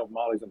don't even know if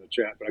Molly's in the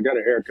chat, but I got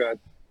a haircut.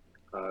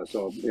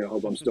 So,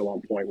 hope I'm still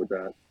on point with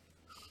that.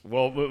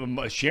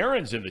 Well,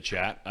 Sharon's in the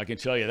chat. I can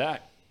tell you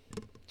that.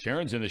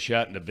 Sharon's in the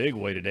chat in a big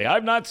way today.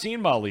 I've not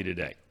seen Molly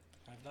today.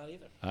 I've not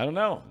either. I don't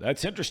know.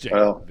 That's interesting.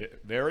 Well,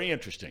 very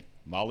interesting.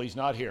 Molly's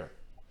not here,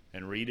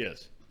 and Reed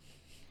is.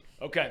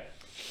 Okay.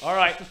 All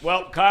right.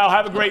 Well, Kyle,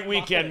 have a great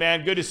weekend,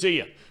 man. Good to see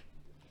you.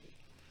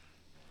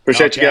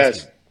 Appreciate you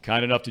guys.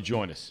 Kind enough to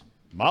join us.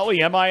 Molly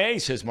MIA,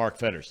 says Mark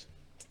Fetters.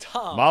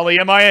 Tom. Molly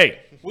MIA.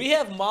 We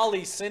have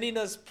Molly sending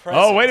us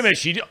presents. Oh, wait a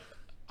minute.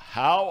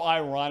 How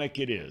ironic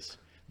it is.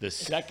 The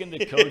second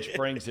the coach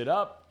brings it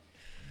up,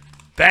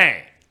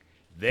 bang.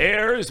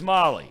 There's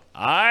Molly.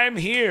 I'm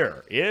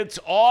here. It's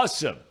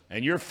awesome.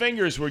 And your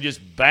fingers were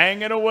just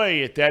banging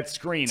away at that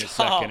screen a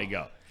second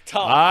ago.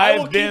 Tom,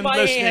 I've been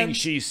listening,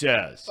 she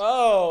says.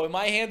 Oh, and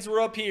my hands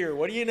were up here.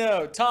 What do you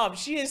know? Tom,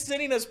 she is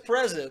sending us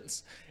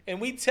presents,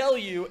 and we tell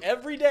you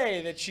every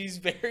day that she's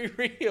very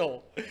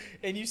real,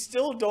 and you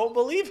still don't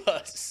believe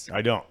us.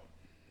 I don't.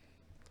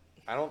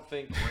 I don't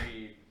think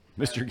Reed.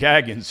 Mr.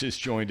 Gaggins has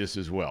joined us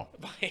as well.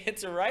 My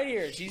hands are right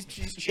here. She's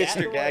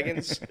chatting Mr.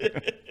 Gaggins.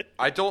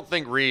 I don't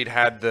think Reed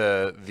had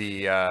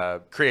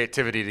the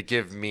creativity to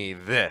give me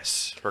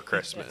this for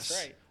Christmas.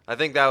 That's right. I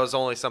think that was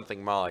only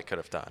something Molly could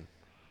have done.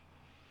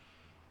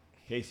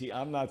 Casey,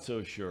 I'm not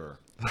so sure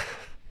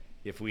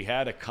if we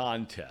had a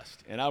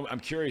contest, and I'm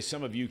curious,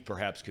 some of you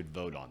perhaps could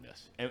vote on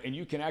this, and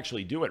you can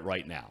actually do it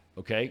right now,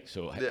 okay?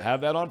 So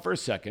have that on for a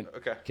second.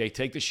 Okay,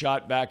 take the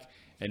shot back,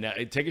 and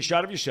take a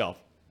shot of yourself.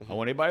 I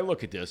want anybody to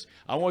look at this.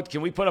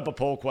 Can we put up a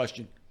poll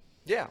question?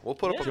 Yeah, we'll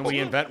put up a poll. Can we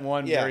invent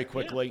one very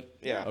quickly?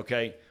 Yeah.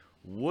 Okay.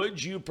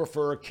 Would you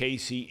prefer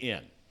Casey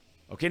in?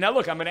 Okay, now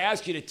look, I'm going to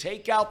ask you to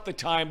take out the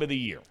time of the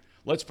year.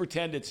 Let's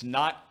pretend it's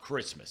not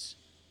Christmas,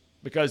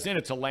 because then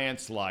it's a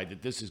landslide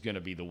that this is going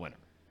to be the winner,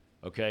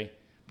 okay?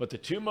 But the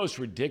two most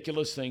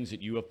ridiculous things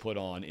that you have put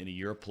on in a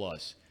year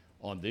plus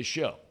on this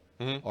show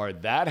are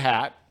that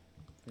hat,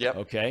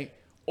 okay,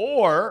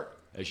 or,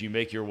 as you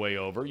make your way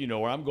over, you know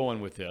where I'm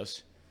going with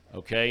this,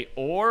 okay,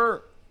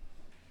 or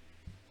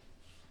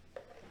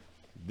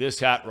this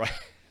hat right.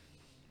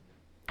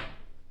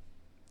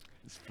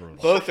 It's brutal.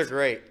 Both are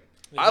great.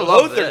 I love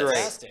Both this. are great.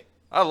 Fantastic.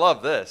 I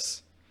love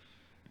this.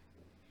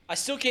 I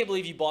still can't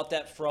believe you bought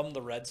that from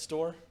the Red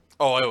store.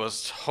 Oh, it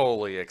was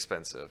totally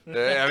expensive.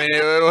 I mean,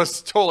 it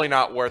was totally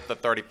not worth the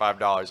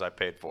 $35 I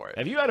paid for it.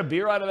 Have you had a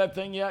beer out of that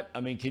thing yet?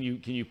 I mean,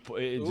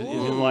 is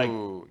it like,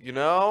 you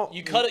know,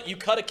 you cut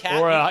a cat,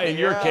 or in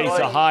your case,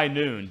 a high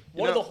noon?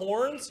 One of the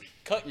horns,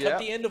 cut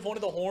the end of one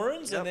of the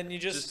horns, and then you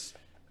just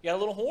got a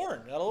little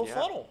horn, got a little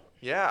funnel.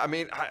 Yeah, I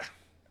mean,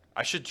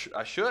 I should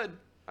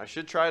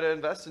try to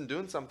invest in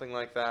doing something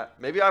like that.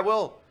 Maybe I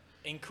will.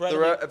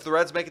 Incredible. If the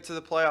Reds make it to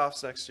the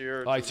playoffs next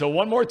year. All right, so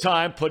one more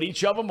time, put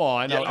each of them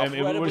on, and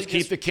we'll just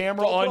keep the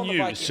camera on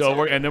you. So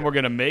we're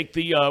going to make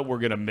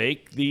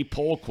the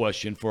poll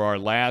question for our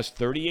last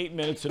 38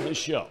 minutes of the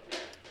show.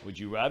 Would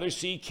you rather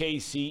see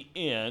Casey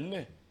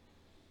in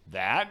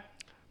that?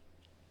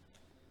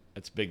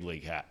 That's big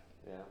league hat.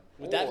 Yeah.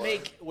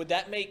 Would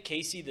that make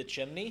Casey the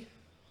chimney?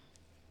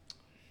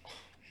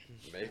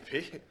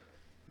 Maybe.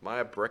 Am I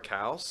a brick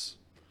house?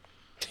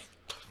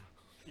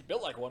 You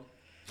built like one.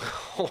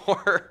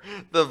 Or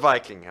the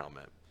Viking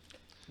helmet.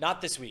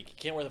 Not this week. You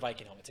can't wear the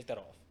Viking helmet. Take that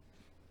off.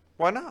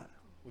 Why not?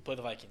 We play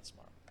the Vikings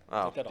tomorrow.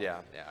 Oh, Take that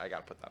off. yeah, I got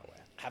to put that away.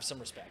 Have some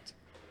respect.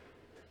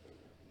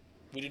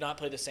 We do not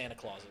play the Santa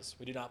Clauses.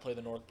 We do not play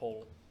the North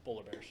Pole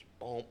Polar Bears.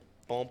 Boom,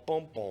 boom,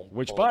 boom, boom.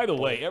 Which, by the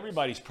way,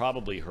 everybody's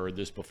probably heard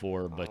this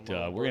before, but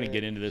we're going to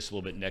get into this a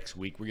little bit next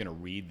week. We're going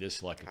to read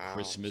this like a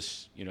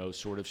Christmas,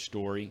 sort of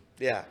story.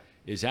 Yeah.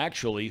 Is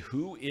actually,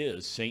 who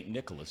is St.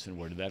 Nicholas and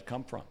where did that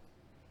come from?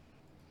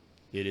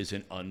 It is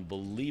an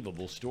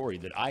unbelievable story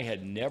that I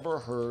had never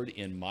heard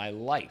in my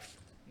life.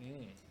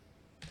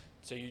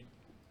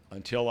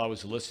 Until I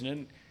was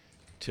listening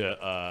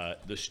to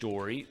the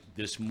story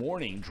this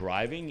morning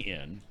driving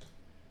in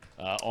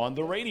on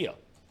the radio.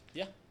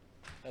 Yeah.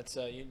 That's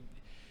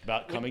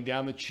about coming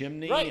down the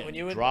chimney right,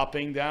 and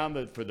dropping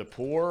down for the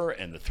poor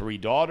and the three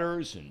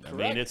daughters. And I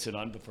mean, it's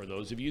for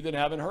those of you that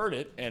haven't heard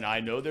it, and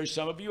I know there's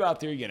some of you out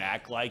there, you can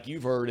act like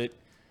you've heard it.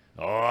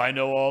 Oh, I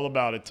know all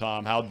about it,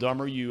 Tom. How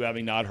dumb are you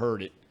having not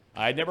heard it?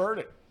 I had never heard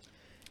it.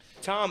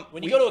 Tom,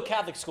 when you go to a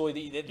Catholic school,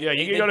 you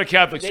can go to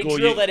Catholic school. They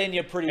drill that in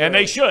you pretty early. And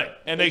they should.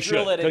 And they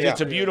should. Because it's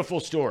a early.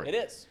 beautiful story. It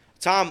is.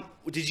 Tom,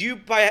 did you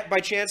by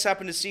chance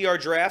happen to see our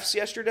drafts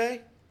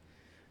yesterday?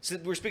 So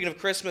we're speaking of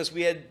Christmas.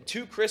 We had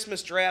 2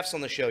 Christmas drafts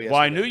on the show yesterday.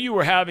 Well, I knew you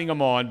were having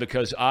them on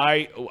because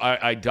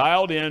I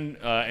dialed in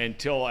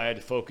until I had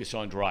to focus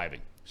on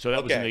driving. So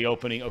that was in the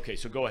opening. Okay,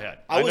 so go ahead.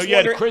 I know you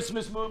had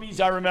Christmas movies,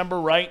 I remember,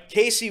 right?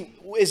 Casey,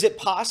 is it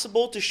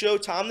possible to show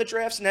Tom the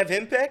drafts and have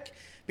him pick?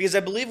 Because I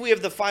believe we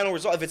have the final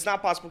result. If it's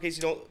not possible,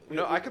 Casey, don't...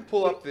 No, I can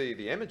pull up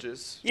the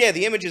images. Yeah,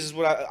 the images is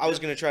what I was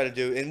going to try to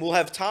do. And we'll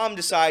have Tom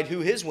decide who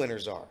his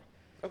winners are.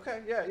 Okay,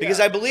 yeah. Because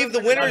I believe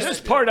the winners... Now,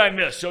 this part I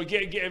missed, so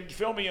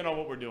fill me in on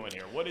what we're doing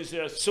here. What is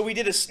this? So we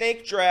did a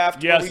snake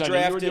draft. Yes, I knew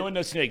you were doing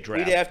the snake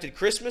draft. We drafted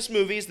Christmas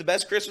movies, the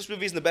best Christmas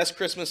movies, and the best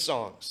Christmas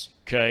songs.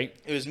 Okay.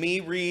 It was me,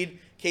 Reed,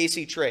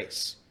 Casey,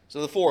 Trace.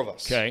 So the 4 of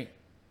us. Okay.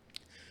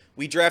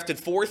 We drafted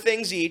 4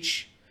 things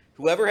each.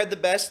 Whoever had the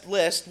best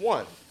list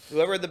won.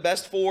 Whoever had the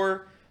best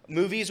 4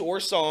 movies or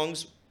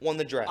songs won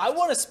the draft. I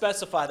want to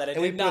specify that I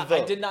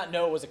did not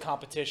know it was a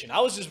competition. I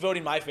was just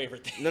voting my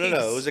favorite things.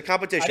 No. It was a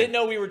competition. I didn't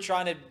know we were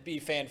trying to be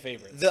fan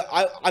favorites.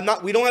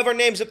 We don't have our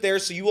names up there,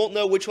 so you won't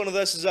know which one of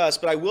us is us.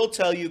 But I will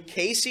tell you,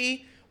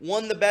 Casey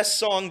won the best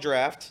song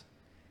draft,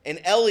 and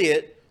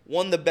Elliot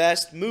won the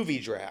best movie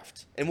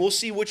draft. And we'll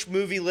see which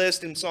movie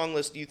list and song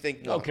list you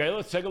think won. Okay,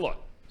 let's take a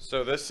look.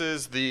 So this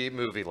is the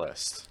movie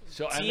list.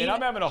 So, I mean,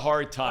 I'm having a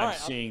hard time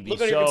seeing these.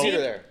 Look on your computer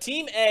there.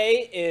 Team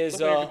A is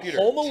Look on your computer.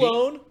 Home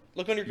Alone.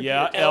 Look on your computer.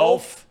 Yeah,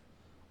 Elf.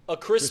 A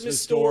Christmas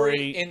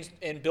Story,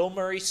 and Bill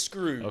Murray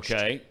Scrooge.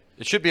 Okay.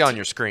 It should be on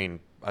your screen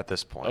at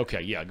this point.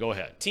 Okay, yeah, go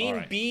ahead.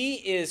 Team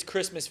B is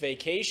Christmas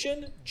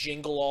Vacation,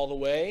 Jingle All the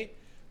Way,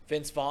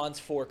 Vince Vaughn's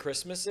Four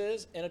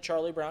Christmases, and A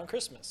Charlie Brown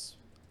Christmas.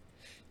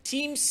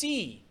 Team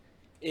C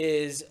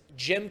is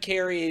Jim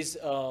Carrey's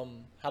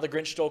How the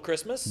Grinch Stole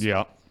Christmas.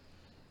 Yeah.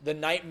 The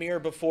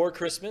Nightmare Before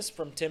Christmas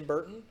from Tim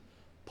Burton,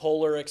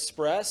 Polar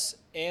Express,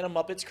 and A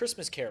Muppet's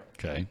Christmas Carol.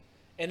 Okay.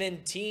 And then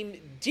Team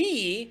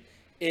D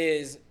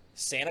is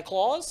Santa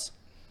Claus,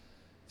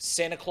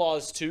 Santa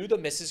Claus 2, The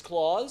Mrs.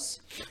 Claus,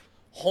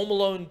 Home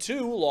Alone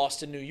 2,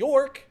 Lost in New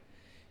York,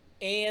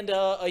 and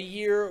A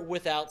Year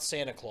Without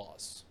Santa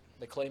Claus,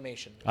 the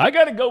claymation. I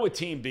got to go with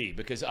Team B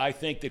because I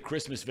think that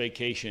Christmas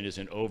Vacation is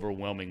an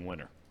overwhelming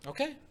winner.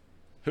 Okay.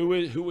 Who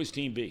was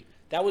Team B?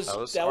 That was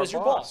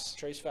your boss,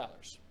 Trace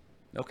Fowler's.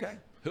 Okay.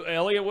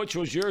 Elliot, which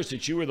was yours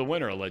since you were the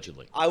winner,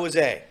 allegedly? I was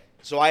A.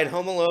 So I had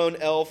Home Alone,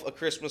 Elf, A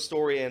Christmas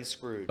Story, and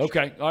Scrooge.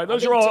 Okay. All right.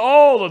 Those are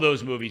all of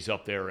those movies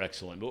up there are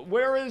excellent. But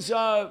where is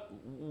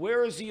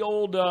the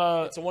old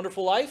It's a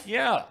Wonderful Life?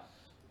 Yeah.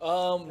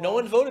 No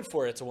one voted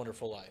for It's a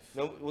Wonderful Life.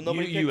 No, well,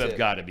 nobody picked You have it.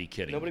 got to be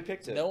kidding. Nobody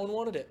picked it. No one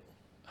wanted it.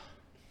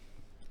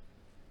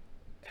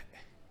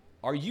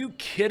 Are you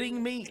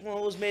kidding me? Well,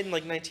 it was made in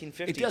like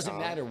 1950. It doesn't Tom.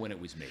 matter when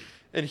it was made.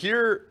 And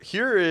here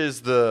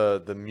is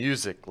the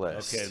music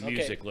list. Okay,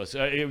 music list.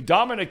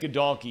 Dominic the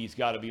Donkey's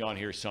got to be on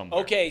here somewhere.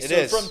 Okay,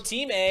 so from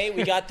Team A,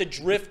 we got the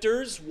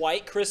Drifters,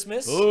 White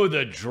Christmas. Oh,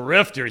 the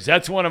Drifters.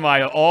 That's one of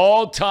my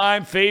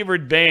all-time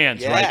favorite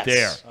bands right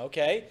there.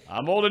 Okay.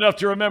 I'm old enough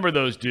to remember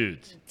those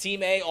dudes.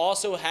 Team A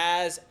also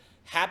has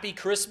Happy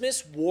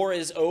Christmas, War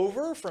is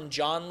Over from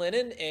John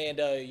Lennon and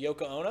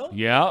Yoko Ono.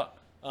 Yeah.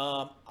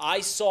 I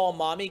Saw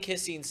Mommy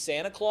Kissing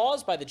Santa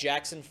Claus by the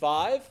Jackson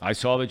 5. I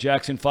saw the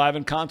Jackson 5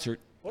 in concert.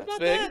 What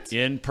about that?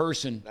 In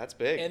person. That's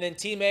big. And then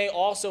Team A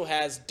also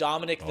has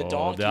Dominic the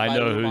Donkey. I by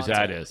know Lou whose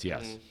Montana. that is,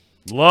 yes.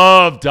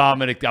 Love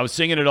Dominic. I was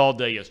singing it all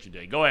day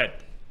yesterday. Go ahead.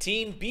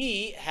 Team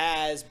B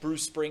has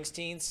Bruce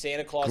Springsteen,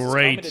 Santa Claus is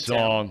Great Coming to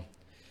song. Town.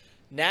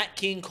 Nat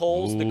King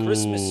Cole's The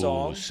Christmas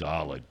Song.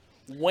 Solid.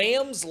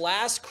 Wham's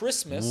Last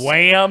Christmas.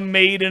 Wham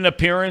made an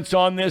appearance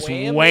on this.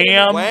 Wham.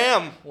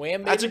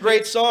 Wham. That's a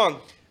great song.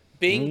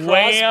 Bing Crosby.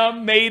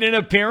 Wham made an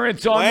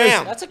appearance on this.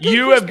 That's a good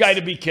You Christmas. have got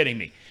to be kidding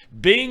me.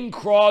 Bing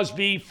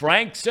Crosby,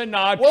 Frank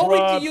Sinatra,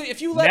 Well,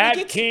 if you let me Nat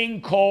get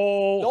King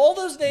Cole, all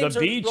those names the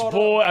are Beach brought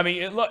Boy. up. I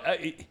mean, look.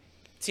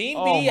 Team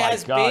Oh B my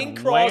has God. Bing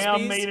Crosby's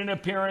Wham made an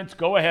appearance.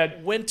 Go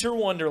ahead. Winter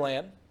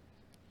Wonderland.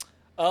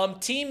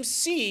 Team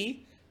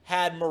C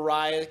had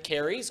Mariah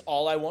Carey's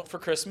All I Want for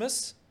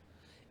Christmas.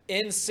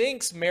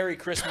 NSYNC's Merry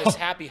Christmas,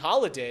 Happy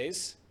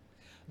Holidays.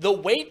 The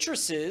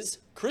Waitresses,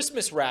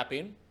 Christmas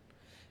Wrapping.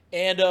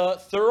 And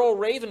Thurl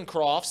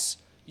Ravencroft's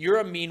You're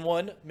a Mean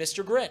One,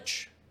 Mr.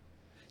 Grinch.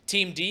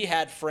 Team D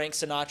had Frank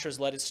Sinatra's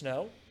Let It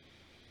Snow.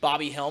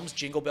 Bobby Helms'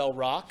 Jingle Bell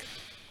Rock.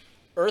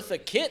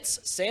 Eartha Kitt's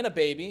Santa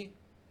Baby.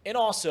 And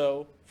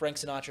also Frank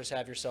Sinatra's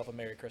Have Yourself a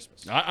Merry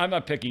Christmas. I'm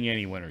not picking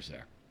any winners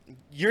there.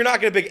 You're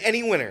not going to pick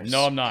any winners.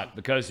 No, I'm not,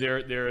 because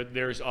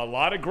there's a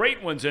lot of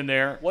great ones in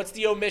there. What's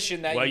the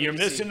omission that you're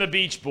missing the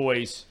Beach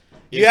Boys.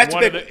 You have to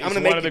pick. I'm going to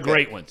make one of the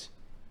great ones.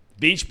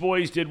 Beach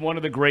Boys did one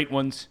of the great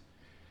ones.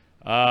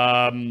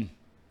 Boy,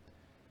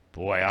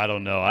 I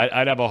don't know.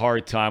 I'd have a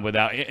hard time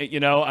without.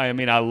 I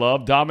mean, I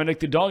love Dominic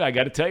the Dog. I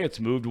got to tell you, it's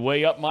moved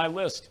way up my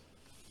list,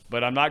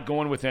 but I'm not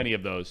going with any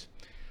of those.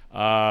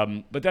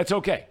 But that's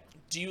okay.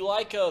 Do you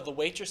like the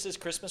Waitress's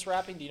Christmas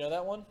Wrapping? Do you know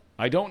that one?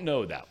 I don't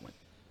know that one.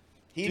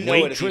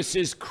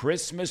 Waitress's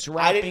Christmas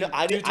Wrapping.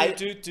 I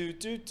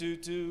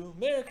didn't. Do.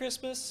 Merry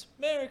Christmas,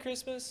 Merry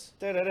Christmas,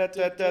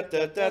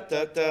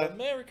 Da-da-da-da-da-da-da-da.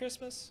 Merry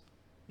Christmas.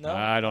 No,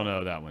 I don't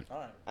know that one. All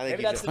right. I think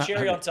Maybe that's the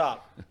cherry on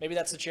top. Maybe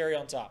that's the cherry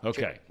on top.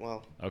 Okay.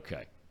 Well.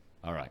 Okay.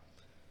 All right.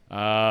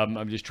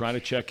 I'm just trying to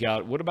check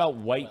out. What about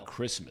White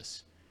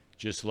Christmas?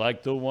 Just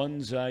like the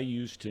ones I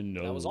used to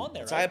know. That was on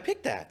there, So right? I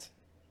picked that.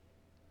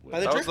 By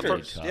the That was the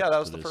Drifters. first. Yeah, that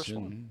was the first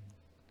one.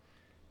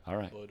 All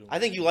right. I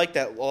think you like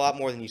that a lot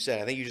more than you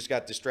said. I think you just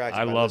got distracted.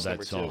 I by love list that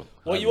number song. 2.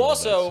 Well, I you love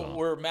also that song.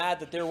 were mad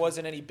that there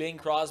wasn't any Bing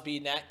Crosby,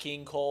 Nat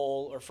King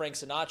Cole, or Frank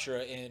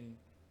Sinatra in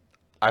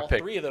all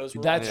three of those.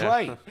 That's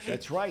right.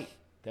 That's right.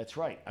 That's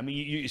right. I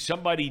mean,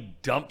 somebody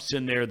dumps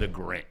in there the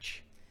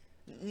Grinch.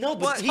 No,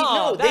 but they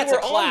that's were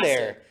a on classic.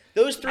 there.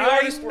 Those three I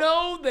artists were.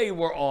 know they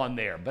were on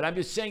there, but I'm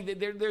just saying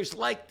that there's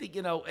like the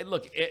and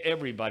look,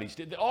 everybody's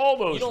all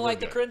those. You don't were like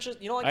the good.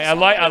 Grinch? You don't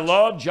like? I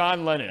love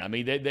John Lennon. I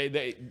mean,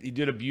 he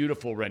did a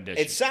beautiful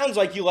rendition. It sounds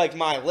like you like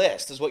my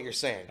list, is what you're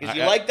saying. Because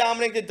you like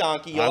Dominic the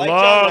Donkey. You I like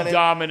love John Lennon.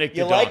 Dominic the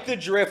You like Donkey.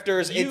 the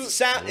Drifters. It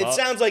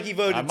sounds like you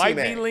voted I might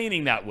Team be A.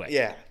 leaning that way.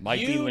 Yeah.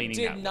 Might be You leaning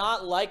that did way.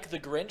 not like the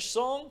Grinch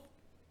song?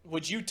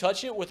 Would you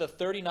touch it with a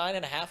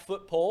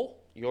 39.5-foot pole?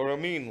 You're a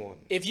mean one.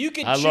 If you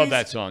could I choose, love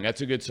that song.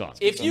 That's a good song.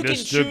 If you can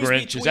Mr. choose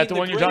Grinch. Is that the between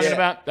one the you're talking Grinch-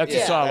 about? That's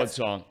Yeah, a solid that's-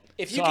 song.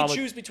 If you could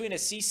choose between a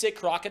seasick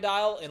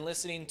crocodile and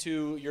listening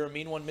to You're a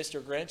Mean One,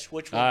 Mr. Grinch,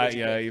 which one would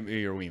you pick?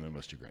 You're a mean one,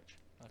 Mr.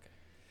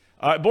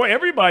 Grinch. Boy,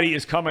 everybody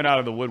is coming out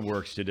of the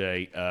woodworks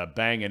today,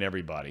 banging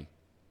everybody.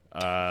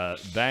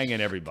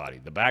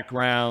 The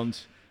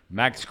backgrounds.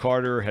 Max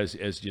Carter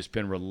has just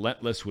been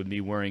relentless with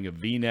me wearing a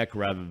V-neck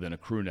rather than a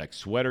crew neck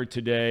sweater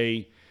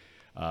today.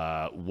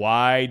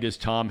 Why does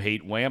Tom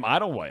hate Wham? I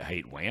don't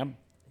hate Wham.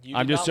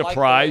 I'm just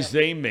surprised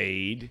they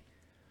made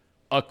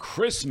a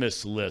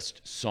Christmas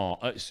list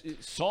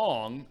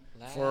song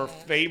for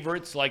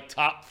favorites like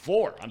top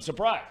 4. I'm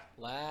surprised.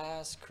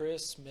 Last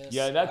Christmas.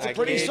 Yeah, that's a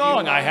pretty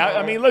song.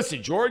 I mean,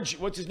 listen, George,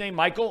 what's his name?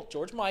 Michael?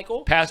 George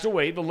Michael. Passed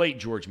away, the late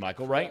George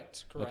Michael,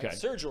 right? Correct. Okay.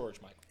 Sir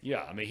George Michael.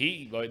 Yeah, I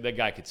mean, that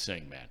guy could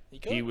sing, man.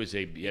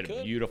 He had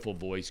a beautiful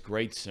voice,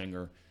 great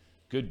singer,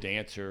 good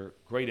dancer,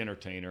 great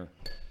entertainer,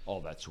 all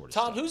that sort of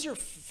stuff. Tom, who's your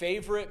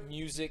favorite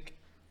music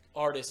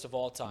artist of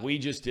all time? We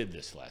just did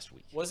this last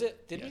week. Was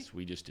it? Yes,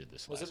 we just did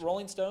this last week. Was it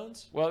Rolling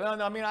Stones? Well,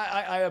 no, I mean,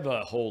 I have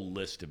a whole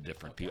list of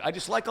different people. I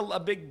just like a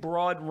big,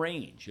 broad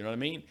range. You know what I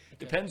mean?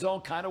 Depends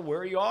on kind of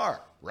where you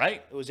are,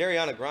 right? It was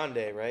Ariana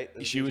Grande, right?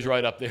 She was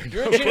right up there.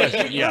 You're a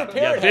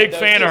big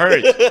fan of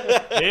hers.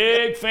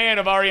 Big fan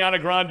of Ariana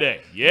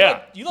Grande.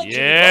 Yeah. You like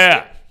Jimmy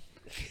Buffett?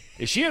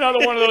 Is she another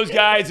one of those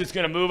guys that's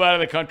going to move out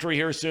of the country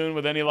here soon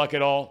with any luck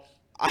at all?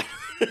 I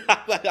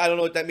don't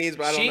know what that means,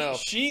 but I don't know.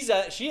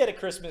 She had a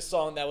Christmas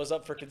song that was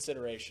up for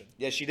consideration.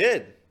 Yeah, she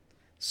did.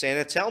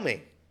 Santa Tell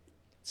Me.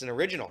 It's an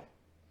original.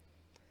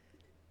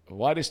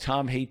 Why does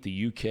Tom hate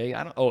the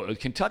UK?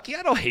 Kentucky?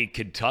 I don't hate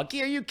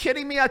Kentucky. Are you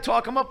kidding me? I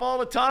talk them up all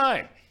the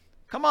time.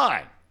 Come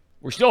on.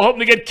 We're still hoping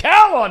to get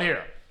Cal on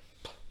here.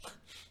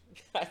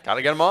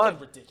 Gotta get him on.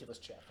 Ridiculous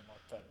chat from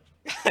Mark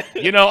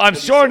Fetters. You know, I'm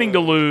starting to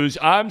lose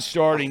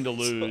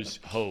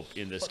hope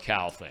in this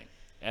Cal thing.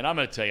 And I'm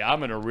going to tell you, I'm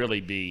going to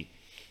really be,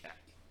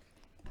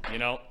 I'm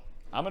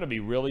going to be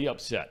really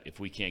upset if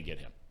we can't get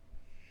him.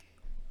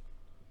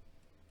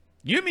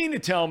 You mean to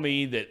tell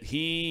me that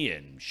he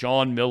and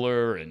Sean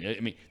Miller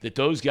that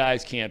those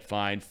guys can't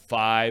find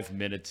 5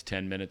 minutes,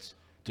 10 minutes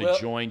to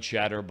join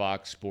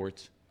Chatterbox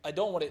Sports? I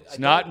don't want it. It's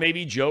not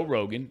maybe Joe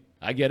Rogan.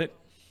 I get it.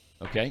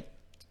 Okay.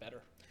 It's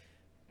better.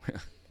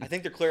 I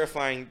think they're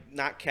clarifying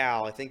not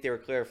Cal. I think they were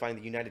clarifying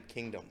the United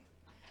Kingdom.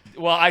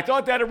 Well, I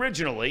thought that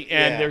originally,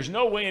 and there's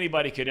no way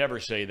anybody could ever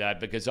say that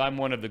because I'm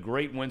one of the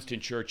great Winston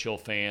Churchill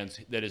fans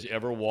that has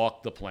ever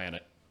walked the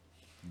planet.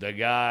 The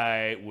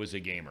guy was a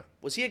gamer.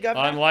 Was he a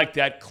governor? Unlike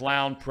that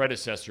clown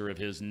predecessor of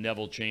his,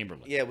 Neville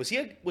Chamberlain. Yeah, was he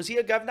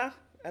a governor?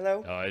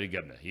 Hello? Oh, he's a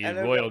governor. He's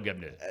a royal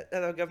governor.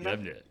 Hello, governor.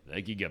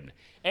 Thank you, governor.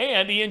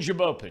 And Ian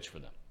Jabot pitched for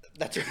them.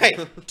 That's right.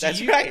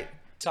 That's right.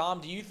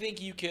 Tom, do you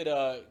think you could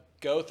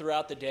go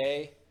throughout the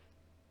day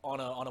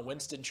on a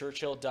Winston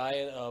Churchill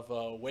diet of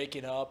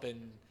waking up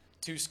and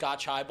 2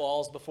 Scotch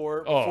highballs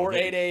before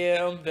 8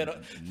 a.m., then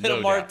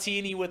a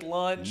martini with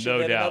lunch, and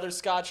then another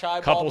Scotch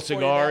highball. Couple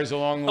cigars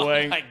along the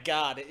way. Oh, my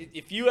God.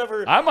 If you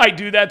ever... I might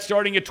do that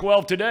starting at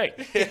 12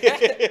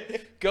 today.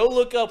 Go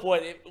look up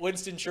what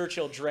Winston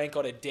Churchill drank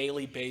on a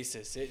daily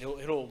basis.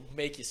 It'll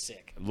make you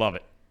sick. Love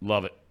it.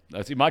 Love it.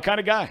 That's my kind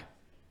of guy.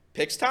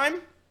 Picks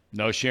time?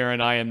 No,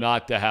 Sharon, I am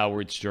not the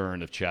Howard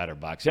Stern of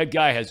Chatterbox. That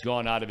guy has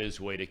gone out of his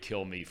way to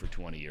kill me for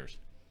 20 years.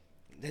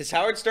 Has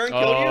Howard Stern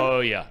killed you? Oh,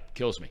 yeah.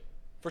 Kills me.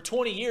 For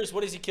 20 years,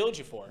 what has he killed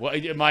you for? Well,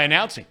 my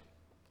announcing.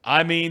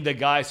 I mean, the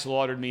guy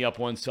slaughtered me up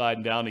one side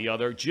and down the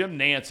other. Jim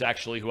Nance,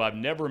 actually, who I've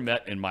never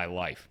met in my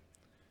life.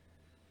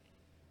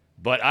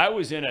 But I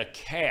was in a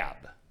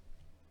cab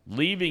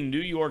leaving New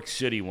York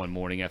City one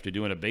morning after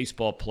doing a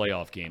baseball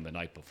playoff game the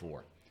night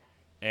before.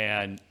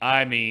 And,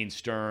 I mean,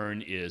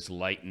 Stern is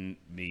lighting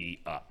me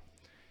up.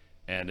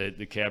 And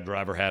the cab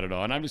driver had it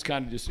on. I'm just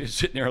kind of just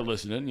sitting there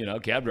listening.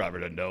 Cab driver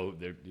doesn't know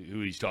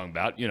who he's talking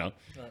about, Right.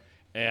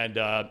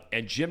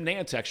 And Jim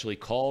Nance actually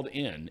called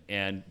in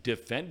and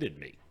defended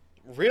me.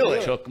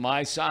 Really? Took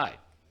my side.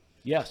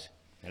 Yes.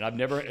 And I've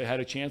never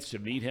had a chance to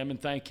meet him and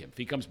thank him. If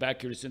he comes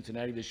back here to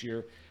Cincinnati this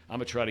year, I'm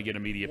going to try to get a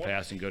media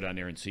pass and go down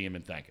there and see him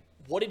and thank him.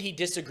 What did he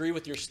disagree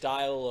with your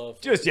style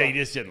of? He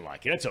just didn't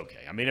like it. That's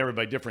okay. I mean,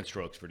 everybody, different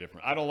strokes for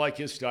different. I don't like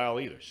his style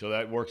either, so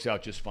that works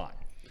out just fine.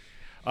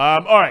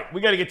 All right, we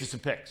got to get to some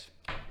picks.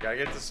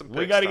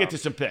 We got to get to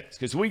some picks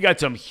because we got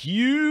some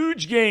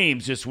huge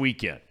games this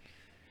weekend.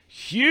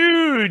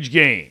 Huge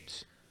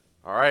games.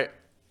 All right.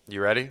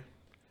 You ready?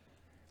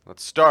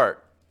 Let's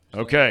start.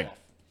 Okay.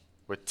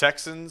 With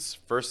Texans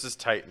versus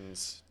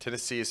Titans,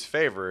 Tennessee is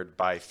favored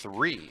by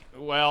 3.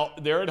 Well,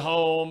 they're at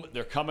home.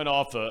 They're coming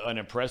off an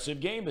impressive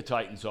game, the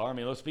Titans are. I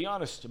mean, let's be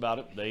honest about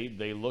it.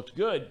 They looked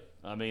good.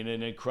 I mean,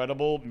 an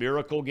incredible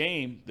miracle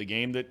game. The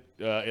game that,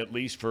 at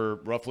least for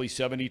roughly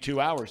 72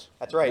 hours.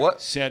 That's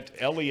right. Sent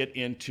Elliott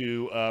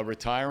into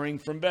retiring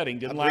from betting.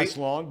 Didn't last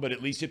long, but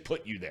at least it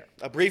put you there.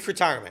 A brief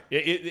retirement.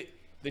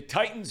 The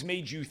Titans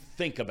made you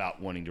think about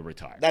wanting to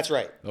retire. That's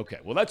right. Okay.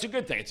 Well, that's a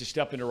good thing. It's a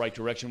step in the right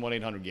direction.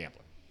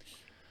 1-800-GAMBLER.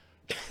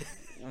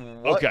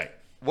 Okay.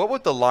 What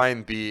would the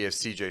line be if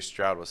C.J.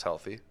 Stroud was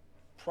healthy?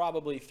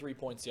 Probably 3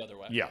 points the other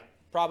way. Yeah.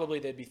 Probably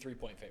they'd be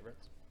 3-point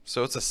favorites.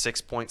 So it's a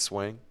 6-point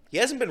swing. He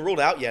hasn't been ruled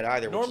out yet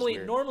either.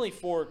 Normally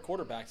for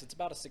quarterbacks, it's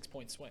about a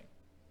 6-point swing.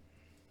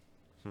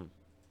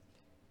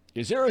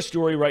 Is there a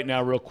story right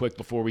now, real quick,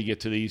 before we get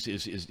to these?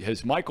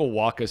 Has Michael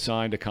Waka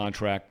signed a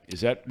contract?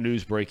 Is that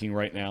news breaking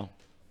right now?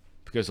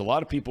 Because a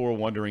lot of people were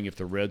wondering if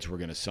the Reds were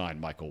going to sign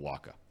Michael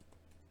Waka.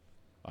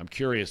 I'm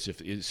curious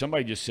if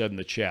somebody just said in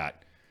the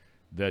chat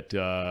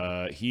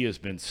that he has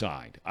been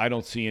signed. I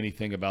don't see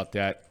anything about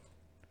that.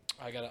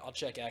 I'll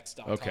check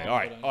X.com. Okay, all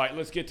right.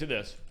 Let's get to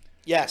this.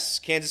 Yes,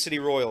 Kansas City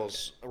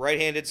Royals. A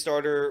right-handed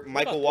starter,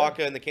 Michael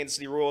Waka, and the Kansas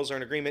City Royals are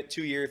in agreement,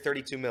 2-year,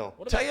 $32 million.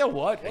 Tell you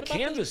what, the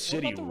Kansas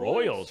City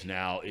Royals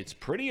now, it's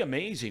pretty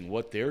amazing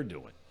what they're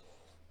doing.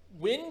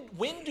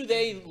 When do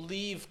they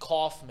leave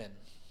Kauffman?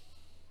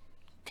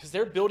 Because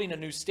they're building a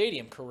new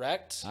stadium,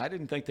 correct? I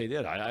didn't think they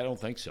did. I don't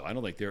think so. I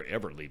don't think they're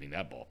ever leaving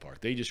that ballpark.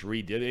 They just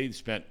redid it. They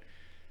spent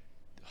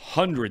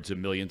hundreds of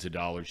millions of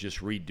dollars just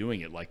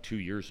redoing it like 2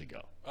 years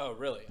ago. Oh,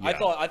 really? Yeah.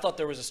 I thought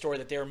there was a story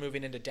that they were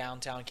moving into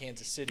downtown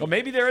Kansas City. Well,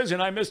 maybe there is,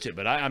 and I missed it.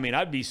 But I mean,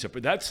 I'd be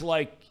surprised. That's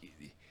like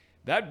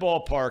that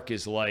ballpark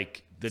is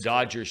like the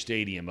Dodger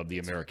Stadium of the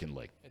American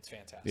League. It's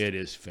fantastic. It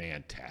is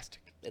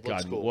fantastic. It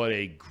looks cool. What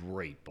a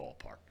great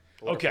ballpark.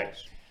 Okay.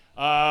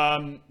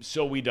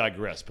 So we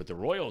digress. But the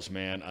Royals,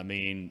 man, I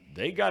mean,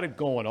 they got it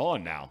going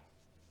on now.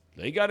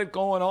 They got it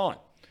going on.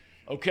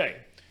 Okay.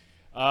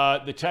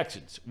 The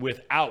Texans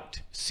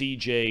without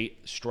C.J.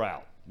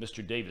 Stroud.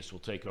 Mr. Davis will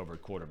take over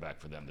at quarterback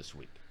for them this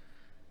week.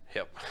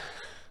 Yep.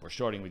 We're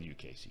starting with you,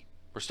 Casey.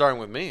 We're starting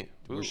with me.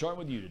 Ooh. We're starting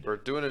with you today. We're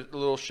doing a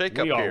little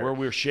shake-up we are. here.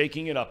 We're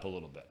shaking it up a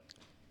little bit.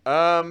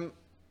 I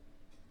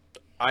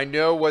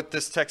know what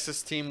this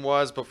Texas team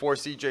was before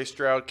C.J.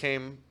 Stroud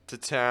came to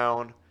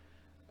town.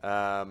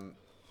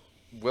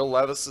 Will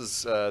Levis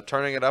is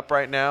turning it up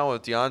right now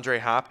with DeAndre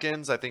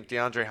Hopkins. I think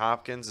DeAndre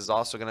Hopkins is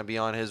also going to be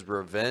on his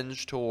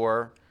revenge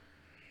tour.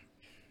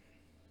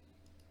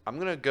 I'm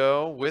going to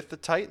go with the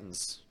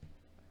Titans.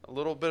 A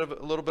little bit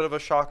of a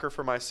shocker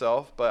for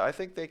myself, but I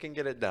think they can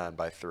get it done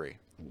by 3.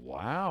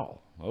 Wow.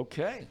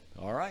 Okay.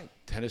 All right.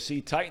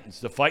 Tennessee Titans.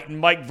 The fighting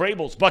Mike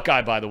Vrabels.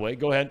 Buckeye, by the way.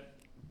 Go ahead.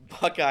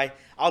 Buckeye.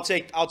 I'll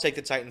take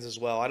the Titans as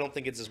well. I don't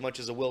think it's as much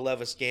as a Will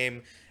Levis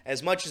game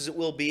as much as it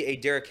will be a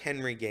Derrick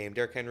Henry game.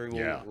 Derrick Henry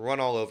will run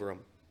all over him.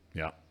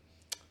 Yeah.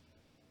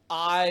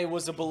 I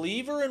was a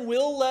believer in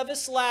Will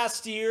Levis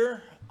last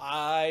year.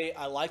 I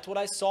liked what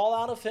I saw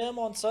out of him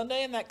on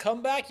Sunday in that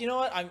comeback. You know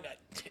what?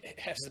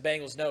 As the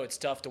Bengals know, it's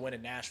tough to win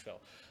in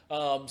Nashville.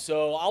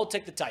 So I'll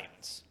take the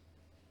Titans.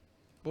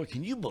 Boy,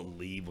 can you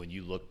believe when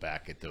you look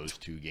back at those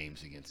two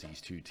games against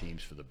these two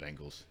teams for the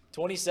Bengals?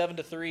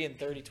 27-3 and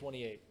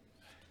 30-28.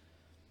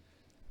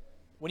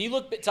 When you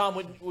look,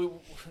 Tom,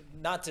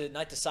 not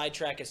to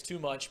sidetrack us too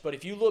much, but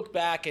if you look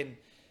back and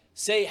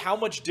say how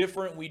much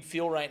different we'd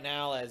feel right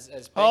now as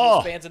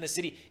Bengals fans in the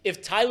city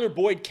if Tyler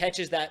Boyd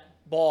catches that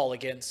ball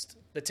against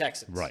the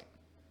Texans. Right.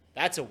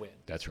 That's a win.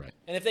 That's right.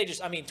 And if they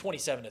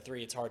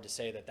 27-3 it's hard to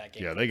say that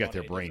game. Yeah, they got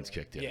their brains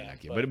kicked in that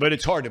game. But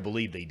it's hard to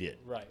believe they did.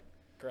 Right.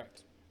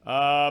 Correct.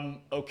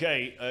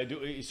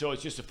 Okay. So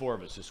it's just the 4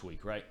 of us this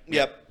week, right?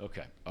 Yep.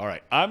 Okay. All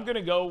right. I'm going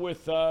to go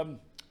with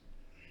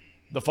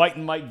the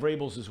fighting Mike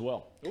Vrabels as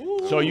well. Ooh.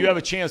 So you have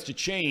a chance to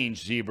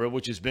change, Zebra,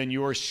 which has been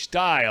your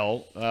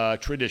style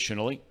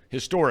traditionally,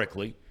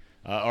 historically.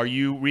 Are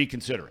you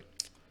reconsidering?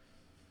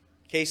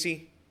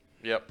 Casey?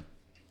 Yep.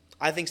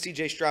 I think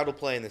C.J. Stroud will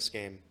play in this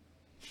game.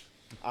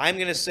 I'm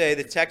going to say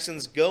the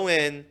Texans go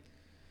in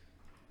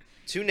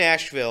to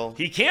Nashville.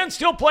 He can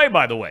still play,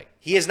 by the way.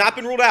 He has not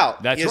been ruled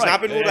out. That's he has right.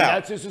 not been ruled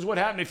out. This is what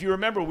happened. If you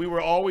remember,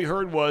 all we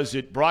heard was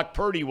that Brock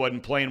Purdy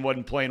wasn't playing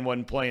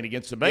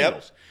against the Bengals.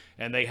 Yep.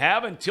 And they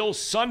have until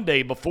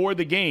Sunday before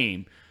the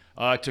game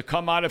to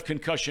come out of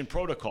concussion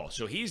protocol.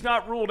 So he's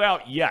not ruled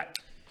out yet.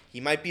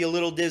 He might be a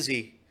little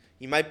dizzy.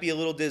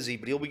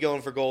 But he'll be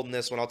going for gold in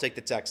this one. I'll take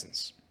the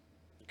Texans.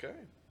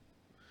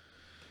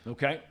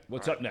 Okay.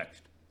 What's up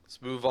next?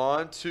 Let's move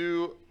on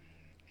to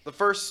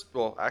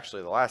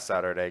the last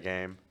Saturday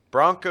game.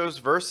 Broncos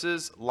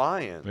versus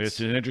Lions. It's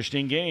an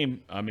interesting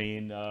game. I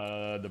mean,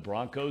 the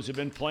Broncos have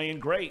been playing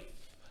great.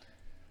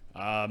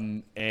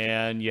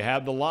 And you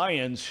have the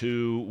Lions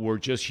who were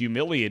just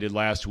humiliated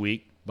last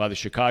week by the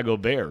Chicago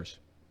Bears.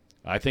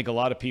 I think a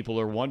lot of people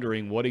are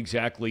wondering what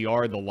exactly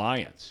are the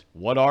Lions?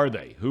 What are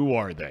they? Who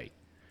are they?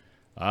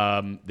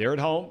 They're at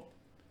home,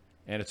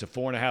 and it's a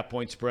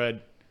 4.5-point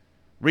spread.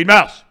 Reed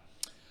Mouse.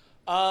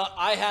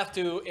 I have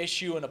to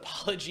issue an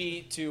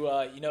apology to,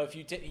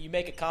 if you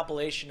make a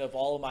compilation of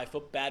all of my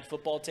bad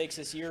football takes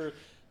this year,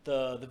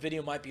 the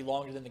video might be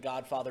longer than The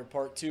Godfather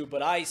Part 2,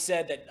 but I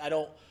said that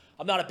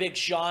I'm not a big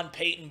Sean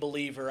Payton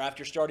believer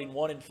after starting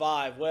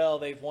 1-5. Well,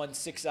 they've won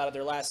 6 out of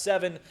their last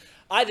 7.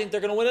 I think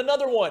they're going to win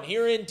another one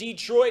here in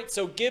Detroit,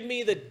 so give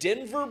me the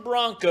Denver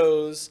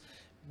Broncos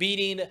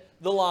beating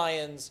the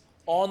Lions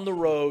on the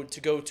road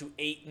to go to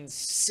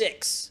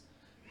 8-6.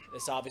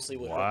 This obviously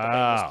would hurt the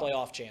Bengals'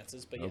 playoff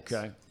chances, but yes.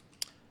 Okay.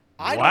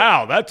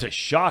 Wow, that's a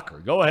shocker.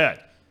 Go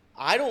ahead.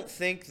 I don't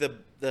think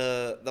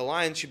the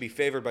Lions should be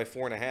favored by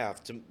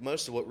 4.5. To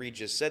most of what Reed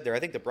just said there,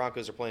 I think the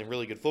Broncos are playing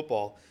really good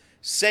football.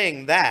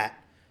 Saying that,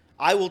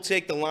 I will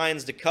take the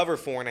Lions to cover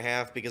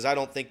 4.5 because I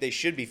don't think they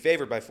should be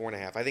favored by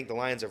 4.5. I think the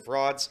Lions are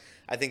frauds.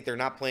 I think they're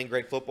not playing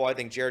great football. I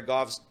think Jared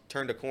Goff's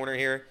turned a corner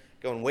here,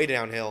 going way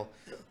downhill.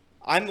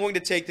 I'm going to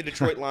take the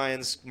Detroit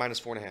Lions minus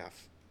 4.5.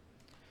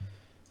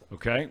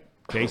 Okay.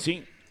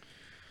 Casey?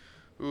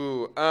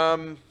 Ooh,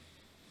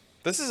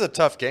 this is a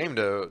tough game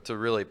to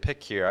really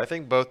pick here. I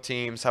think both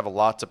teams have a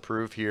lot to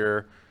prove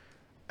here.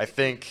 I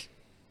think,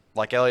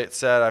 like Elliot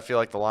said, I feel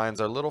like the Lions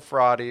are a little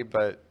fraudy,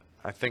 but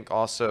I think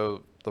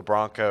also the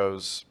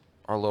Broncos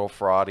are a little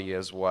fraudy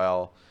as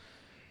well.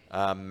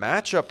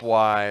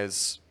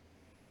 Matchup-wise,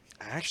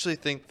 I actually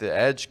think the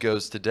edge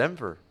goes to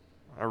Denver.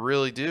 I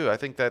really do. I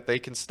think that they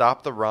can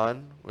stop the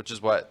run, which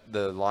is what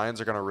the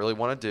Lions are going to really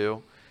want to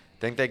do.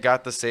 I think they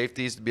got the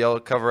safeties to be able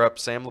to cover up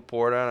Sam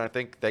Laporta, and I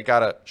think they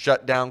got a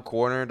shutdown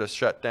corner to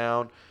shut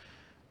down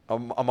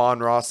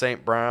Amon-Ra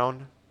St.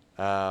 Brown.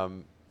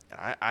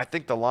 I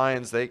think the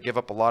Lions, they give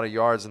up a lot of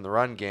yards in the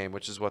run game,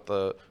 which is what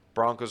the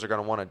Broncos are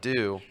going to want to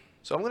do.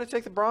 So I'm going to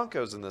take the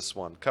Broncos in this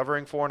one,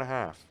 covering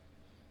 4.5.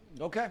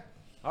 Okay.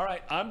 All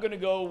right. I'm going to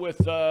go with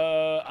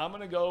the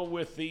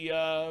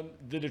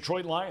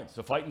Detroit Lions,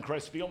 the Fighting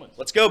Crest Spielmans.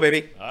 Let's go,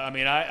 baby.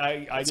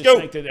 I just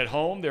think that at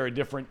home they're a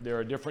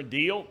different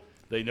deal.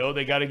 They know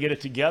they got to get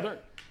it together.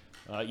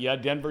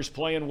 Denver's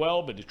playing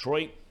well, but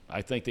Detroit,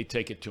 I think they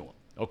take it to them.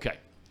 Okay.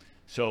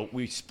 So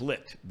we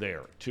split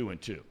there,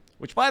 2-2.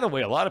 Which, by the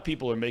way, a lot of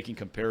people are making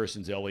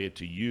comparisons, Elliot,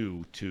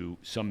 to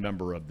some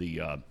member of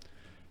the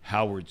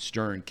Howard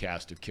Stern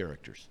cast of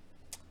characters.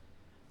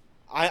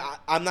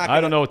 I'm not. I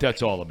don't know what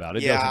that's all about.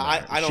 It doesn't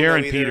matter. I don't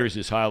Sharon know either. Peters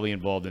is highly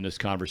involved in this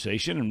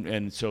conversation,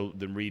 and so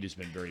the Reed has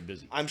been very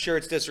busy. I'm sure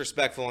it's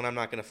disrespectful, and I'm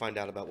not going to find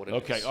out about what it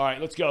is. Okay, all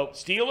right, let's go.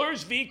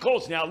 Steelers v.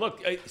 Colts. Now,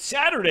 look,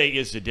 Saturday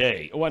is the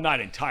day. Well,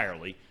 not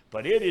entirely,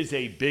 but it is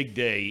a big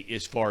day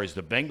as far as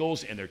the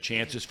Bengals and their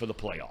chances for the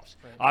playoffs.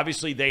 Right.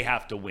 Obviously, they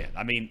have to win.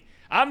 I mean,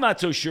 I'm not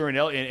so sure,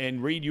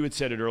 and Reed, you had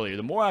said it earlier.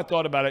 The more I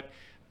thought about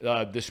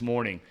it this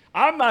morning,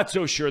 I'm not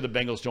so sure the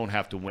Bengals don't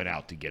have to win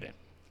out to get in.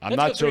 I'm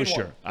not so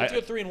sure. Let's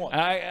go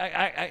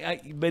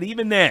 3-1. But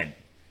even then,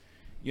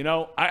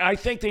 I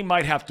think they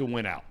might have to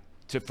win out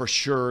to for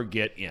sure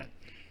get in.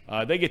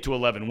 They get to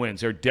 11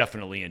 wins. They're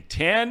definitely in.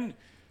 10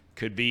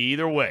 could be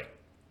either way.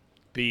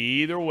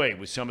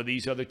 With some of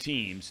these other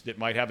teams that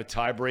might have a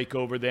tiebreak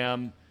over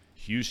them.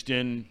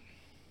 Houston,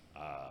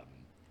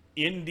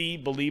 Indy,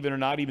 believe it or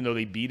not, even though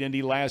they beat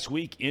Indy last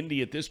week.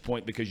 Indy at this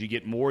point, because you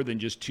get more than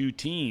just two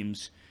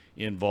teams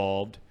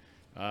involved.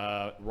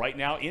 Right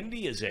now,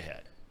 Indy is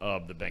ahead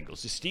of the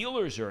Bengals. The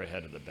Steelers are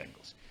ahead of the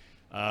Bengals.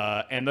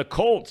 And the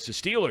Colts, the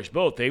Steelers,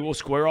 both, they will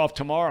square off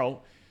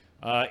tomorrow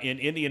in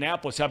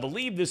Indianapolis. I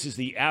believe this is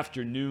the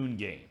afternoon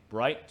game,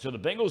 right? So the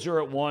Bengals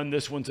are at 1.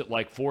 This one's at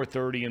like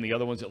 4:30, and the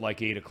other one's at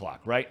like 8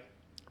 o'clock, right?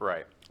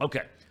 Right.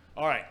 Okay.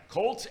 All right.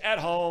 Colts at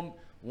home,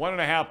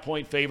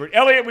 1.5-point favorite.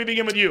 Elliot, we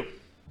begin with you.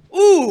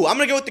 Ooh, I'm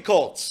going to go with the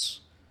Colts.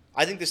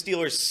 I think the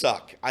Steelers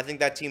suck. I think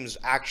that team's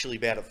actually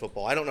bad at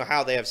football. I don't know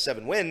how they have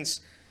 7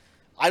 wins.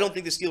 I don't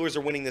think the Steelers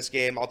are winning this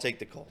game. I'll take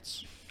the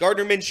Colts.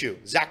 Gardner Minshew,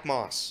 Zach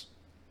Moss.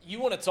 You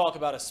want to talk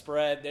about a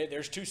spread?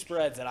 There's 2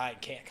 spreads that I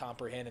can't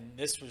comprehend, and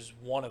this was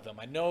one of them.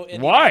 I know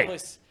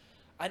Indianapolis.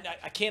 Why?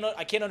 I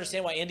can't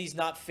understand why Indy's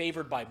not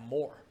favored by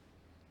more.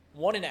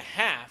 1.5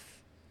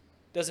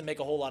 doesn't make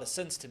a whole lot of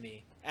sense to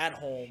me at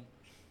home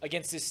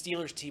against this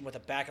Steelers team with a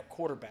backup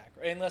quarterback.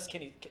 Unless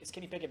is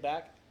Kenny Pickett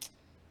back?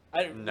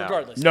 No.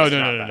 Regardless.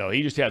 No.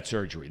 He just had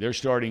surgery. They're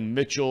starting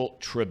Mitchell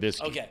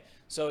Trubisky. Okay.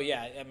 So,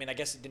 yeah, I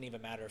guess it didn't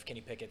even matter if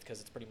Kenny Pickett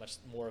because it's pretty much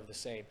more of the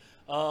same.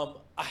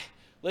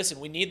 Listen,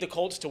 we need the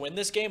Colts to win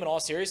this game in all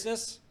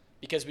seriousness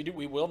because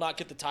we will not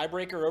get the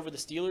tiebreaker over the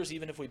Steelers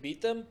even if we beat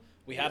them.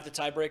 We have the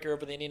tiebreaker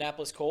over the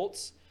Indianapolis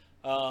Colts.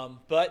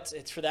 But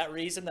it's for that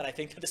reason that I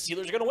think that the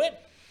Steelers are going to win.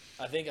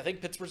 I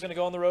think Pittsburgh's going to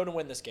go on the road and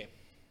win this game.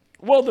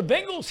 Well, the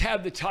Bengals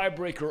have the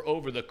tiebreaker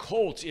over the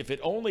Colts if it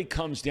only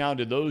comes down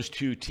to those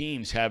 2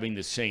 teams having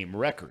the same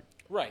record.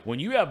 Right. When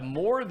you have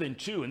more than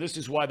 2, and this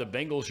is why the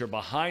Bengals are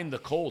behind the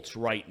Colts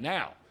right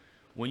now.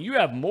 When you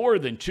have more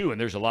than 2,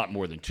 and there's a lot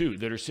more than 2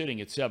 that are sitting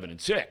at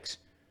 7-6,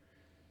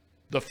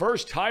 the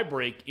first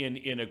tiebreak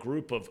in a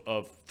group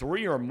of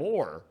 3 or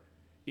more,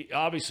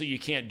 obviously you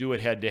can't do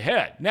it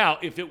head-to-head. Now,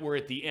 if it were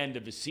at the end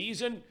of the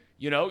season,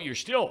 you're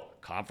still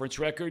conference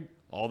record,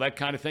 all that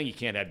kind of thing. You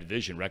can't have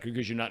division record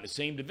because you're not in the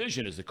same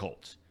division as the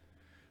Colts.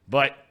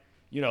 But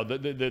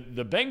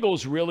the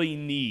Bengals really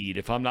need,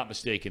 if I'm not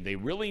mistaken, they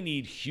really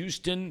need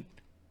Houston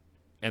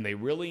and they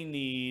really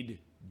need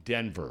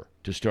Denver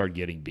to start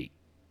getting beat,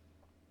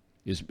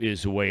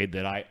 is the way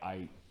that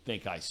I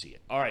think I see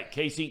it. All right,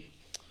 Casey.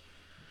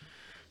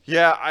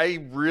 Yeah,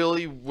 I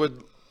really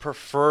would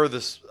prefer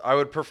this. I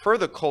would prefer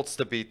the Colts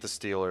to beat the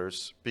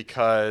Steelers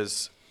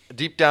because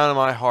deep down in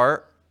my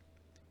heart,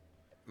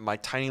 my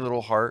tiny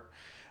little heart,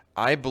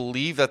 I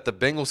believe that the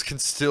Bengals can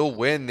still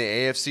win the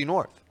AFC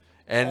North.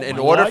 And in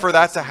order for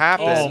that to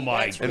happen,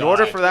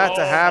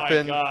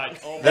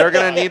 they're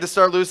going to need to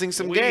start losing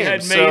some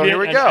games. So here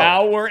we go. An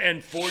hour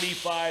and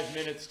 45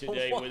 minutes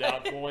today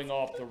without going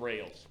off the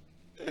rails.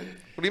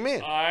 What do you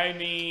mean? I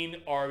mean,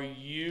 are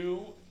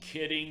you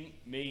kidding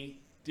me?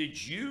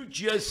 Did you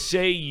just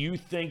say you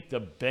think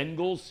the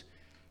Bengals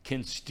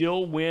can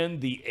still win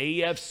the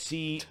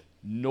AFC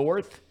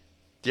North?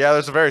 Yeah,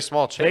 there's a very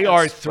small chance. They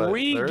are but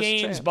 3 there is a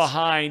games chance.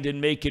 behind and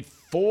make it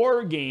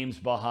 4 games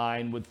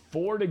behind with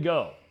 4 to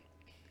go.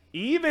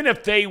 Even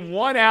if they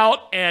won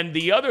out and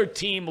the other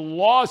team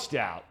lost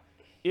out,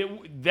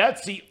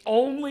 that's the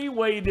only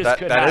way this could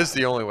happen. That is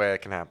the only way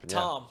it can happen, yeah.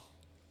 Tom.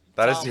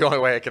 That is the only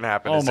way it can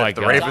happen. Oh is my if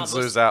the God. Ravens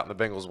Tom, lose out and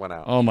the Bengals win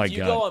out. Oh, my If you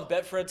God. go on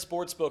Betfred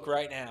Sportsbook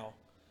right now,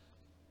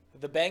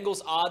 the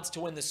Bengals' odds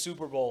to win the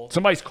Super Bowl.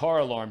 Somebody's car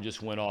alarm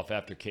just went off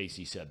after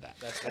Casey said that.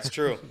 That's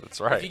true.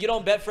 That's right. If you get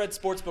on Betfred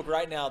Sportsbook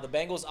right now, the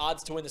Bengals'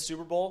 odds to win the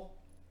Super Bowl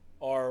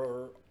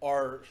are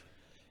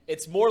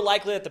it's more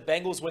likely that the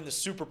Bengals win the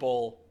Super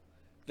Bowl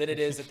than it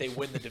is that they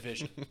win the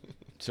division.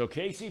 So,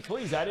 Casey,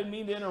 please, I didn't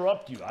mean to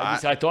interrupt you.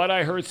 I thought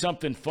I heard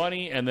something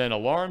funny, and then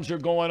alarms are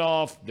going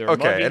off. They're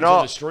mugging in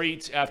the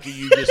streets after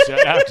you just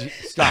said,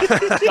 stop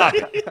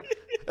it.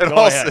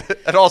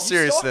 In all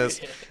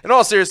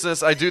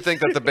seriousness, I do think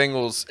that the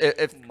Bengals,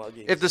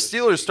 if the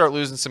Steelers start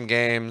losing some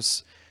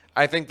games,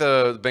 I think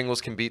the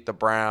Bengals can beat the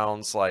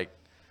Browns. Like,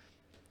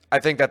 I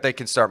think that they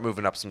can start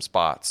moving up some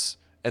spots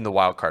in the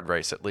wild card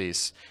race at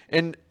least.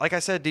 And like I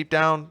said, deep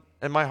down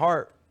in my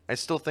heart, I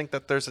still think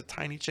that there's a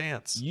tiny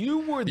chance. You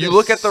were the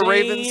look at the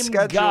Ravens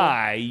schedule.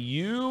 Guy,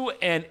 you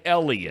and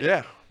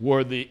Elliott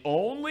were the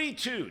only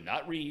two,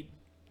 not Reed,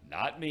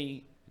 not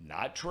me,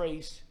 not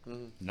Trace,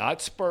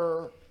 not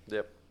Spur,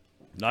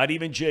 not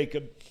even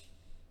Jacob,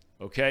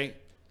 okay?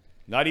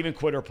 Not even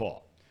Quitter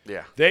Paul.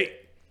 Yeah. The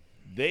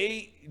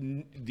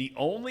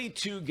only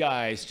 2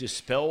 guys to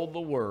spell the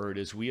word,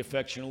 as we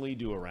affectionately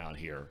do around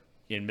here,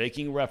 in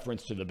making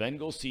reference to the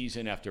Bengals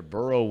season after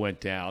Burrow went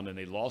down and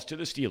they lost to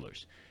the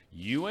Steelers.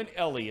 You and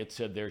Elliott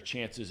said their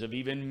chances of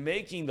even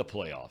making the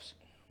playoffs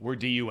were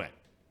D-U-N.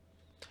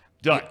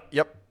 Done.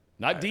 Yep.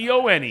 Not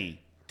D-O-N-E,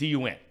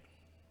 D-U-N.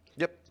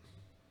 Yep.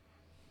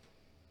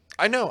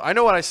 I know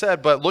what I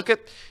said, but look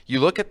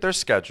at their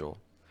schedule,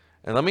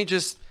 and let me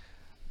just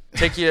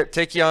take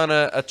you on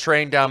a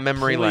train down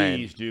memory lane.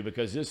 Please do,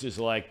 because this is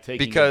like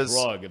taking a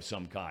drug of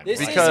some kind.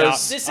 This I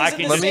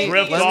can just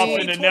drift off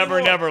into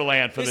Never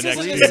Land for the next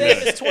 2 minutes. This isn't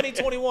the same as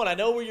 2021. I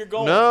know where you're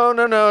going.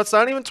 No. It's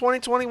not even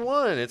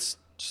 2021. It's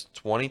just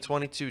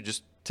 2022.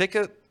 Just take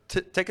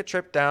a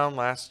trip down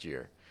last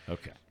year.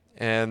 Okay.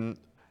 And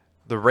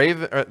the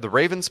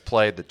Ravens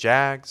played the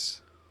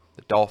Jags,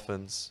 the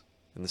Dolphins,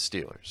 and the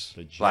Steelers.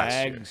 The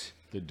Jags,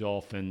 the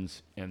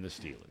Dolphins, and the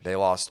Steelers. They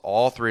lost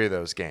all 3 of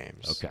those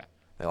games. Okay.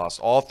 They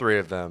lost all 3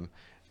 of them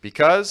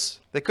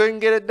because they couldn't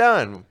get it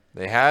done.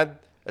 They had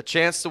a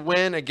chance to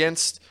win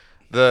against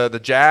the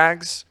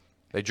Jags.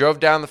 They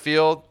drove down the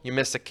field. You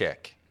missed a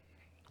kick.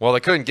 Well, they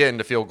couldn't get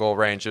into field goal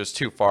range. It was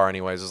too far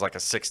anyways. It was like a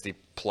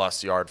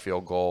 60-plus yard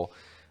field goal.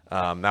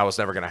 That was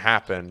never going to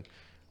happen.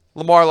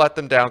 Lamar let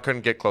them down,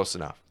 couldn't get close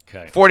enough.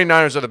 Okay.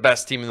 49ers are the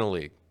best team in the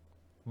league,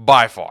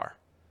 by far.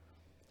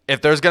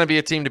 If there's going to be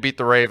a team to beat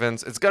the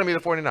Ravens, it's going to be the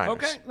 49ers.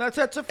 Okay,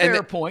 that's a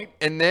fair point.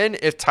 And then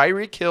if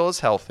Tyreek Hill is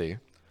healthy,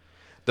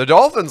 the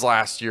Dolphins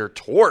last year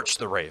torched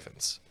the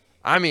Ravens.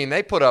 I mean,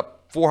 they put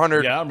up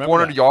 400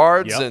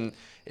 yards, and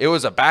it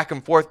was a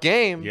back-and-forth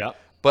game. Yep.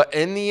 But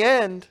in the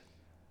end,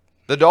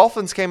 the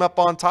Dolphins came up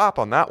on top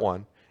on that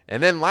one.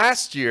 And then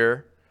last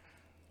year,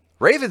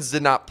 Ravens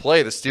did not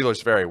play the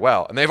Steelers very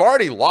well. And they've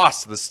already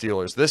lost to the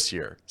Steelers this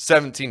year,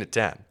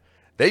 17-10.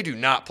 They do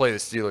not play the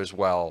Steelers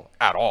well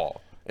at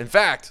all. In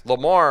fact,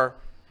 Lamar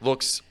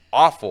looks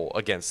awful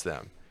against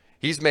them.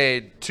 He's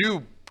made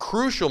 2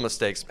 crucial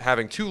mistakes,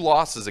 having 2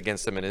 losses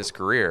against them in his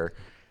career.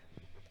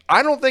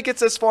 I don't think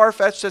it's as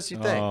far-fetched as you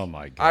think. Oh,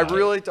 my God. I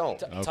really don't.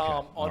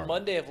 Tom, on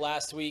Monday of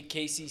last week,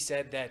 Casey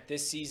said that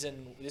this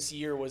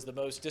year was the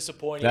most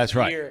disappointing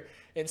year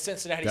in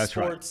Cincinnati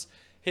sports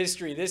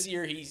history. This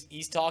year,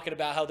 he's talking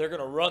about how they're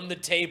going to run the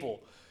table.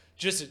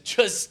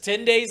 Just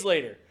 10 days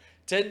later.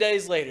 10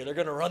 days later, they're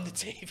going to run the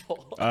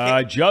table.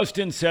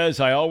 Justin says,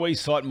 I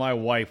always thought my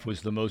wife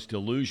was the most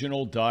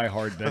delusional,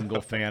 diehard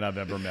Bengal fan I've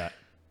ever met.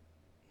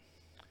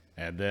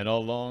 And then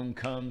along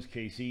comes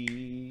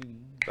Casey.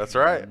 That's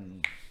right.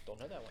 Don't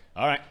know that one.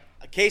 All right.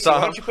 Casey,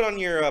 why don't you put on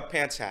your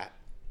pants hat?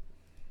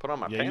 Put on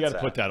my pants hat? You got to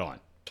put that on.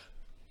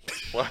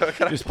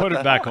 Just put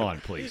it back on,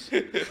 please.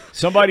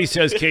 Somebody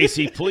says,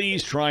 Casey,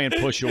 please try and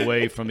push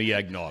away from the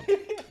eggnog.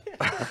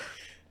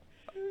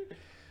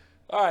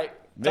 All right.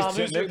 Tom,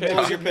 who's your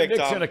pick?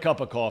 Mix in a cup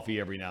of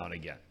coffee every now and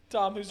again.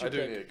 Tom, who's your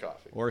pick? I do need a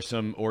coffee. Or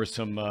some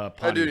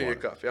I do need a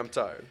coffee. I'm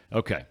tired.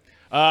 Okay.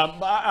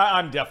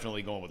 I'm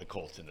definitely going with the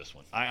Colts in this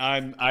one.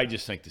 I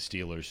just think the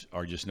Steelers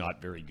are just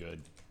not very good,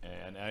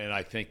 and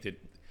I think that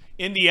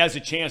Indy has a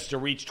chance to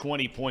reach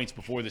 20 points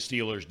before the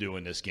Steelers do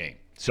in this game.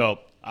 So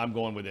I'm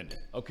going with Indy.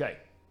 Okay,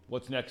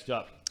 what's next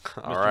up?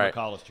 All Mr. right.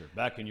 McAllister,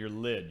 back in your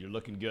lid. You're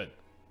looking good.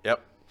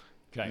 Yep.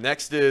 Okay.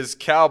 Next is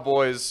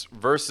Cowboys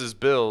versus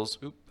Bills.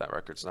 Oop, that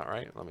record's not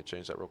right. Let me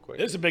change that real quick.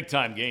 This is a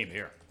big-time game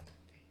here.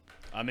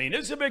 I mean,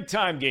 this is a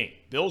big-time game.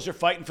 Bills are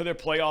fighting for their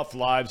playoff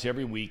lives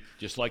every week,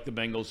 just like the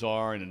Bengals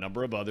are and a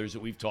number of others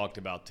that we've talked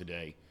about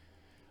today.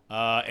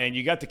 And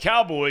you got the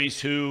Cowboys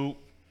who,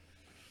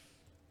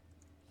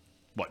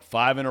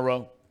 5 in a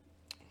row?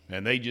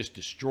 And they just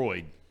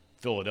destroyed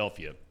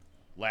Philadelphia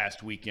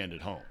last weekend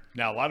at home.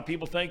 Now, a lot of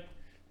people think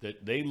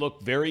that they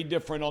look very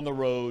different on the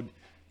road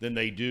than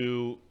they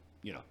do,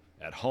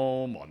 at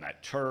home, on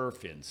that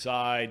turf,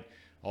 inside,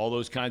 all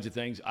those kinds of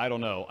things. I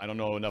don't know. I don't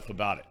know enough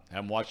about it. I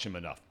haven't watched them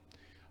enough.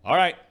 All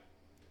right.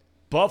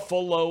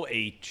 Buffalo,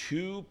 a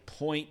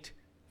 2-point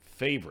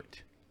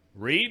favorite.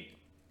 Reed?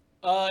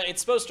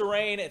 It's supposed to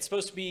rain. It's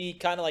supposed to be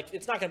kind of like,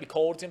 it's not going to be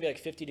cold. It's going to be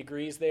like 50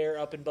 degrees there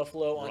up in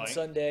Buffalo on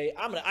Sunday.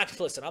 I'm going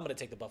to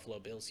take the Buffalo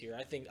Bills here.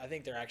 I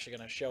think they're actually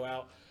going to show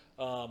out.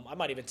 I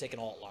might even take an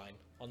alt line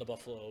on the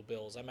Buffalo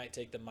Bills. I might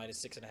take them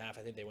 -6.5. I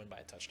think they win by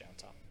a touchdown,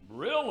 Tom.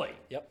 Really?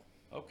 Yep.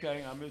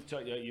 Okay, I'm going to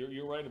tell you,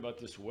 you're right about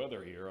this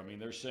weather here. I mean,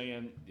 they're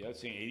saying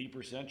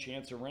 80%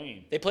 chance of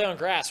rain. They play on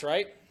grass,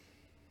 right?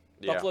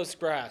 Yeah. Buffalo's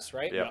grass,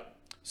 right? Yeah.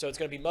 So it's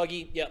going to be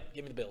muggy. Yep,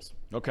 give me the Bills.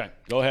 Okay,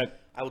 go ahead.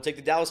 I will take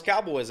the Dallas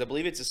Cowboys. I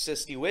believe it's a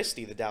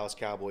sissy-wisty, the Dallas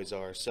Cowboys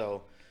are.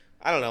 So,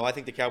 I don't know. I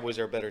think the Cowboys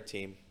are a better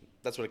team.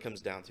 That's what it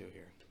comes down to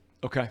here.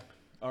 Okay.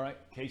 All right,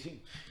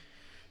 Casey?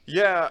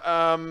 Yeah,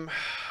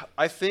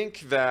 I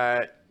think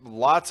that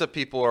lots of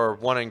people are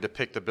wanting to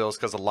pick the Bills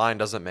because the line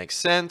doesn't make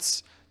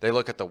sense. They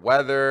look at the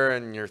weather,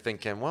 and you're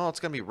thinking, well, it's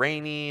going to be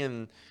rainy,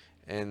 and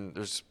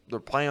they're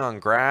playing on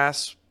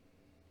grass.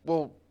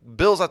 Well,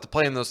 Bills have to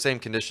play in those same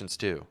conditions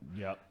too.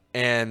 Yep.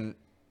 And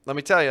let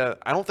me tell you,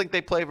 I don't think they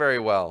play very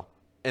well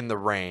in the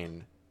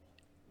rain.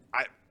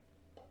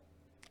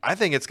 I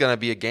think it's going to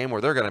be a game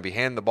where they're going to be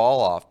handing the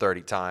ball off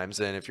 30 times.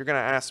 And if you're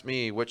going to ask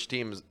me which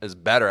team is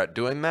better at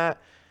doing that,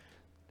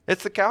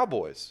 it's the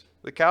Cowboys.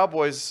 The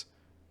Cowboys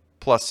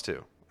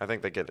 +2. I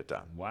think they get it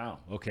done. Wow.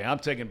 Okay, I'm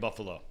taking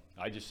Buffalo.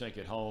 I just think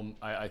at home,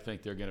 I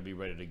think they're going to be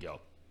ready to go.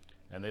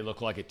 And they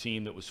look like a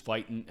team that was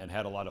fighting and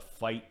had a lot of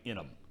fight in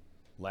them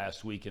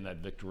last week in that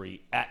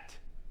victory at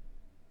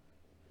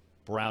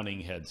Browning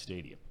Head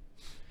Stadium.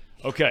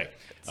 Okay,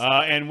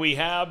 and we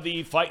have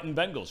the fighting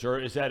Bengals, or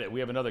is that it?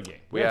 We have another game.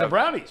 We have the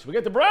Brownies. We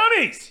got the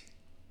Brownies.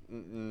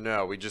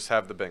 No, we just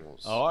have the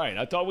Bengals. All right,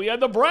 I thought we had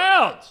the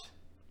Browns.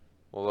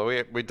 Well,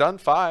 we've done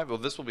 5. Well,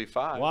 this will be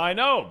 5. Well, I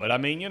know, but I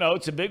mean,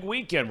 it's a big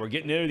weekend. We're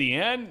getting into the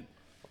end.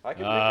 I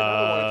can pick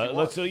another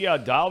one if you want.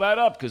 Let's dial that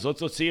up because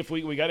let's see if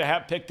we got to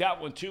have pick that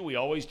one too. We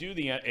always do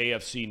the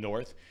AFC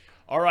North.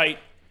 All right,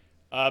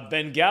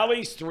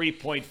 Bengalis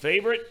 3-point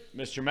favorite,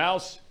 Mr.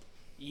 Mouse.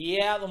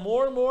 Yeah, the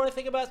more and more I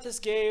think about this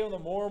game, the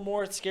more and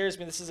more it scares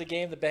me. This is a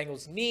game the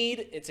Bengals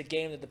need. It's a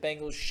game that the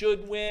Bengals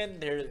should win.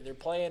 They're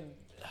playing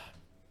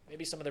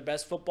maybe some of their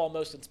best football,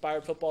 most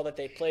inspired football that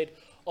they've played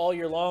all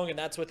year long, and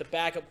that's with a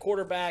backup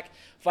quarterback.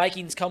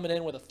 Vikings coming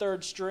in with a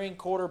third-string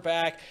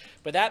quarterback.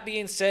 But that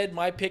being said,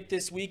 my pick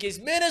this week is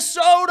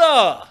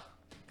Minnesota.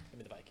 Give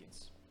me the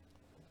Vikings.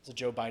 It's a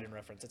Joe Biden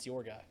reference. That's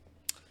your guy.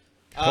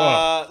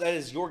 That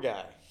is your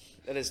guy.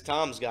 That is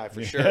Tom's guy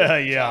for sure.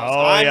 Yeah.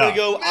 I'm gonna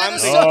go.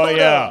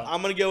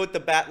 I'm gonna go with the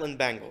Batlin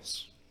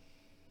Bengals.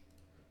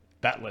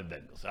 Batlin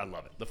Bengals. I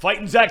love it. The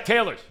fighting Zach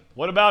Taylors.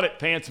 What about it,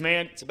 Pants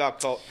Man? It's about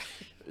cult.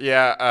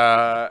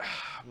 Yeah,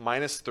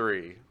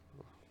 -3.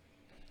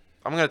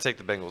 I'm going to take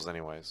the Bengals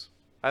anyways.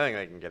 I think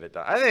they can get it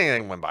done. I think they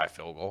can win by a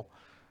field goal.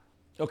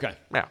 Okay.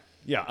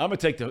 Yeah. I'm going to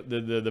take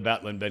the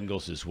Batlin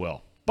Bengals as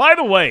well. By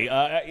the way,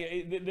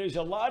 there's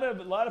a lot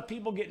of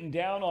people getting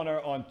down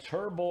on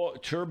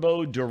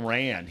Turbo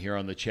Duran here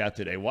on the chat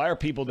today. Why are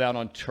people down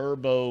on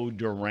Turbo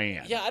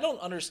Duran? Yeah, I don't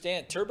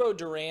understand. Turbo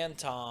Duran,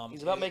 Tom.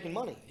 He's about making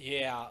money.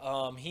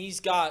 Yeah, he's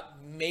got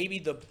maybe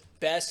the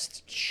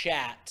best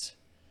chat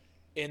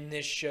in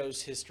this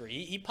show's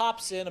history. He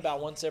pops in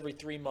about once every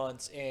 3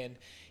 months, and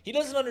he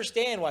doesn't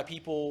understand why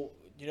people,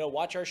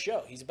 watch our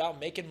show. He's about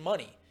making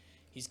money.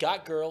 He's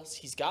got girls.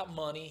 He's got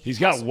money. He's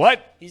got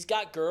what? He's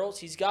got girls.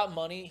 He's got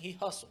money. He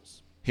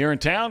hustles. Here in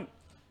town?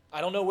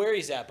 I don't know where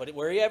he's at, but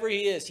wherever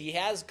he is, he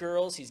has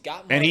girls. He's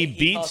got money. And he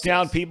beats hustles.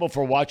 down people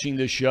for watching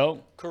this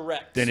show?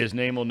 Correct. Then his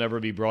name will never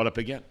be brought up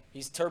again?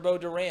 He's Turbo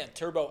Duran.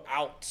 Turbo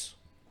out.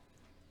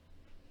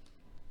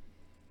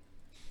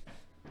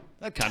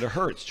 That kind of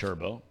hurts,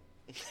 Turbo.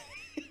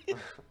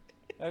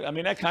 I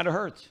mean, that kind of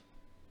hurts.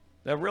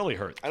 That really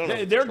hurts. I don't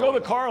know. There go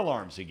the car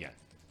alarms again.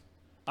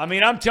 I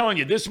mean, I'm telling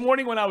you, this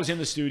morning when I was in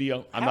the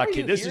studio, I'm not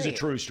kidding. This is a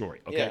true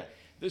story, okay? Yeah.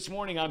 This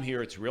morning I'm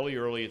here. It's really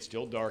early. It's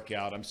still dark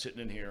out. I'm sitting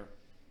in here,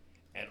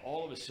 and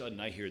all of a sudden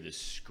I hear this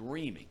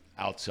screaming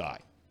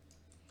outside.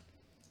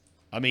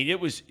 I mean, it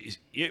was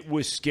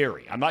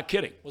scary. I'm not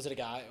kidding. Was it a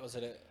guy? Was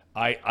it a...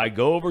 I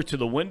go over to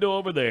the window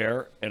over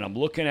there, and I'm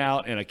looking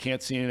out, and I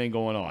can't see anything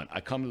going on. I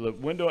come to the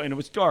window, and it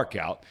was dark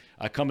out.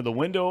 I come to the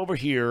window over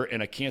here,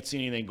 and I can't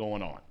see anything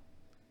going on.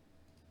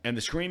 And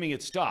the screaming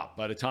had stopped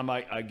by the time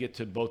I get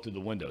to both of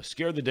the windows.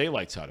 Scared the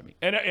daylights out of me.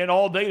 And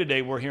all day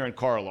today, we're hearing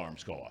car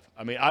alarms go off.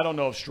 I mean, I don't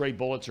know if stray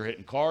bullets are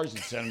hitting cars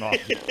and sending off.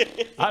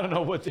 I don't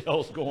know what the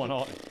hell's going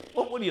on.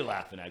 What are you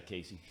laughing at,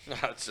 Casey?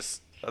 That's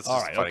just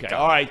All right, a funny okay.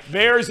 comment. All right,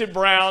 Bears at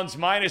Browns,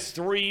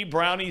 -3.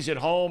 Brownies at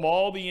home,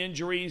 all the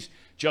injuries.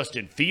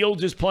 Justin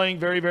Fields is playing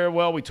very, very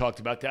well. We talked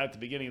about that at the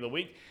beginning of the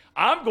week.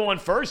 I'm going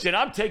first, and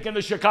I'm taking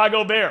the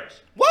Chicago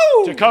Bears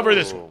to cover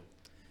this one.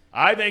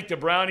 I think the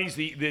Brownies,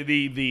 the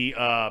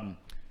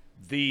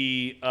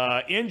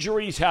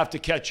injuries have to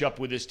catch up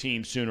with this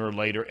team sooner or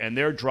later, and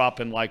they're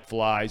dropping like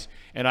flies.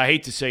 And I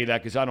hate to say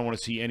that because I don't want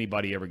to see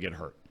anybody ever get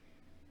hurt.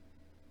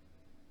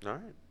 All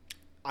right.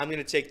 I'm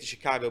going to take the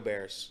Chicago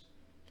Bears.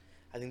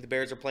 I think the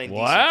Bears are playing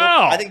decent Wow.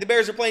 football. I think the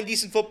Bears are playing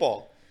decent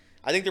football.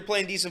 I think they're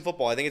playing decent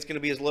football. I think it's going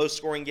to be a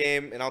low-scoring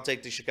game, and I'll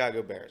take the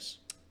Chicago Bears.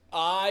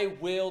 I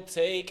will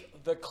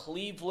take the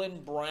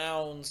Cleveland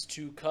Browns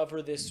to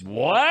cover this one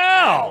Wow.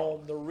 at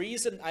home. The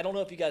reason, I don't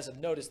know if you guys have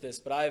noticed this,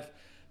 but I've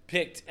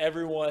picked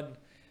everyone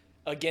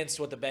against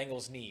what the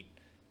Bengals need.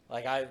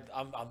 Like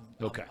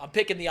I'm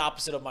picking the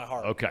opposite of my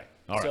heart. Okay.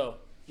 All right. So,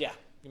 yeah,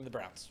 give me the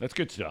Browns. That's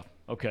good stuff.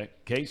 Okay.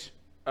 Case?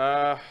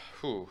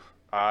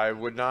 I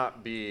would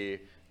not be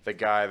the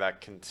guy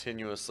that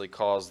continuously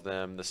calls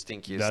them the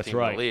stinkiest team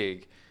in the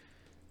league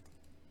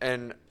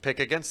and pick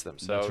against them.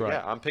 So,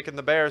 yeah, I'm picking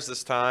the Bears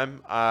this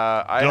time.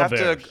 I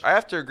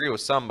have to agree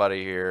with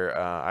somebody here.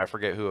 I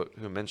forget who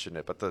mentioned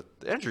it, but the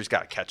injuries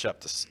got to catch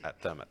up at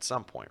them at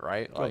some point,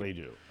 right? Well, they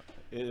do.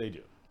 They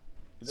do.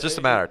 It's just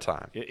a matter of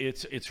time.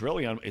 It's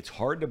really it's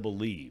hard to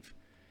believe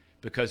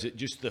because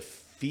just the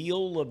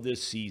feel of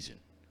this season.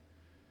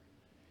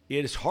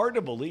 It is hard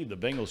to believe the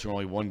Bengals are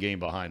only one game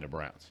behind the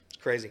Browns. It's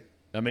crazy.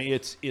 I mean,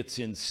 it's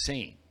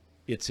insane.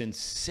 It's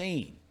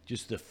insane,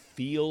 just the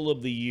feel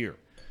of the year.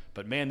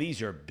 But, man,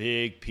 these are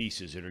big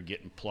pieces that are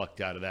getting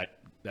plucked out of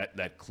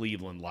that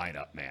Cleveland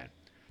lineup, man.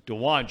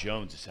 DeJuan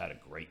Jones has had a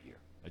great year.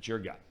 That's your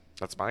guy.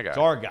 That's my guy. It's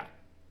our guy.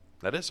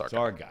 That is our it's guy.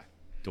 Our guy.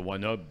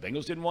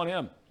 Bengals didn't want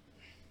him.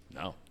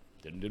 No,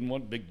 didn't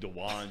want big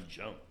DeJuan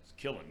Jones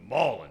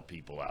mauling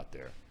people out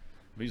there.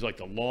 He's like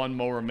the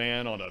lawnmower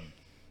man on a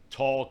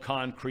tall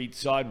concrete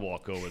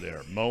sidewalk over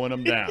there, mowing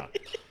them down.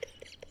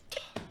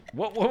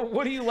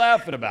 What are you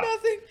laughing about?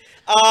 Nothing.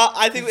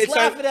 I think He's it's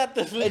laughing time, at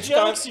the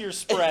jokes you're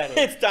spreading.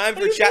 It's time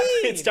for chat.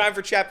 It's time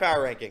for chat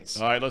power rankings.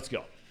 All right, let's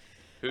go.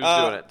 Who's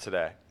doing it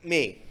today?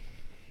 Me.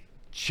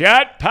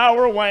 Chat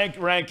power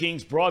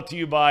rankings brought to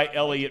you by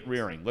Elliott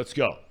Rearing. Let's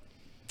go.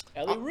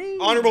 Ellie Reed.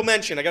 Honorable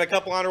mention. I got a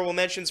couple honorable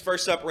mentions.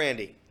 First up,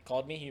 Randy.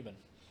 Called me human.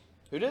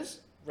 Who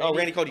does? Randy. Oh,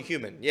 Randy called you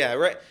human.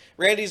 Yeah,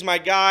 Randy's my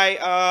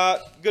guy.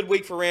 Good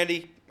week for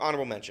Randy.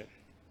 Honorable mention.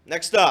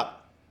 Next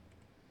up,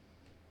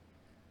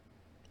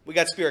 we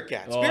got Spirit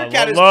Cat.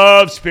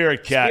 Love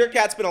Spirit Cat. Spirit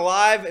Cat's been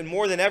alive and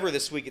more than ever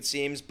this week, it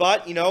seems.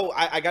 But,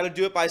 I got to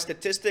do it by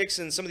statistics,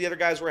 and some of the other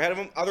guys were ahead of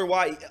him.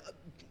 Otherwise,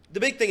 the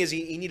big thing is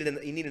he needed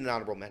an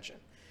honorable mention.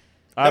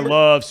 I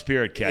love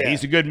Spirit Cat. Yeah.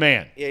 He's a good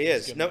man. Yeah, he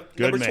is. Number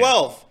man.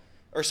 12.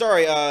 Or,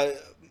 sorry,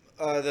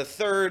 the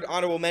third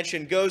honorable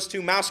mention goes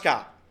to Mouse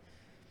Cop.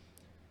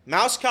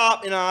 Mouse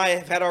Cop and I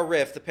have had our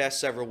riff the past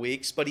several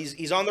weeks, but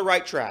he's on the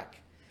right track.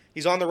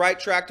 He's on the right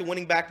track to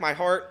winning back my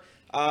heart.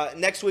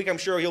 Next week, I'm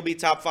sure he'll be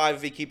top 5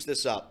 if he keeps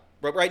this up.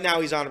 But right now,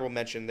 he's honorable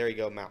mention. There you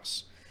go,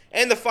 Mouse.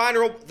 And the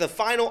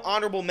final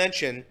honorable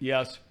mention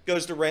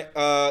goes to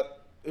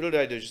who did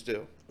I just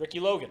do? Ricky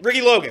Logan.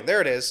 Ricky Logan.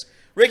 There it is.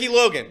 Ricky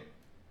Logan.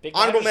 Big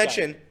honorable Niners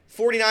mention. Guy.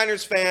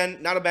 49ers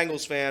fan, not a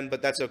Bengals fan,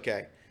 but that's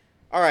okay.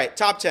 All right,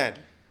 top 10.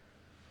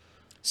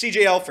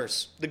 CJ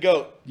Elfers, the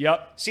GOAT.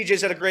 Yep.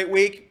 CJ's had a great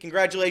week.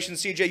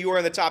 Congratulations, CJ. You are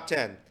in the top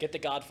 10. Get the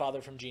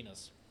Godfather from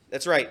Gina's.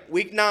 That's right.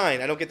 Week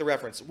 9. I don't get the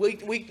reference.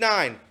 Week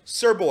 9.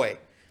 Sir Boy.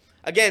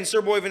 Again,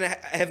 Sir Boy and I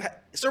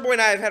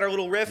have had our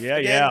little riff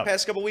the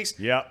past couple weeks.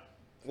 Yeah.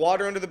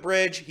 Water under the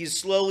bridge. He's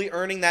slowly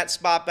earning that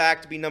spot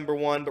back to be number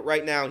 1, but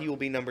right now he will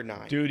be number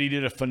 9. Dude, he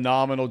did a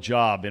phenomenal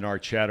job in our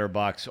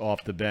Chatterbox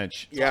off the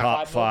bench. Yeah.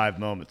 Top 5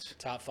 moments.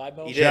 Top 5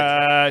 moments. He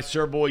did.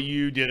 Sir Boy,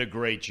 you did a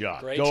great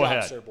job. Go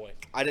ahead. Sir Boy.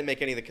 I didn't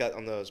make any of the cut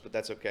on those, but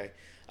that's okay.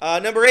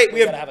 Number 8,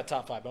 we gotta have a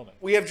top 5 moment.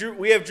 We have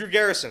Drew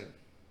Garrison.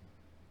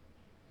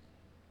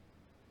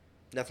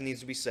 Nothing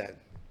needs to be said.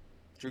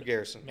 Drew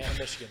Garrison. Man of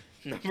Michigan.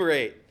 Number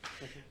 8.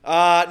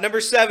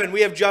 Number 7,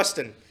 we have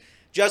Justin.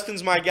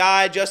 Justin's my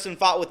guy. Justin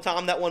fought with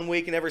Tom that one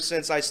week, and ever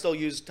since I still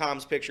use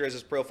Tom's picture as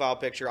his profile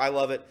picture. I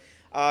love it.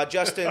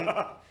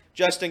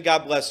 Justin, God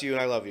bless you,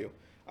 and I love you.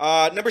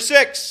 Number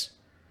 6,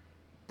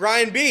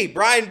 Brian B.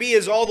 Brian B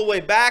is all the way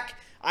back.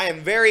 I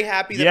am very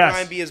happy that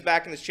Brian B is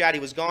back in this chat.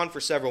 He was gone for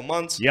several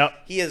months.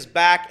 Yep. He is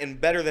back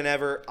and better than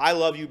ever. I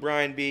love you,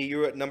 Brian B.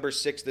 You're at number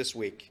 6 this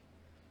week.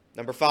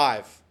 Number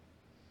 5,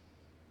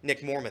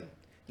 Nick Mormon.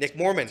 Nick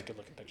Mormon. That's a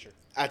good-looking picture.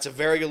 That's a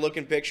very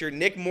good-looking picture.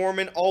 Nick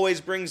Mormon always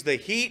brings the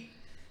heat.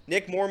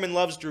 Nick Mormon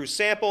loves Drew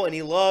Sample, and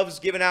he loves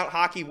giving out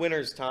hockey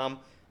winners, Tom.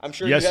 I'm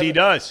sure. Yes, he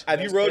does.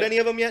 Have you wrote any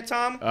of them yet,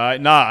 Tom?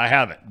 No, I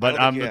haven't, but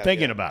I'm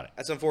thinking about it.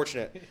 That's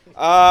unfortunate.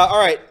 All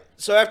right.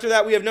 So after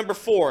that, we have number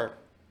 4.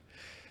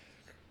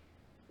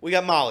 We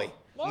got Molly.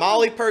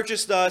 Molly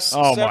purchased us.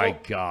 Oh, my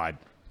God.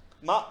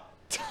 Oh,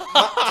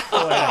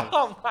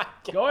 my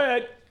God. Go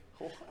ahead.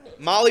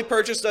 Molly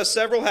purchased us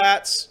several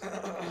hats.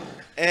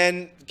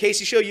 And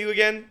Casey, show you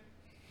again.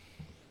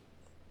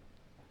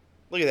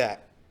 Look at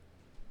that.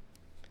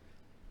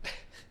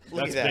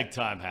 Look That's at that. big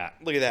time hat.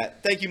 Look at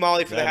that. Thank you,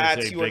 Molly, for the That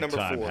is hats. a You are big number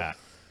time 4. hat.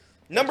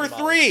 Number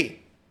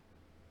 3,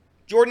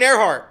 Jordan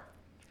Earhart.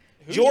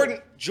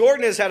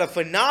 Jordan has had a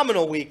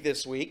phenomenal week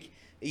this week.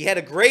 He had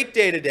a great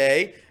day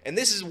today, and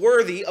this is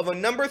worthy of a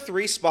number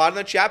 3 spot in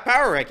the chat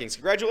power rankings.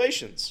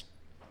 Congratulations.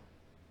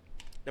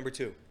 Number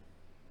 2,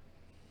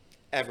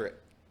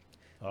 Everett.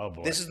 Oh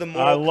boy. This is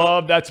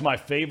the that's my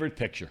favorite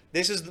picture.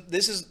 This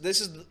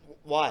is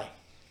why.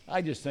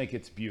 I just think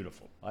it's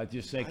beautiful. I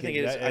just think, I think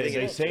it is. I think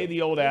they it is say too.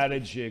 the old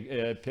adage,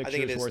 picture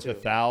is worth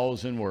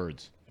 1,000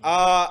 words.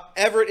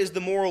 Everett is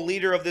the moral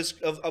leader of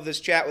this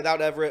chat.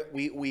 Without Everett,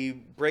 we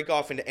break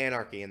off into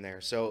anarchy in there.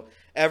 So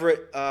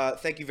Everett,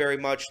 thank you very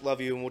much. Love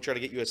you, and we'll try to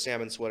get you a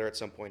salmon sweater at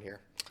some point here.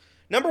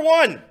 Number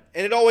 1,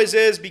 and it always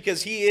is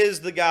because he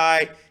is the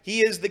guy.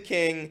 He is the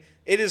king.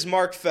 It is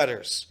Mark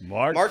Fetters.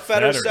 Mark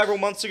Fetters several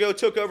months ago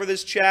took over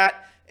this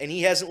chat, and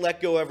he hasn't let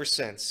go ever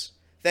since.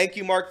 Thank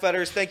you, Mark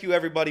Fetters. Thank you,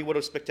 everybody. What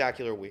a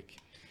spectacular week.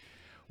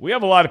 We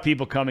have a lot of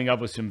people coming up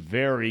with some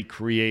very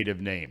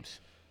creative names.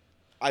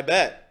 I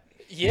bet.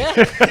 Yeah,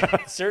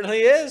 it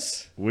certainly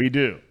is. We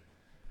do.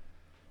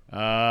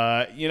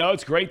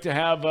 It's great to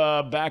have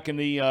back in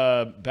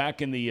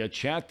the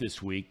chat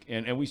this week,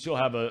 and we still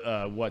have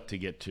a what to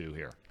get to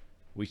here.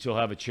 We still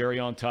have a cherry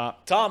on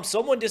top. Tom,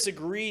 someone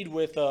disagreed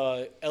with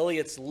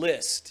Elliot's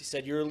list. He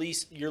said your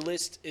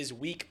list is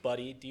weak,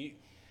 buddy. Do you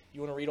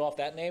want to read off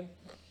that name?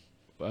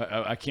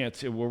 I can't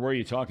say. Where are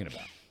you talking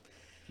about?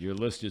 Your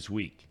list is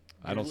weak.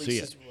 I don't see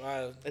it.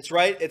 It's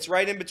right. It's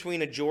right in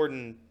between a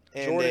Jordan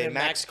and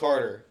Max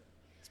Carter.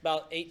 It's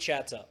about 8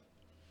 chats up.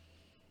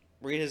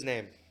 Read his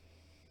name.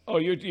 Oh,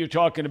 you're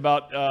talking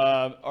about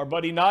our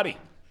buddy Noddy.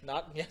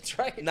 That's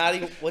right.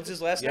 Noddy, what's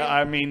his last name? Yeah,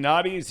 I mean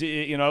Noddy's.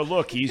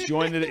 Look, he's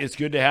joined it. It's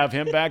good to have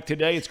him back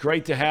today. It's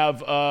great to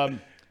have.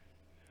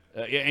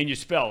 And you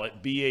spell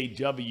it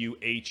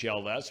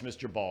BAWHLS,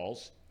 Mr.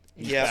 Balls.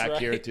 He's back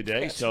here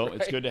today, so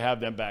it's good to have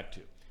them back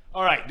too.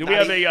 All right, do we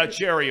have a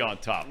cherry on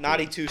top?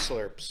 Noddy 2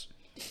 Slurps.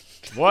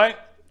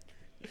 What?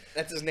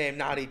 That's his name,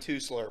 Noddy 2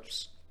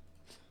 Slurps.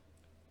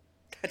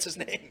 That's his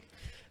name.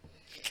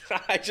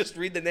 I just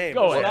read the name.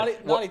 Go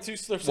ahead. Noddy 2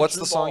 Slurps. What's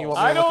the song you want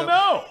me I to look don't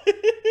up?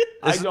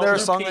 know. Isn't there a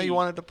song that you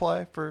wanted to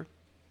play for?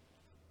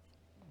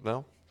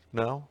 No?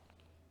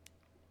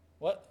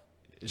 What?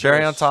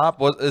 Cherry on top?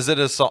 What is it?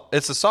 A song?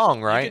 It's a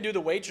song, right? You can do the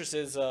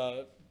waitress's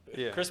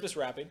Christmas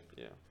wrapping.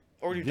 Yeah.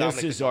 Or do This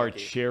Dominic is the our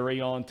Donkey.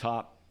 cherry on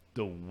top.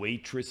 The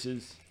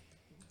waitresses.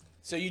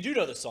 So you do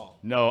know the song?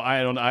 No,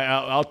 I don't.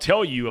 I'll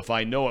tell you if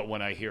I know it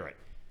when I hear it.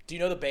 Do you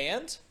know the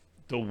band?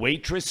 The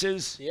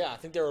waitresses. Yeah, I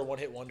think they were a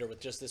one-hit wonder with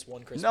just this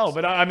one Christmas. No,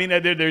 but I mean,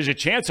 there's a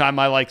chance I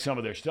might like some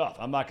of their stuff.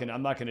 I'm not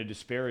gonna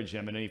disparage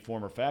them in any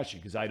form or fashion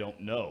because I don't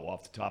know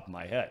off the top of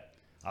my head.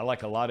 I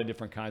like a lot of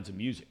different kinds of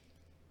music.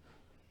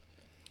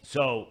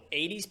 So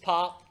 80s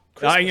pop.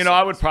 Christmas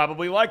I would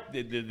probably like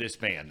this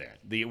band there.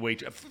 The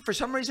waitress. For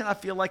some reason, I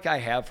feel like I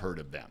have heard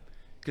of them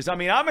because I'm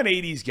an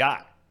 80s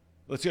guy.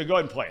 Let's go ahead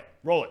and play it.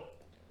 Roll it.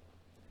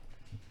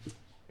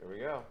 Here we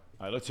go. All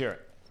right, let's hear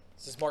it.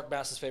 This is Mark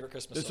Bass's favorite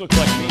Christmas This song. looks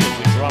like me as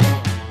the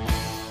drummer.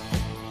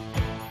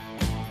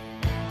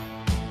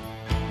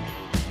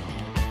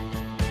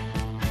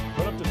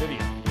 Put up the video.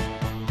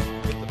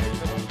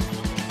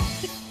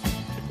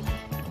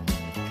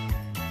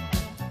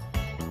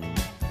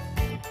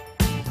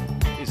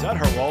 Is that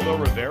Geraldo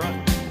Rivera?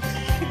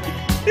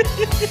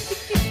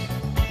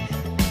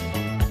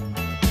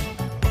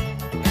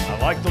 I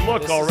like the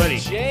look This is a already.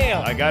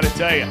 jam. I got to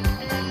tell you.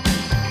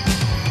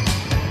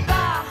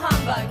 Bah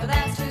humbug, well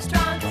that's too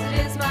strong 'cause it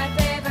is my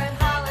favorite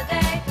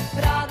holiday.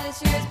 But all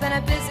this year's been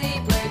a busy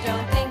blur,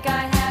 don't think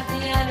I have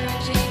the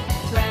energy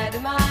to add to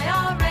my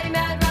already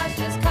mad rush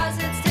just 'cause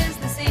it's 'tis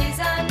the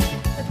season.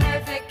 The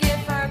perfect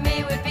gift for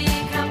me would be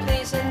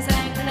completions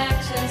and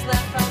connections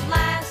left from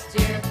last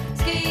year.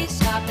 Ski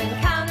shop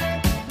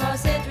encounter,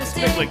 most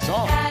interesting. Big league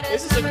song.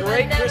 This is a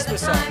great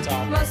Christmas song,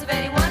 Tom. Most of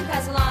 81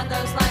 pass along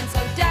those lines, so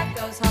deck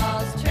those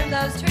halls, trim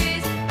those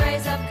trees,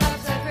 raise up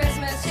cups of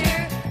Christmas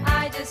cheer.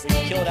 I just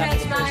need Kill to it after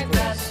catch the my first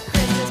breath.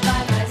 Christmas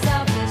by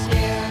myself this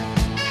year.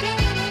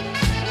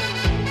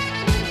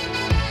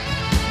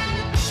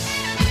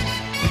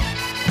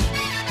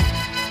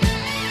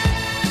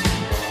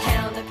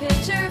 Count the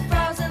picture,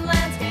 frozen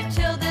landscape,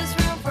 chill this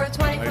room for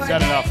 24 Is that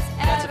days. enough?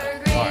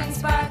 Evergreen, All right.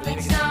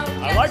 sparkling snow.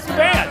 I like the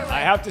band.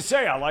 I have to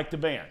say, I like the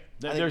band.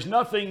 There's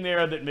nothing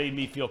there that made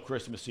me feel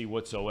Christmassy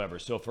whatsoever.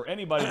 So for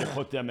anybody to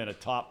put them in a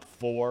top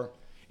 4,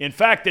 in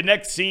fact, the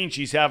next scene,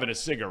 she's having a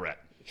cigarette.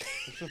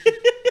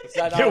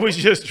 It was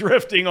just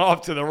drifting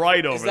off to the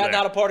right over there. Is that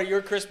not a part of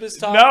your Christmas,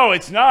 Tom? No,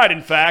 it's not.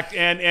 In fact,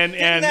 and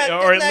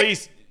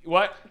least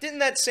what? Didn't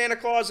that Santa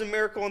Claus in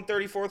Miracle on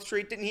 34th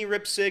Street? Didn't he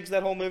rip cigs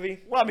that whole movie?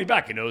 Well, I mean,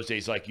 back in those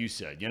days, like you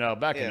said,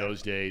 back in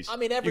those days, I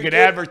mean, you could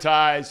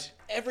advertise.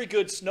 Every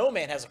good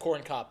snowman has a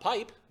corncob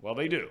pipe. Well,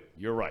 they do.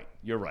 You're right.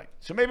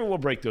 So maybe we'll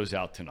break those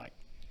out tonight.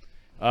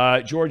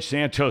 George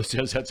Santos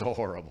says that's a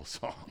horrible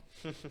song.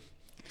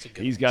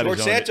 He's got George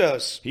his own,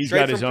 Santos, He's straight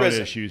got his from own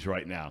prison. issues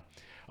right now.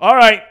 All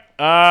right.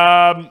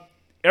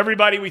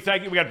 Everybody, we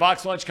thank you. We got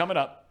box lunch coming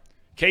up.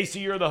 Casey,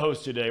 you're the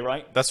host today,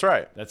 right? That's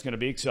right. That's going to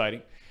be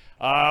exciting.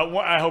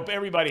 I hope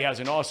everybody has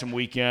an awesome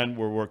weekend.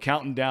 We're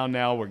counting down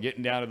now. We're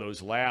getting down to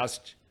those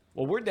last.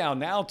 Well, we're down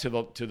now to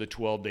the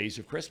 12 days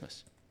of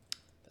Christmas.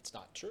 That's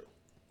not true.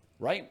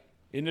 Right?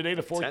 Isn't today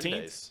the 14th? 10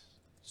 days.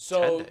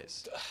 So, 10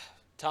 days.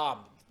 Tom,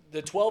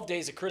 the 12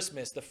 days of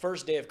Christmas, the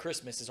first day of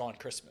Christmas is on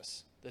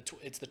Christmas.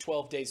 It's the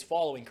 12 days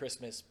following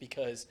Christmas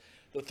because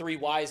the three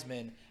wise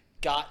men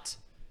got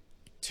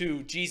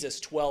to Jesus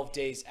 12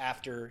 days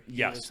after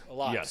he was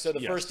alive. Yes, so the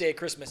first day of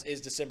Christmas is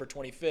December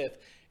 25th,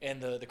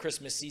 and the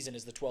Christmas season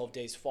is the 12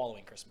 days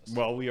following Christmas.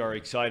 Well, we are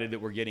excited that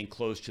we're getting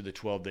close to the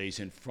 12 days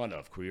in front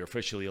of. We are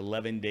officially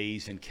 11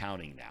 days and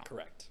counting now.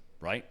 Correct.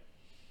 Right?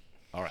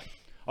 All right.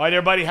 All right,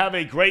 everybody, have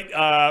a great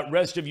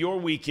rest of your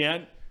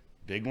weekend.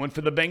 Big one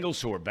for the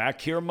Bengals, who are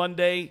back here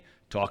Monday.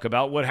 Talk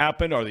about what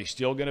happened. Are they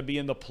still going to be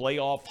in the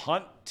playoff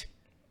hunt?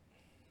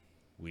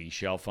 We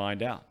shall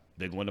find out.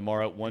 Big one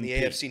tomorrow at 1 The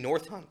p.m. AFC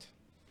North hunt.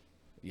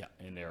 Yeah,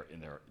 and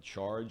their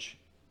charge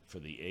for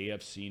the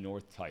AFC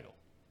North title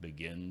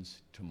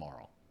begins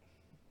tomorrow.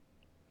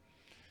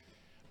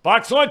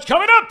 Box lunch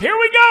coming up. Here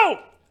we go.